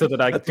like, so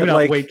that I do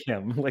not wake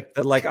him. Like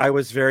that, like I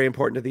was very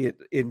important to the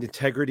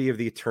integrity of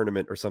the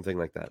tournament, or something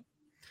like that.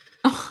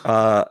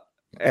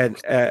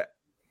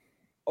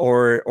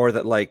 Or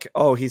that, like,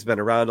 oh, he's been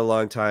around a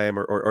long time,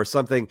 or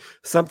something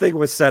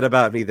was said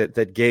about me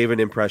that gave an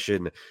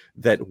impression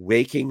that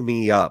waking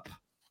me up,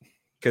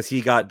 because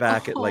he got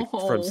back at like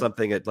from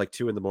something at like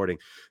 2 a.m,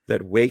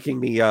 that waking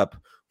me up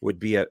would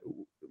be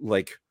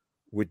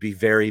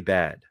very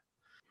bad.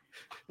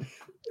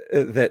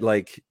 That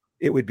like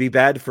it would be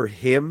bad for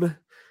him,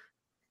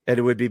 and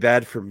it would be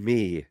bad for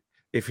me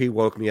if he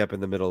woke me up in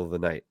the middle of the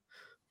night.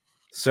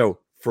 So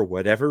for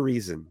whatever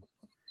reason,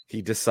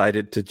 he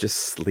decided to just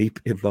sleep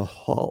in the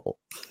hall.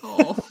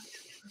 Oh.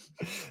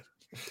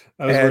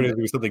 I was worried to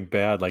do something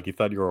bad, like you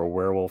thought you were a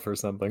werewolf or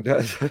something.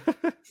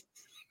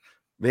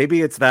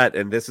 Maybe it's that,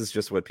 and this is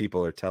just what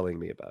people are telling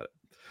me about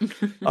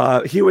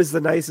it. He was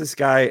the nicest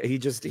guy. He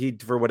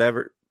for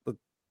whatever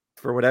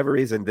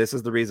reason, this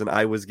is the reason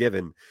I was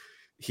given.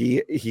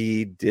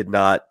 He did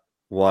not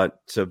want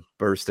to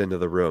burst into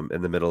the room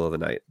in the middle of the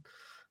night,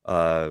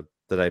 the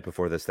night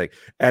before this thing.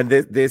 And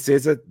this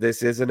is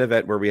an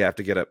event where we have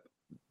to get up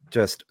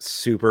just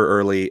super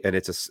early, and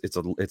it's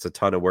a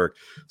ton of work.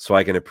 So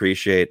I can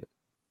appreciate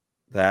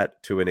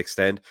that to an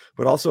extent,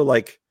 but also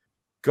like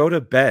go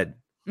to bed,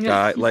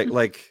 guy.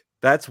 like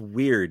that's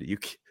weird. You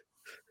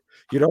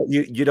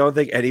don't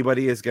think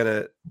anybody is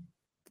gonna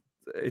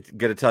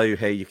tell you,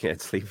 hey, you can't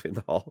sleep in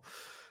the hall.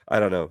 I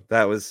don't know.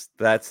 That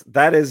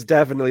is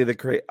definitely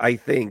I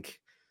think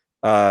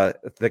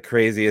the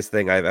craziest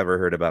thing I've ever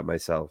heard about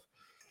myself.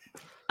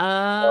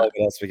 What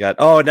else we got?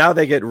 Oh, now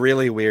they get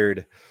really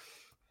weird.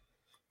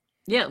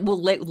 Yeah,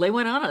 well, lay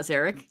one on us,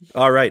 Eric.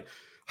 All right.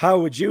 How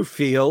would you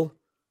feel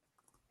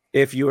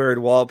if your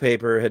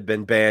wallpaper had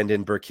been banned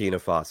in Burkina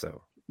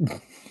Faso?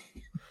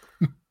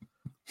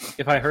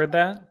 if I heard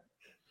that,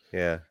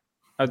 yeah,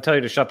 I'd tell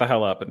you to shut the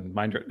hell up and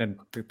mind your and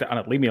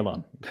leave me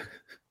alone.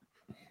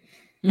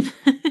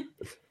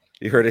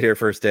 You heard it here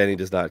first. Danny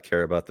does not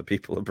care about the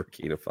people of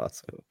Burkina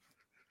Faso.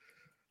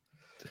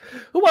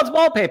 Who wants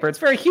wallpaper? It's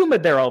very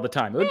humid there all the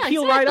time. It would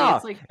peel right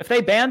off. Like... If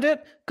they banned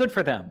it, good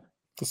for them.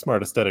 It's a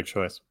smart aesthetic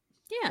choice.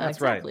 Yeah, that's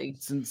exactly. right.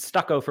 It's in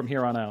stucco from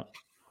here on out.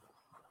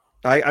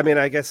 I mean,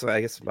 I guess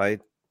I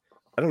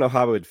don't know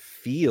how I would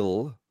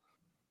feel,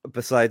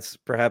 besides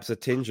perhaps a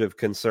tinge of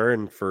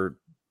concern for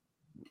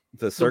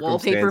the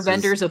circumstances. Wallpaper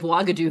vendors of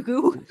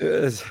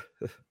Ouagadougou.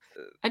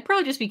 I'd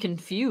probably just be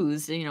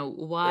confused.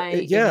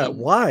 Why? Yeah,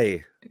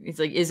 why? It's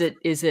like, is it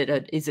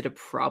a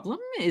problem?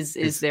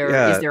 Is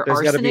there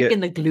arsenic in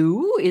the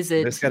glue?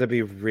 There's got to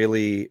be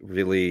really,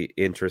 really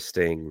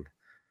interesting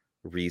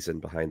reason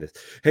behind this.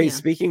 Hey,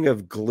 speaking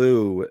of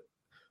glue,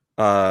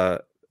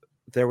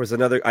 there was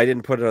another. I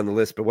didn't put it on the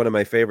list, but one of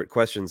my favorite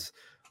questions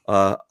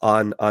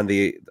on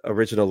the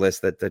original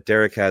list that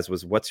Derek has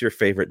was, "What's your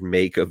favorite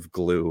make of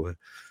glue?"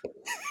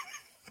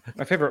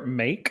 My favorite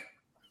make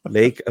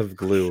of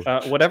glue.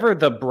 Whatever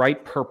the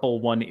bright purple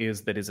one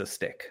is that is a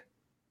stick.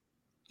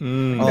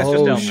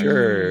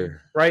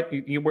 Sure. Right?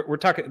 We're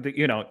talking,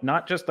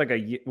 not just like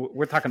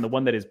we're talking the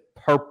one that is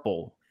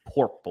purple.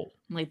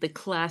 Like the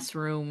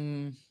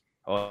classroom.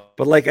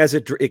 But like as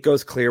it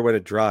goes clear when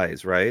it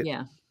dries, right?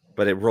 Yeah.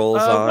 But it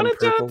rolls on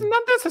purple?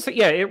 Not necessarily.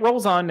 Yeah, it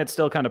rolls on. It's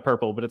still kind of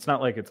purple, but it's not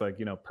like it's like,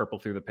 purple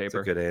through the paper.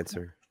 That's a good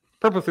answer.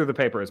 Purple Through the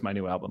Paper is my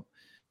new album.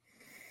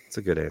 It's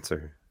a good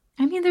answer.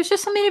 I mean, there's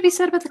just something to be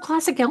said about the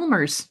classic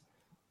Elmer's.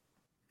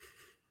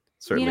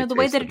 Certainly the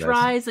way that it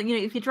dries,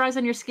 if it dries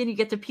on your skin, you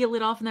get to peel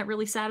it off in that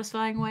really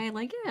satisfying way.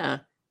 Like, yeah,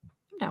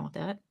 I'm down with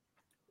that.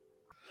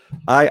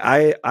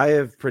 I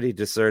have pretty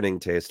discerning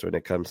taste when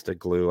it comes to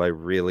glue. I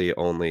really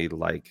only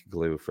like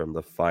glue from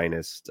the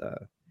finest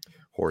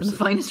horses. The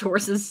finest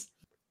horses.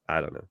 I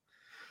don't know.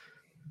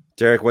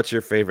 Derek, what's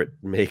your favorite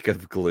make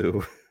of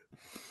glue?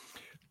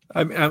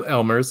 I'm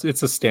Elmer's.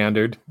 It's a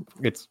standard.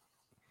 It's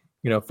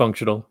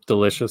functional,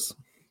 delicious.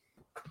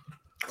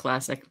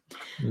 Classic.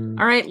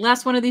 All right,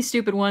 last one of these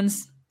stupid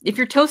ones. If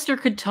your toaster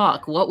could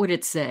talk, what would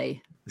it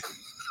say?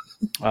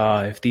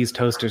 If these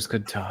toasters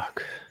could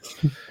talk.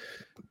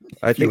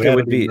 I think it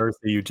would be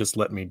mercy, you just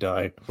let me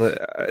die.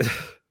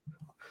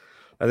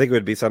 I think it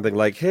would be something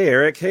like, "Hey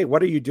Eric, hey,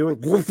 what are you doing?"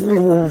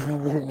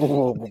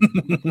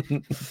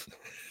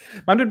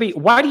 Mine would be,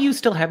 "Why do you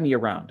still have me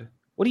around?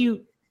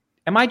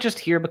 Am I just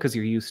here because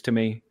you're used to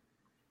me?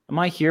 Am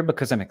I here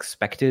because I'm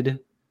expected?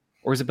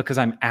 Or is it because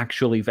I'm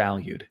actually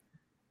valued?"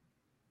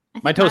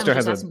 My toaster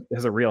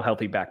has a real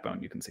healthy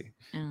backbone, you can see.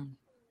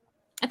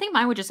 I think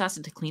mine would just ask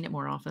it to clean it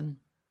more often.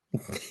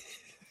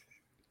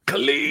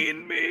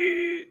 Clean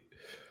me.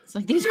 It's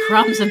like, these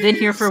crumbs have been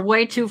here for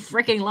way too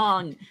freaking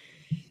long.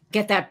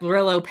 Get that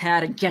Brillo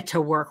pad and get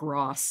to work,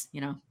 Ross.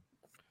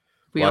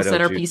 We all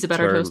said our piece about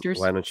our toasters.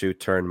 Why don't you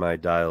turn my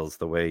dials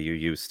the way you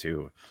used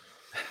to?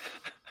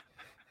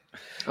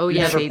 Oh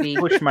yeah, Never baby.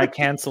 push my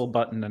cancel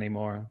button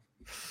anymore.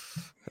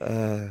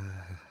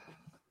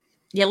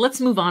 Yeah,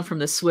 let's move on from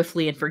this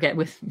swiftly and forget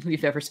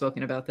we've ever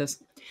spoken about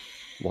this.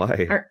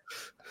 Why? Our-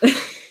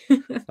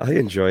 I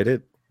enjoyed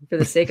it. For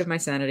the sake of my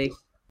sanity.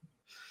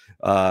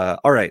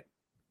 All right.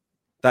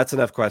 That's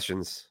enough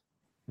questions.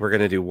 We're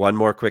going to do one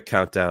more quick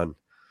countdown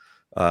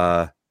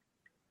to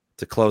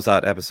close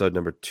out episode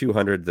number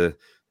 200, the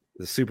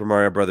Super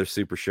Mario Brothers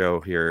Super Show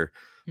here.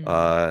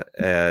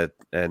 And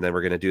then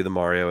we're going to do the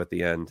Mario at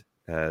the end,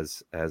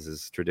 as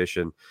is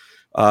tradition.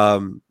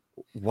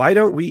 Why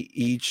don't we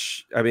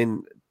each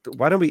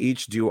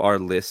do our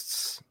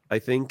lists? I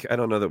think, I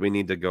don't know that we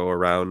need to go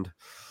around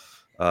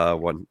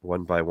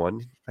one by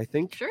one, I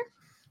think. Sure.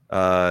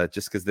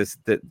 Just because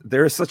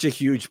there is such a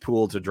huge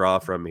pool to draw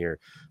from here.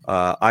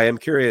 I am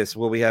curious,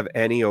 will we have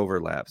any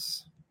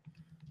overlaps?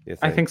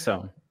 I think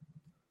so.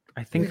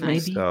 I think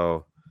Nice. maybe.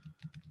 So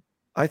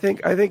I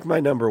think my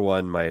number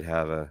one might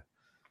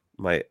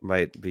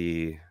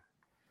be,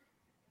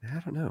 I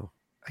don't know.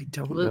 I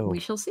don't know. We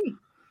shall see.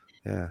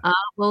 Yeah.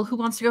 Well, who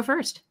wants to go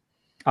first?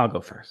 I'll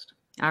go first.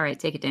 All right,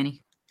 take it,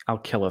 Danny. I'll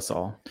kill us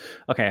all.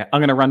 Okay, I'm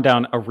going to run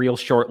down a real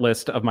short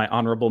list of my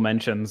honorable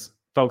mentions.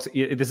 Folks,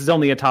 this is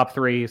only a top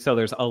 3, so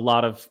there's a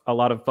lot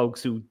of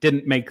folks who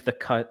didn't make the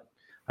cut.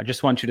 I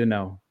just want you to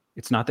know,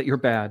 it's not that you're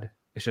bad.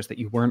 It's just that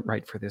you weren't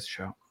right for this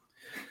show.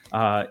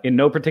 In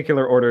no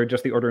particular order,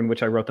 just the order in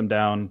which I wrote them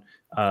down.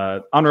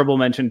 Honorable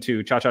mention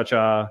to Cha Cha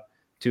Cha,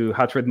 to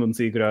Hatred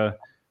Munsigra,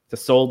 to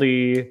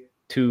Soldi,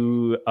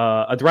 to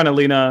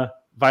Adrenalina,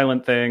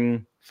 Violent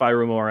Thing, Fai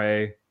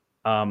Rumore,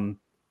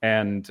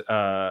 and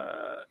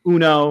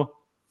Uno,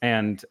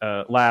 and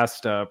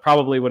last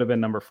probably would have been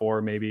number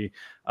 4, maybe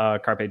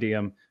Carpe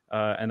Diem,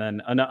 and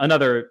then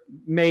another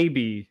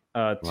maybe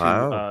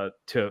to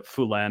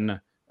Fulen,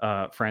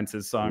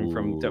 France's song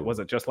from was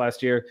it just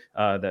last year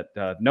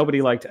that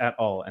nobody liked at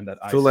all, and that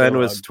Fulen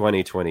was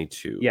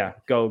 2022. Yeah,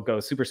 go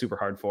super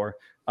hard for.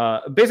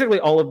 Basically,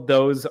 all of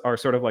those are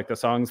sort of like the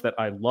songs that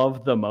I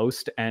love the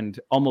most and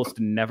almost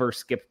never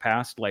skip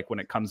past, like when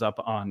it comes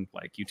up on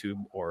like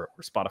YouTube or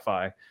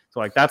Spotify. So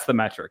like that's the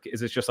metric.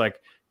 Is it's just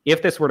like,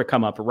 if this were to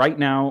come up right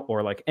now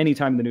or like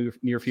anytime in the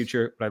near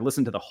future, but I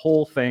listened to the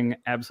whole thing,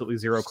 absolutely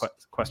zero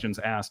questions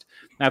asked.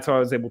 That's how I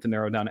was able to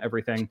narrow down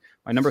everything.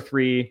 My number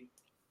 3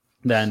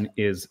 then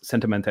is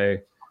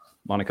Sentimente,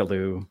 Monica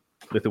Liu,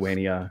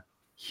 Lithuania.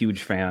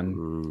 Huge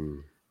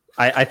fan.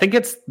 I think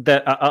it's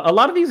that a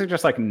lot of these are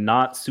just like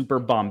not super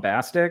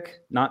bombastic,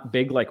 not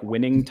big like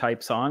winning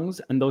type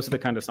songs, and those are the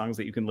kind of songs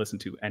that you can listen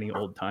to any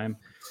old time.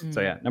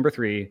 So yeah, number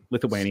 3,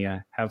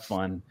 Lithuania, have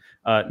fun.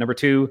 Number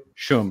 2,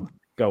 Shum,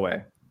 Go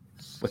Away,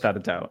 without a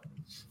doubt,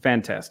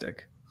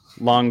 fantastic.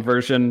 Long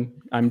version,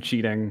 I'm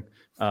cheating,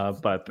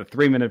 but the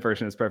 3-minute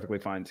version is perfectly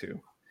fine too.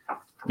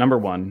 Number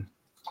 1,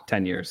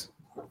 10 Years,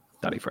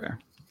 Dottie Frere.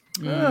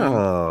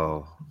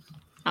 Oh.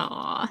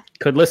 Aw.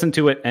 Could listen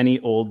to it any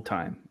old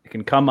time. It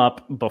can come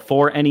up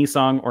before any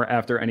song or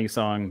after any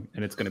song,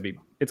 and it's gonna be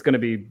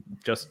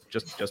just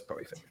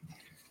perfect.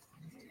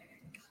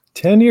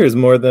 10 years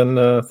more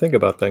than Think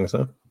About Things,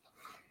 huh?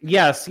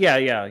 Yes,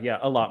 yeah.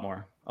 A lot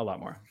more.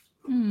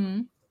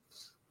 Well,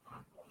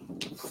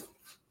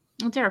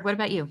 Derek, what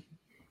about you?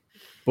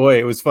 Boy,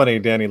 it was funny,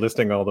 Danny,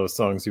 listing all those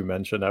songs you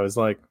mentioned. I was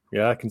like,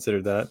 yeah, I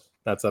considered that.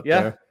 That's up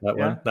there.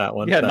 That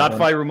one. Yeah, that not one.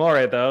 Fai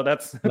Rumore though.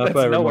 That's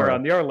nowhere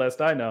on your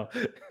list. I know.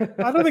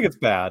 I don't think it's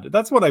bad.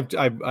 That's what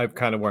I've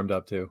kind of warmed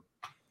up to.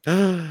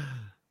 I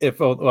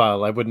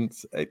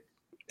wouldn't,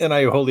 and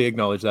I wholly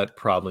acknowledge that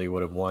probably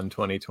would have won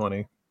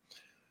 2020.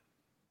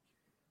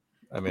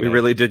 I mean, we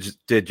really did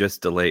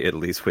just delay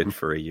Italy's win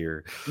for a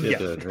year. It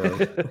did,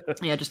 really.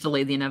 Yeah, just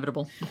delay the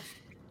inevitable.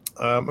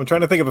 I'm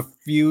trying to think of a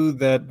few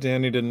that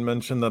Danny didn't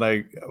mention that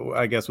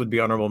I guess would be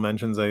honorable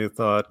mentions. I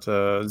thought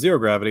Zero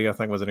Gravity, I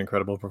think, was an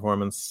incredible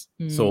performance.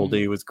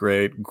 Soldi was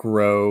great.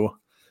 Grow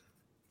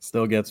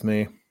still gets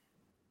me.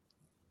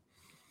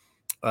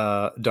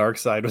 Dark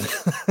Side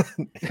was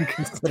in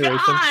consideration.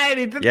 God,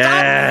 it's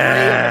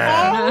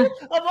Yeah.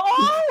 of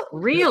all.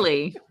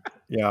 Really?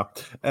 Yeah,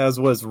 as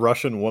was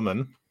Russian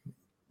Woman.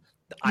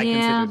 I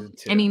considered it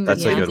too. I mean,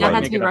 That's a good that one.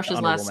 had to be Make it up Russia's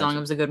to last song. honorable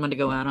It was a good one to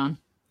go out on.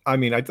 I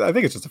mean, I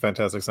think it's just a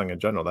fantastic song in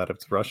general. That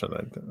it's Russian,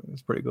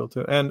 it's pretty cool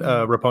too. And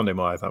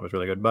Répondez-moi, I thought was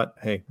really good. But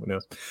hey, who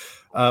knows?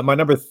 My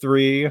number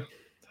 3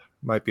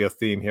 might be a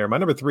theme here. My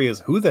number 3 is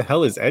Who the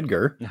Hell is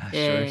Edgar?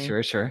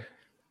 Sure.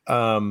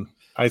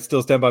 I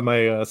still stand by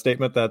my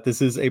statement that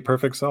this is a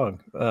perfect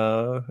song,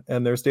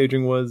 and their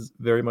staging was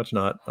very much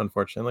not,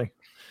 unfortunately.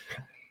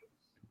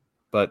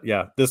 But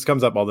yeah, this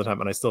comes up all the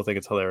time, and I still think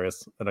it's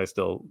hilarious, and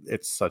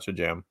it's such a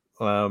jam.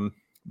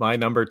 My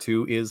number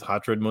 2 is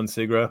Hatred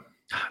Munsigra.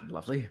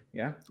 Lovely.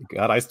 Yeah.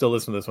 God, I still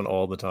listen to this one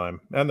all the time,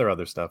 and their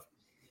other stuff.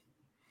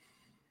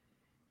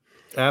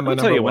 And my Let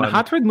me tell you, number when 1,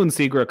 Hatred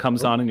Munsigra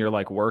comes on and you're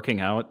like working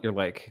out, you're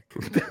like,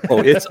 Oh,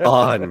 it's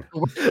on.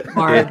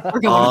 Hard. We're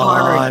going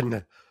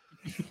hard.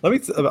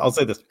 I'll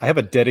say this: I have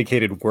a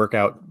dedicated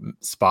workout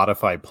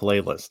Spotify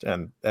playlist,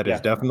 and that is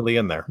definitely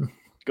in there.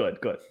 good.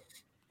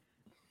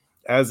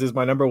 As is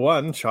my number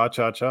 1, Cha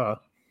Cha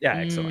Cha. Yeah,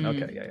 excellent.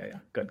 Okay, yeah.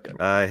 Good.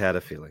 I had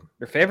a feeling.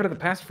 Your favorite of the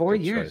past 4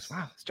 Good years. choice.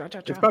 Wow.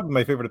 It's probably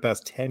my favorite of the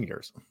past 10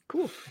 years.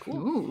 Cool.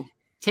 Ooh,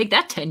 take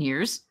that 10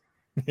 years.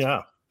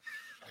 Yeah.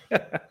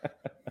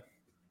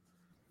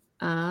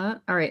 All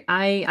right.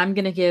 I'm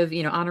gonna give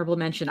honorable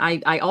mention.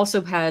 I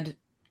also had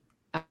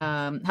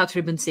How to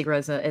Have Been Sigra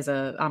as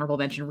a honorable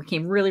mention. We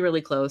came really,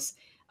 really close.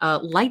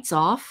 Lights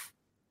Off.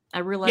 I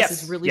realize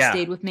has really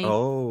stayed with me.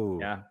 Oh,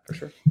 yeah, for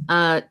sure.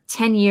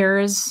 10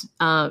 years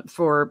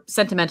for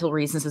sentimental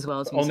reasons as well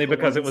as only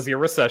because it was your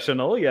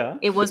recessional. Yeah,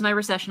 it was my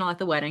recessional at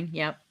the wedding.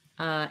 Yep.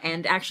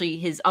 And actually,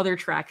 his other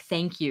track,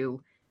 Thank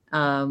You,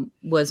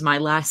 was my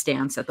last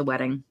dance at the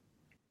wedding.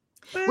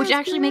 Which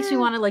actually makes me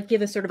want to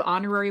give a sort of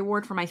honorary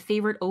award for my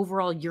favorite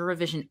overall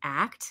Eurovision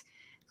act,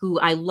 who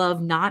I love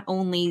not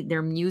only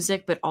their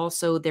music, but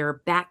also their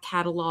back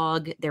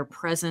catalog, their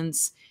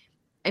presence.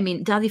 I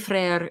mean, Daddy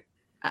Frère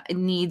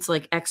needs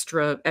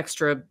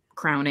extra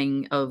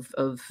crowning of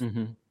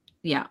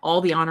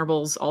all the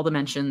honorables, all the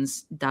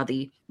mentions.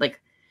 Daddy,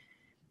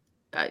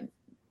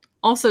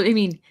 also, I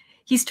mean,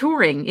 he's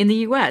touring in the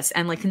US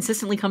and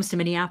consistently comes to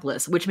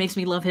Minneapolis, which makes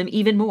me love him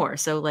even more.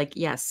 So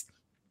yes.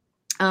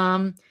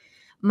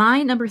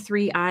 My number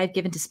 3, I've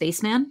given to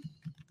Spaceman.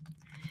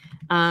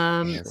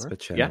 I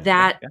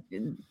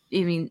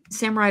mean,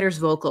 Sam Ryder's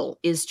vocal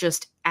is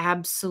just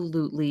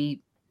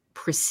absolutely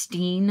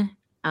pristine.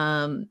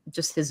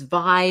 Just his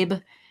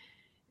vibe,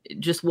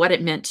 just what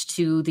it meant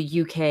to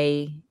the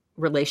UK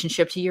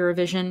relationship to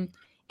Eurovision.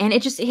 And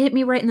it hit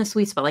me right in the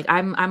sweet spot.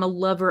 I'm a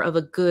lover of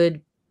a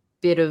good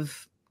bit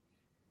of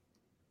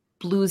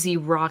bluesy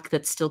rock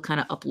that still kind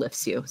of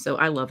uplifts you. So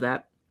I love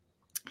that.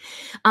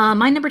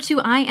 My number 2,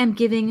 I am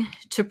giving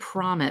to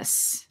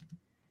Promise.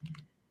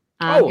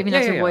 Giving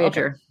that to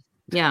Voyager.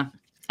 Okay. Yeah.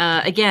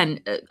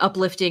 Again,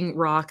 uplifting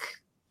rock,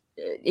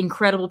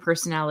 incredible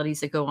personalities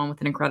that go on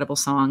with an incredible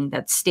song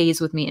that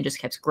stays with me and just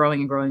keeps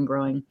growing and growing and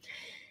growing.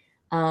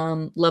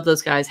 Love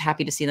those guys.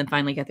 Happy to see them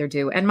finally get their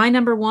due. And my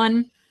number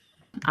 1,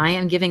 I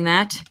am giving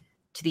that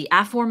to the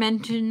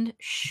aforementioned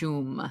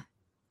Shum.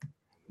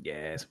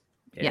 Yes.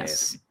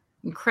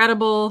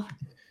 Incredible.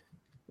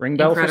 Ring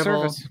bell for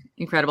service.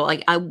 Incredible.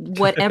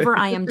 Whatever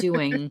I am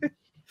doing,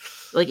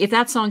 if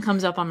that song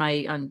comes up on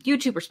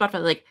YouTube or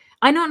Spotify,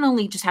 I not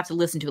only just have to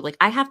listen to it,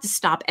 I have to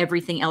stop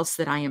everything else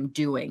that I am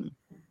doing.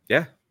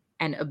 Yeah.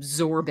 And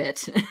absorb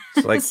it.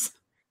 It's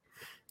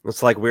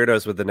like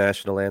weirdos with the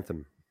national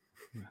anthem.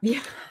 Yeah.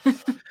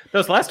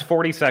 Those last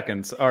 40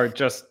 seconds are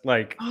just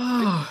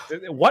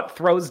what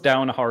throws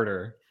down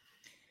harder?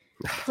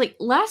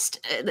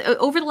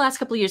 Over the last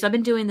couple of years, I've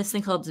been doing this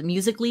thing called the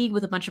Music League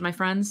with a bunch of my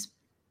friends.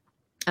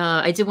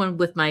 I did one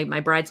with my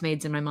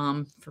bridesmaids and my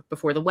mom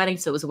before the wedding,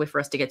 so it was a way for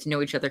us to get to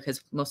know each other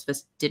because most of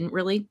us didn't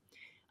really.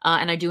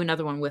 And I do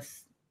another one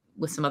with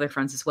some other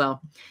friends as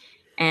well.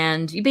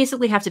 And you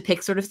basically have to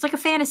pick it's like a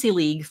fantasy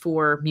league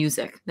for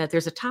music, that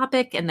there's a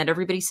topic and that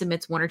everybody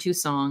submits 1 or 2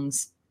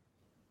 songs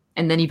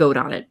and then you vote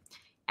on it.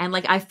 And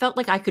I felt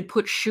like I could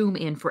put Shum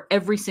in for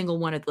every single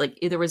one of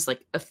there was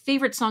a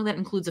favorite song that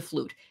includes a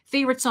flute,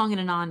 favorite song in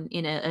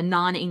a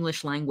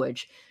non-English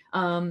language,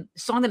 song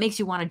that makes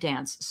you want to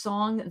dance,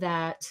 song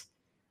that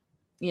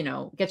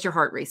gets your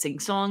heart racing,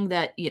 song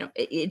that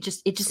it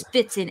just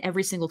fits in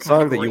every single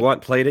category. Song that you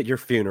want played at your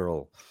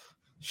funeral.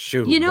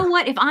 Shum. You know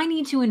what? If I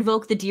need to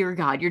invoke the dear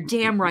God, you're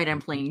damn right I'm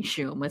playing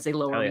Shum as they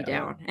lower me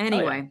down.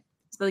 Anyway,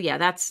 so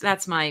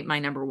that's my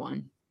number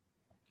 1.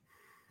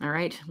 All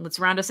right, let's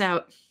round us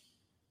out.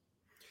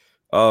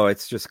 Oh,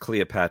 it's just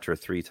Cleopatra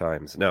 3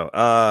 times. No.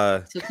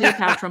 So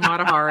Cleopatra,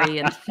 Mata Hari,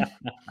 and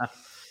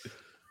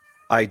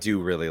I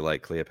do really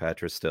like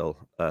Cleopatra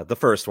still. The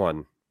first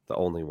one, the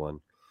only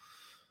one.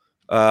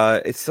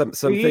 It's some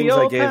things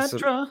I gave.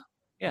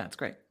 Yeah, it's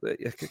great.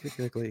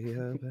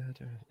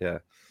 Yeah.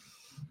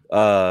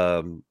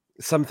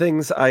 Some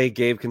things I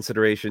gave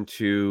consideration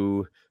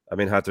to. I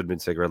mean, How to Have Been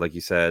Sigra, like you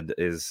said,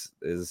 is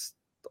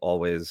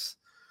always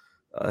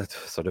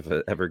sort of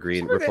an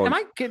evergreen.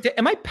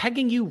 Am I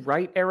pegging you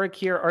right, Eric?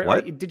 Here,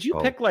 did you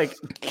pick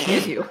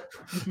Did you?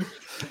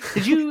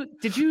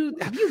 Did you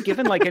have you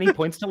given any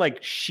points to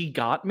She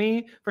Got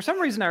Me? For some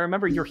reason, I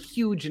remember you're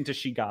huge into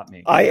She Got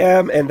Me. I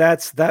am, and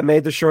that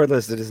made the short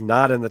list. It is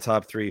not in the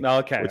top 3,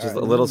 okay, which is a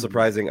little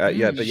surprising. But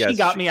yes, She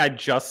Got Me. I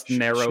just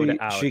narrowed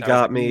out. She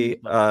Got Me.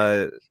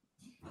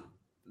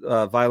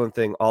 Violent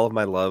Thing. All of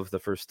My Love. The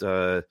first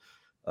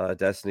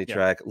Destiny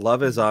track.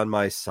 Love Is on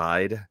My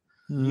Side.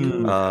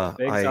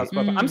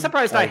 I'm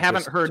surprised I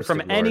haven't heard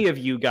from any of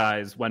you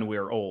guys when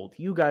we're old.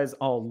 You guys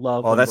all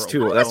love. Oh, that's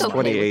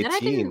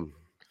 2018.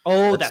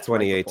 Oh, that's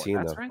 2018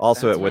 right though. Right.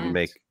 Also, that's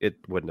it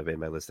wouldn't have made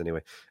my list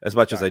anyway. As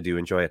much as I do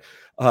enjoy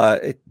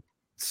it.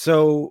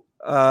 So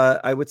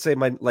I would say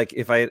my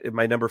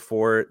number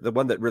 4, the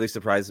one that really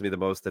surprised me the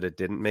most that it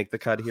didn't make the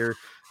cut here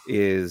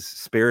is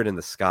Spirit in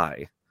the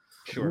Sky.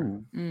 Sure.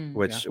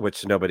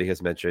 Which nobody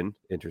has mentioned,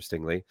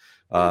 interestingly.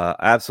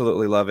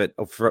 Absolutely love it.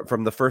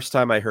 From the first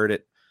time I heard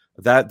it,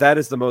 that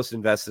is the most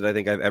invested I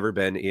think I've ever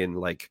been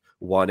in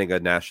wanting a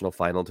national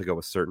final to go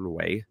a certain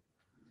way.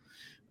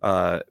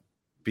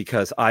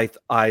 because I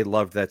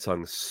loved that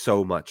song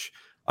so much.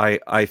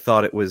 I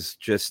thought it was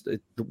just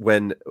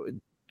when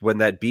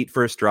that beat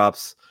first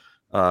drops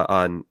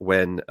on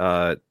when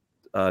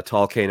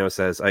Tall Kano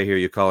says, "I hear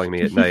you calling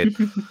me at night."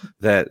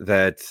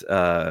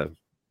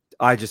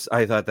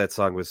 I thought that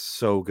song was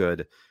so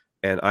good,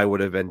 and I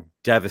would have been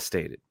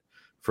devastated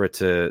for it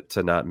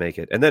to not make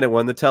it. And then it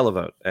won the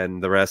televote,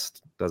 and the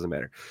rest doesn't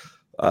matter.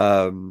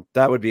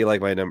 That would be like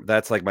my number.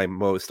 That's like my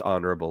most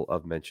honorable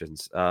of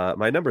mentions.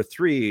 My number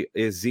 3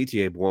 is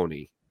ZTA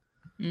Buoni.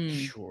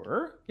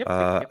 Sure. Yep,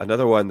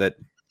 Another one that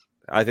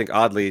I think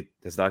oddly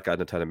has not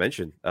gotten a ton of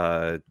mention.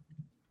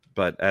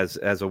 But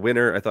as a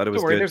winner, I thought it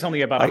was good. There's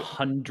only about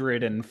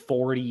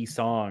 140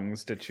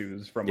 songs to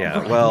choose from.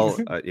 Yeah. Well,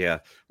 yeah.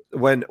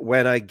 When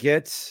I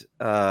get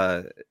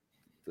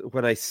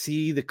when I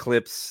see the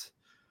clips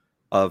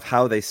of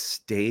how they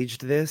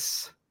staged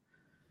this,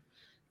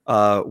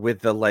 with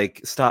the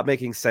like Stop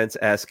Making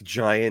Sense-esque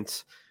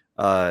giant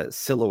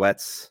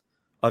silhouettes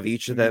of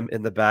each of them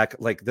in the back,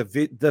 like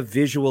the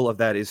visual of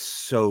that is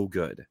so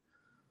good.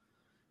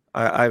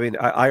 I mean,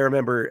 I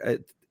remember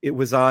it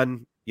was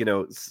on,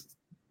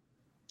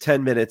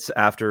 10 minutes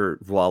after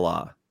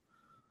Voila,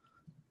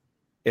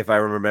 if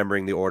I'm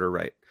remembering the order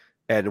right.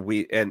 And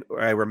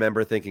I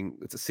remember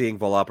seeing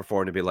Voila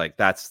perform to be like,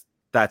 that's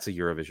a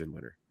Eurovision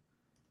winner.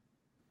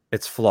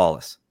 It's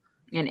flawless.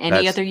 And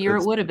any other year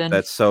it would have been.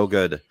 That's so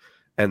good.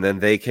 And then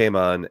they came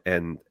on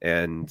and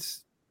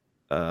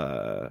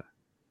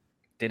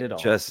did it all.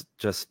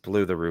 Just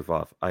blew the roof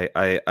off.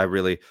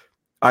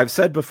 I've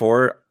said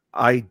before,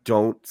 I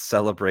don't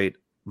celebrate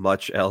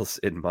much else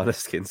in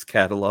Måneskin's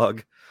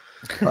catalog.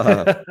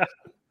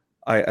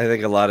 I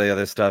think a lot of the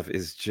other stuff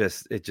is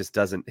it just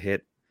doesn't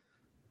hit.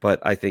 But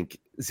I think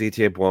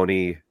ZTA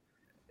Buoni,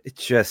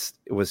 it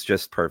was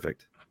just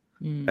perfect.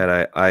 And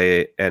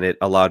and it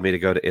allowed me to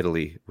go to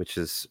Italy, which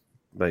is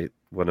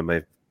one of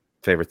my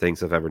favorite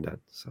things I've ever done.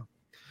 So,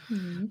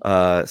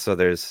 so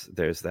there's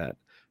that.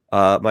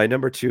 My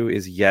number 2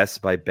 is Yes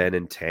by Ben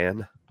and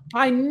Tan.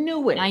 I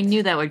knew it. I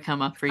knew that would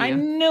come up for you. I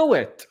knew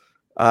it.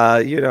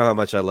 You know how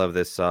much I love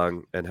this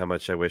song and how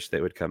much I wish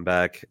they would come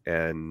back.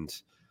 And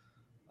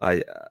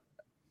I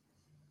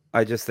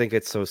just think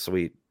it's so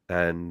sweet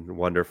and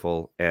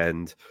wonderful.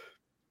 And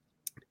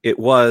it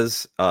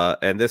was,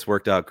 and this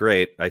worked out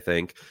great, I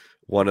think,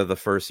 one of the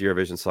first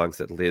Eurovision songs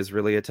that Liz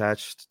really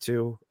attached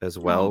to as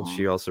well. Aww.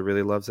 She also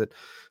really loves it.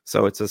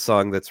 So it's a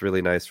song that's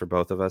really nice for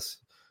both of us.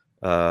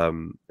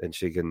 And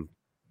she can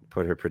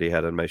put her pretty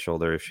head on my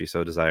shoulder if she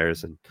so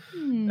desires. And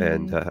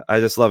I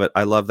just love it.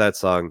 I love that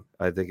song.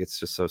 I think it's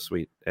just so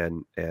sweet.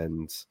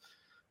 And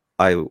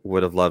I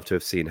would have loved to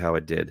have seen how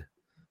it did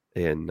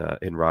in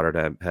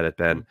Rotterdam had it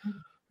been.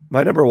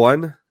 My number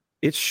 1,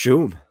 it's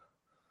Shoom.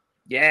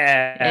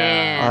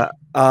 Yeah.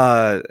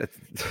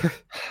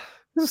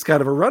 This is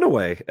kind of a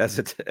runaway as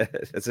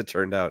it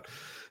turned out.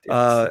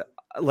 I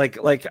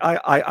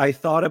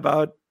thought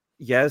about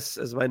Yes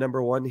as my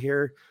number 1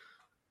 here,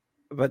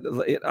 but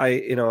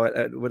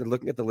when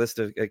looking at the list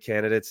of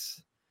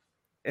candidates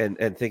and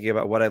thinking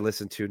about what I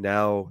listen to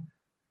now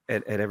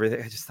and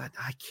everything, I just thought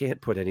I can't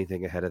put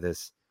anything ahead of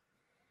this.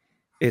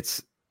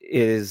 It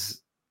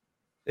is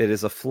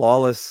a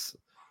flawless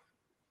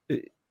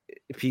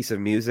piece of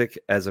music.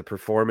 As a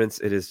performance,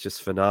 it is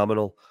just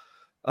phenomenal.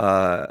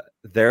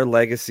 Their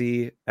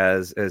legacy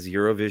as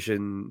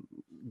Eurovision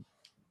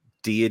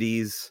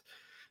deities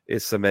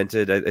is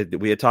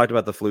cemented. We had talked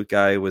about the flute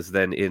guy was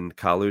then in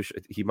Kalush.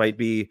 He might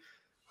be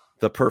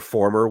the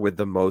performer with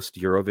the most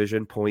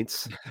Eurovision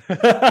points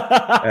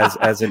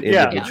as an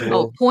individual. Yeah.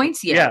 Oh,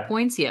 points,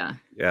 points,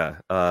 yeah.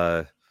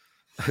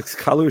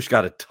 Kalush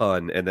got a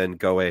ton, and then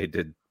Goe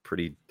did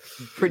pretty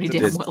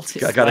damn well too.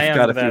 Got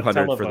a few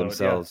hundred for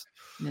themselves.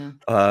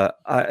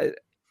 Yeah.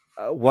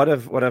 One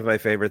of my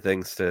favorite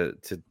things to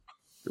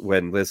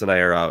when Liz and I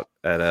are out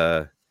at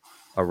a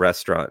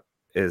restaurant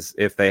is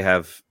if they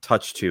have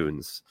touch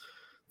tunes,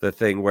 the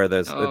thing where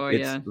there's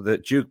the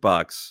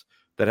jukebox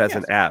that has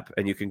an app,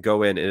 and you can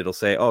go in and it'll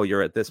say, "Oh,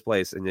 you're at this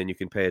place," and then you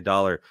can pay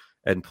 $1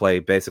 and play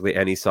basically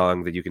any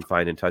song that you can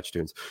find in touch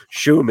tunes.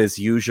 Shoom is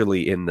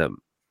usually in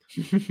them,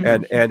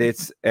 and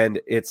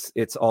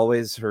it's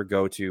always our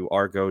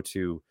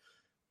go-to,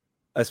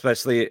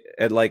 especially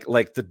at like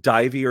the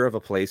divier of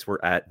a place we're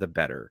at, the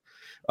better.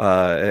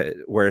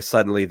 Where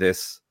suddenly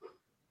this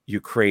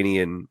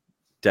Ukrainian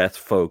death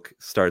folk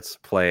starts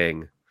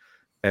playing,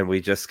 and we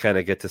just kind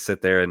of get to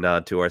sit there and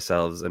nod to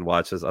ourselves and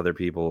watch as other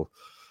people.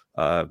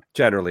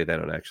 Generally, they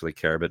don't actually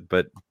care,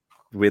 but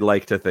we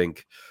like to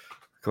think,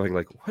 going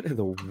like, "What in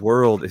the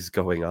world is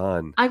going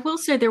on?" I will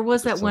say there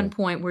was that one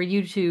point where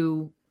you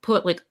two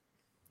put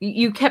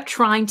you kept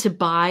trying to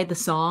buy the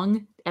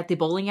song at the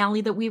bowling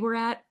alley that we were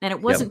at, and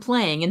it wasn't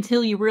playing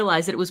until you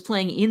realized that it was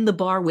playing in the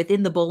bar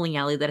within the bowling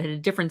alley that had a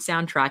different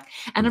soundtrack.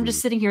 And I'm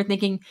just sitting here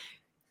thinking,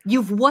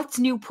 you've what's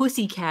new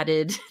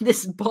pussycatted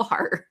this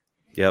bar.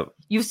 Yep.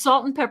 You've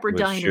Salt and Pepper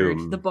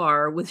Dinered the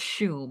bar with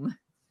Shoom.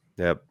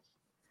 Yep.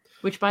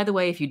 Which, by the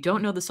way, if you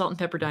don't know the Salt and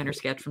Pepper Diner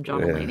sketch from John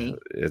Mulaney,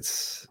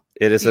 it's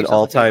It is Do an yourself a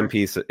all-time favor.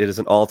 piece. It is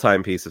an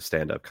all-time piece of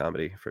stand-up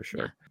comedy for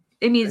sure.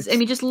 I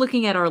mean, just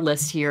looking at our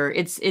list here,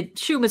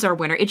 Schum is our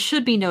winner. It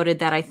should be noted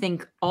that I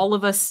think all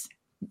of us,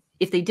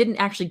 if they didn't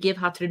actually give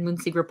Hatred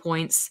Munsigra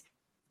points,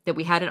 that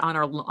we had it on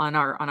our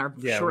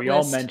short we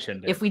all list.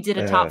 mentioned it. If we did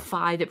a top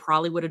 5, it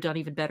probably would have done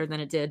even better than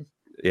it did.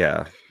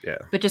 Yeah.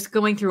 But just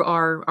going through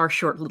our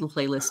short little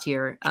playlist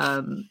here,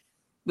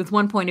 with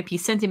 1 point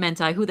apiece,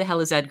 Sentimentai, Who the Hell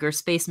is Edgar,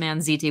 Spaceman,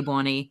 Zite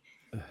Buoni.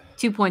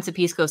 2 points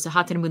apiece goes to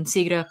Hatred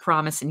Munsigra,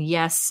 Promise, and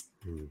Yes.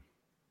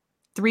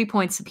 3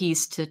 points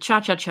apiece to Cha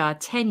Cha Cha,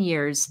 10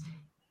 Years,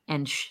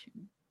 and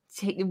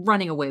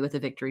running away with a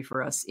victory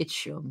for us. It's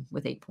Schum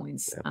with 8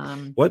 points.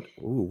 Yeah.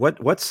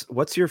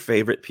 What's your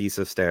favorite piece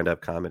of stand-up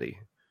comedy?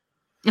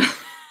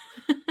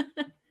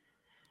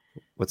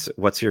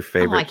 What's your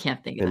favorite? I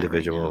can't think of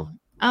individual.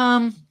 That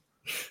right now.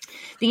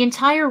 The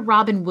entire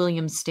Robin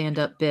Williams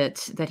stand-up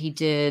bit that he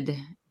did.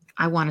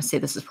 I want to say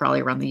this is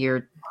probably around the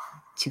year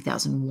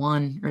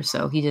 2001 or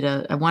so. He did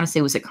I want to say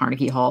it was at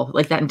Carnegie Hall,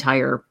 like that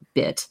entire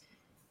bit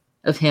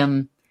of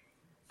him.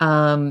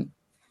 No.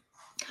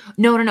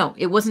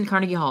 It wasn't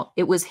Carnegie Hall.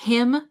 It was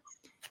him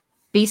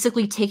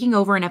basically taking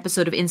over an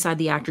episode of Inside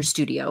the Actors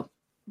Studio.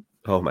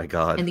 Oh my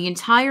God. And the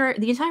entire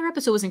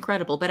episode was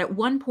incredible. But at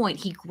one point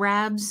he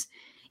grabs,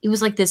 it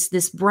was like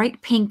this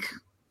bright pink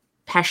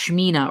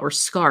pashmina or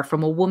scarf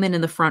from a woman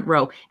in the front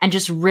row and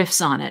just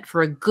riffs on it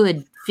for a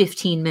good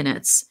 15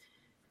 minutes.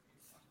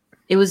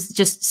 It was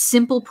just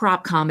simple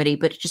prop comedy,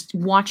 but just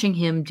watching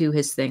him do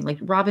his thing. Like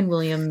Robin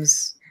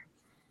Williams,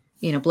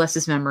 bless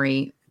his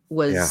memory,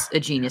 was a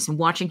genius. And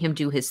watching him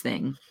do his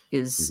thing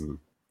is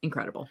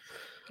incredible.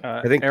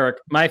 I think, Eric,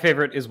 my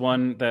favorite is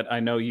one that I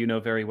know you know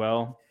very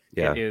well.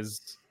 Yeah. It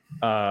is,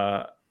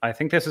 I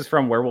think this is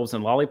from Werewolves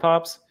and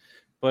Lollipops,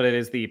 but it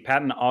is the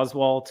Patton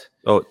Oswalt.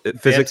 Oh,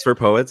 Physics for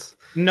Poets?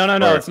 No,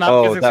 it's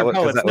not Physics for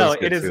Poets. No,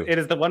 it too.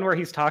 is the one where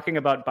he's talking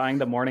about buying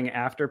the morning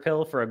after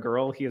pill for a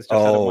girl he has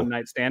just had a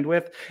one-night stand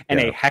with, and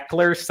a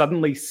heckler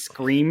suddenly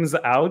screams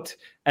out,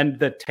 and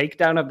the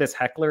takedown of this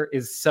heckler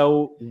is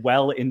so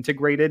well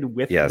integrated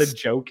with the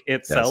joke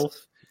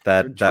itself.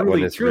 Yes. That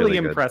one is truly really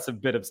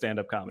impressive bit of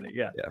stand-up comedy.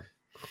 Yeah.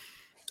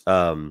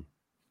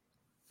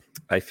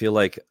 I feel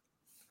like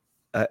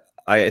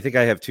I think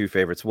I have 2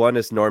 favorites. One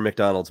is Norm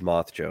Macdonald's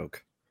moth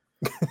joke.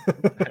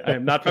 I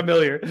am not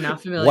familiar.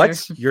 Not familiar.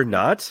 What? You're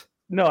not?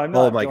 No, I'm not.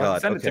 Oh my God.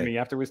 Send it to me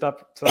after we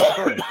stop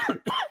recording.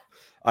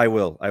 I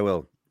will.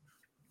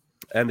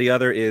 And the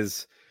other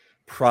is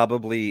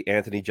probably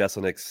Anthony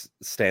Jeselnik's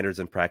Standards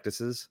and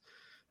Practices.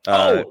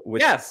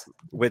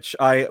 Which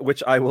I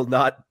will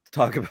not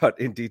talk about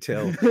in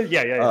detail.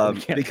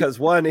 Because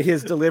one,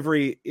 his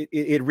delivery,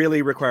 it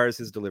really requires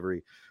his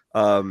delivery.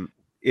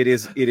 It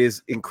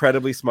is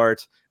incredibly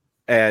smart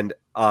and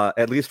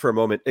at least for a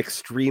moment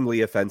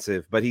extremely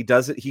offensive, but he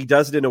does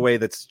it in a way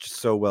that's just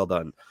so well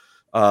done.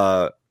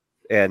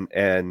 And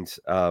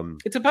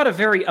it's about a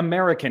very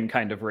American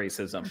kind of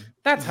racism.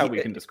 That's how we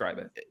can describe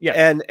it. Yeah.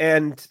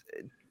 And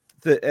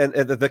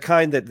the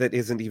kind that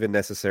isn't even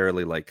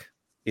necessarily like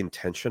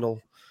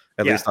intentional,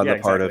 at least on the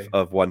part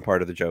of one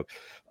part of the joke.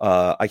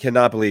 I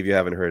cannot believe you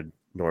haven't heard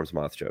Norm's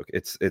moth joke.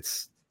 It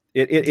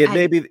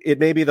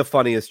may be the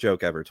funniest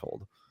joke ever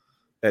told.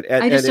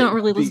 I just don't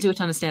really listen to a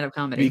ton of stand-up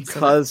comedy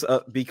because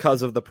of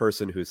the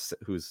person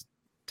who's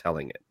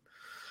telling it.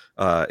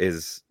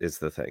 Is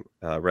the thing.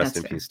 Rest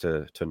in peace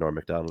to Norm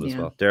Macdonald as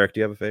well. Derek,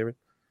 do you have a favorite?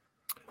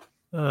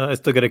 I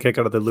still get a kick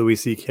out of the Louis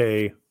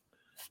C.K.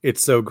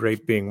 "It's so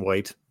great being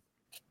white"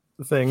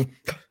 thing.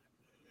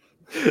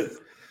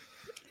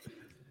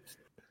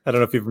 I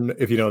don't know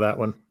if you know that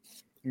one.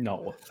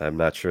 No, I'm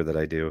not sure that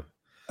I do.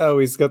 Oh,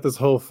 he's got this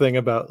whole thing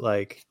about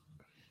like,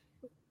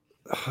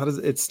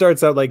 it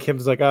starts out like him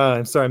like,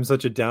 I'm sorry, I'm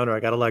such a downer. I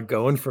got a lot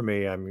going for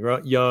me. I'm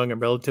young. I'm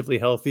relatively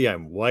healthy.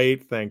 I'm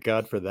white. Thank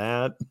God for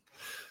that.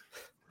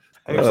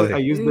 I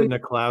used it in a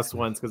class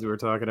once because we were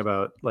talking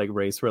about like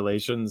race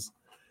relations.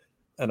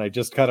 And I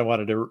just kind of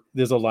wanted to,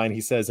 there's a line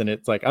he says, and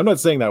it's like, I'm not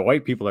saying that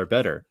white people are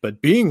better,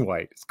 but being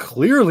white is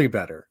clearly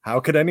better. How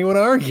could anyone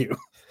argue?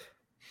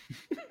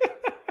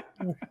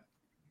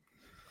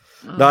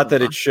 Not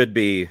that it should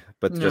be,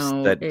 but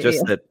that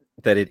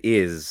it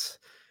is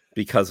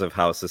because of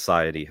how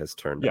society has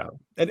turned out.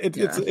 And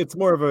it's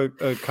more of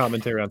a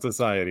commentary on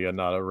society and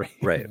not a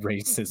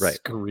racist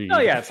screed.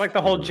 Oh yeah, it's like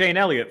the whole Jane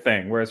Elliott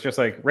thing, where it's just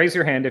like, raise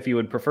your hand if you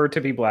would prefer to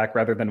be black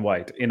rather than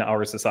white in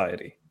our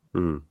society.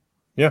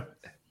 Yeah.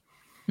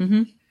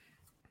 Mm-hmm.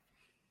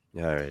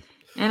 All right.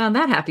 And on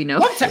that happy note,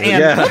 love to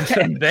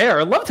end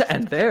there. Love to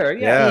end there.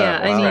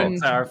 Yeah. Wow. I mean,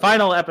 so our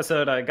final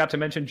episode, I got to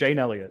mention Jane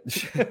Elliott.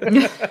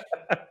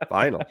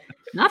 Final.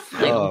 Not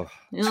final.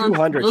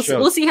 200 shows.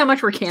 We'll see how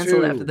much we're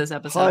canceled after this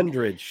episode.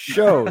 100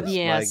 shows.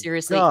 Yeah,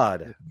 seriously.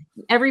 God.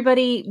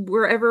 Everybody,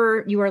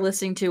 wherever you are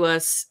listening to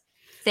us,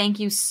 thank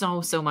you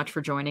so much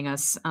for joining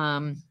us,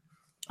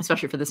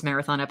 especially for this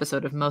marathon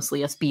episode of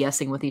mostly us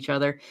BSing with each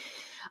other.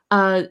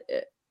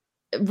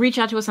 reach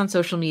out to us on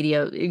social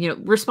media.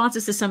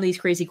 Responses to some of these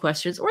crazy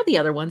questions or the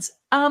other ones.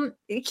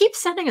 Keep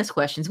sending us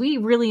questions. We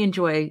really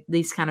enjoy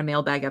these kind of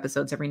mailbag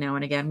episodes every now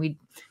and again. We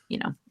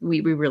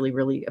really,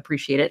 really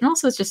appreciate it. And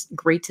also it's just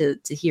great to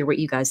hear what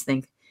you guys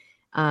think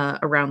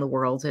around the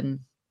world.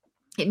 And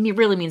it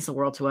really means the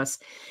world to us.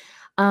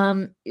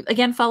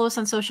 Again, follow us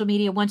on social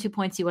media, 12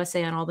 Points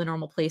USA on all the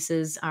normal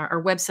places.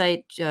 Our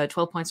website,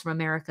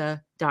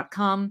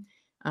 12pointsfromamerica.com.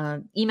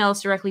 Email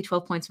us directly,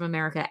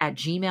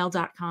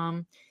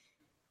 12pointsfromamerica@gmail.com.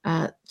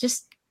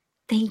 Just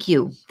thank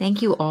you.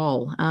 Thank you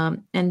all.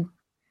 And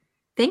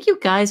thank you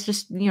guys,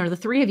 just, the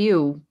three of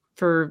you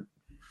for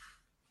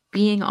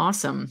being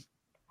awesome.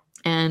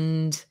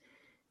 And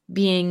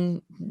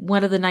being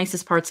one of the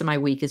nicest parts of my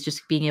week is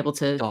just being able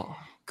to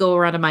go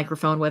around a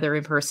microphone, whether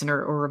in person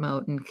or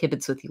remote, and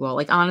kibitz with you all.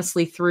 Like,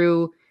 honestly,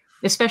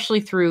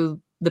 especially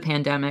through the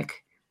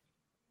pandemic,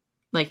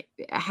 like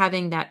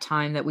having that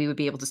time that we would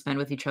be able to spend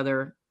with each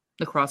other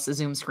across the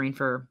Zoom screen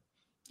for,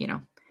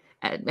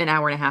 an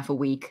hour and a half a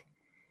week,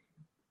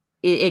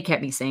 it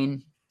kept me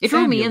sane. It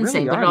drove me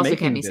insane, but it also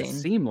kept me sane.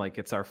 Seem like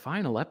it's our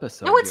final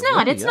episode. No, it's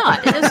not. It's not.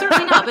 It's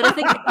certainly not. But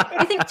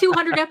I think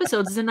 200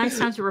 episodes is a nice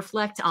time to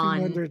reflect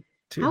on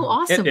how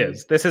awesome it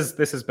is. This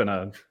has been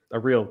a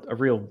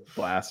real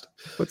blast.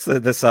 What's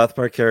the South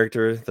Park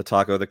character, the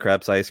Taco the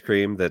Crab's ice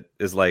cream, that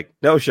is like,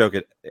 no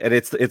Shogun, and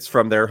it's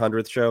from their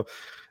 100th show,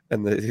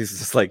 and he's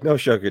just like, no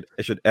Shogun,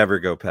 it should ever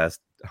go past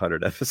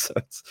 100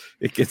 episodes.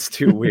 It gets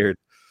too weird.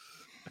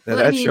 And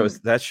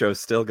that show's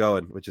still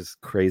going, which is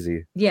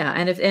crazy. Yeah,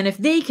 and if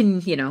they can,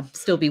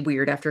 still be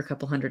weird after a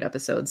couple hundred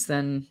episodes,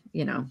 then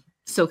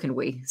so can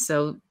we.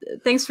 So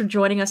thanks for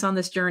joining us on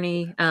this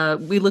journey.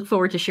 We look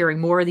forward to sharing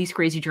more of these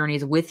crazy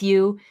journeys with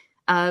you.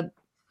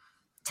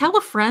 Tell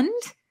a friend,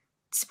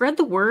 spread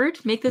the word,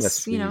 make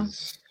this,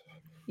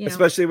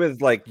 especially with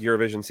like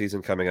Eurovision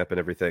season coming up and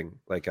everything.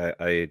 Like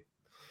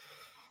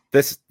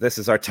this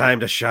is our time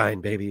to shine,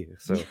 baby.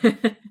 So.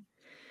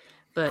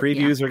 But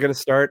previews are going to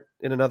start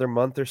in another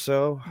month or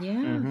so. Yeah.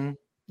 Mm-hmm.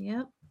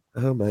 Yep.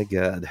 Oh my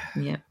God.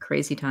 Yeah.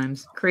 Crazy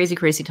times.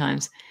 Crazy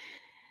times.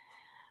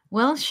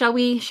 Well, shall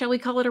we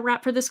call it a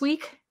wrap for this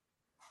week?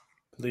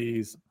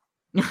 Please.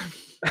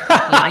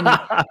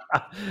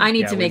 I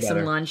need to make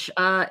some lunch.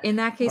 In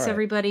that case,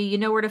 everybody, you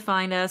know where to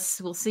find us.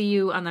 We'll see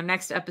you on the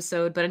next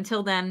episode. But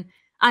until then,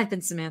 I've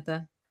been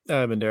Samantha.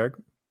 I've been Derek.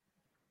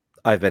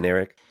 I've been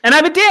Eric. And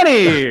I've been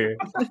Danny.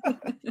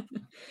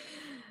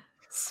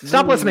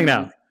 Stop listening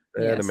now.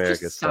 And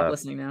America, stop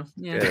listening now.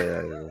 Yeah. Get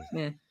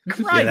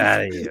out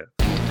of here.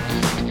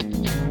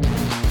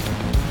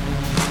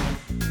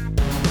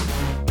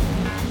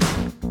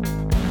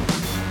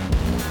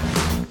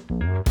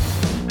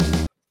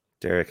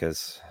 Derek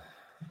has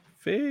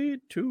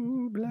fade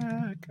to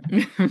black.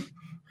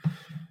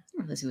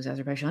 Unless he was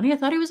Azerbaijani, I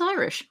thought he was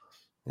Irish.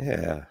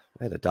 Yeah,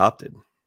 I had adopted.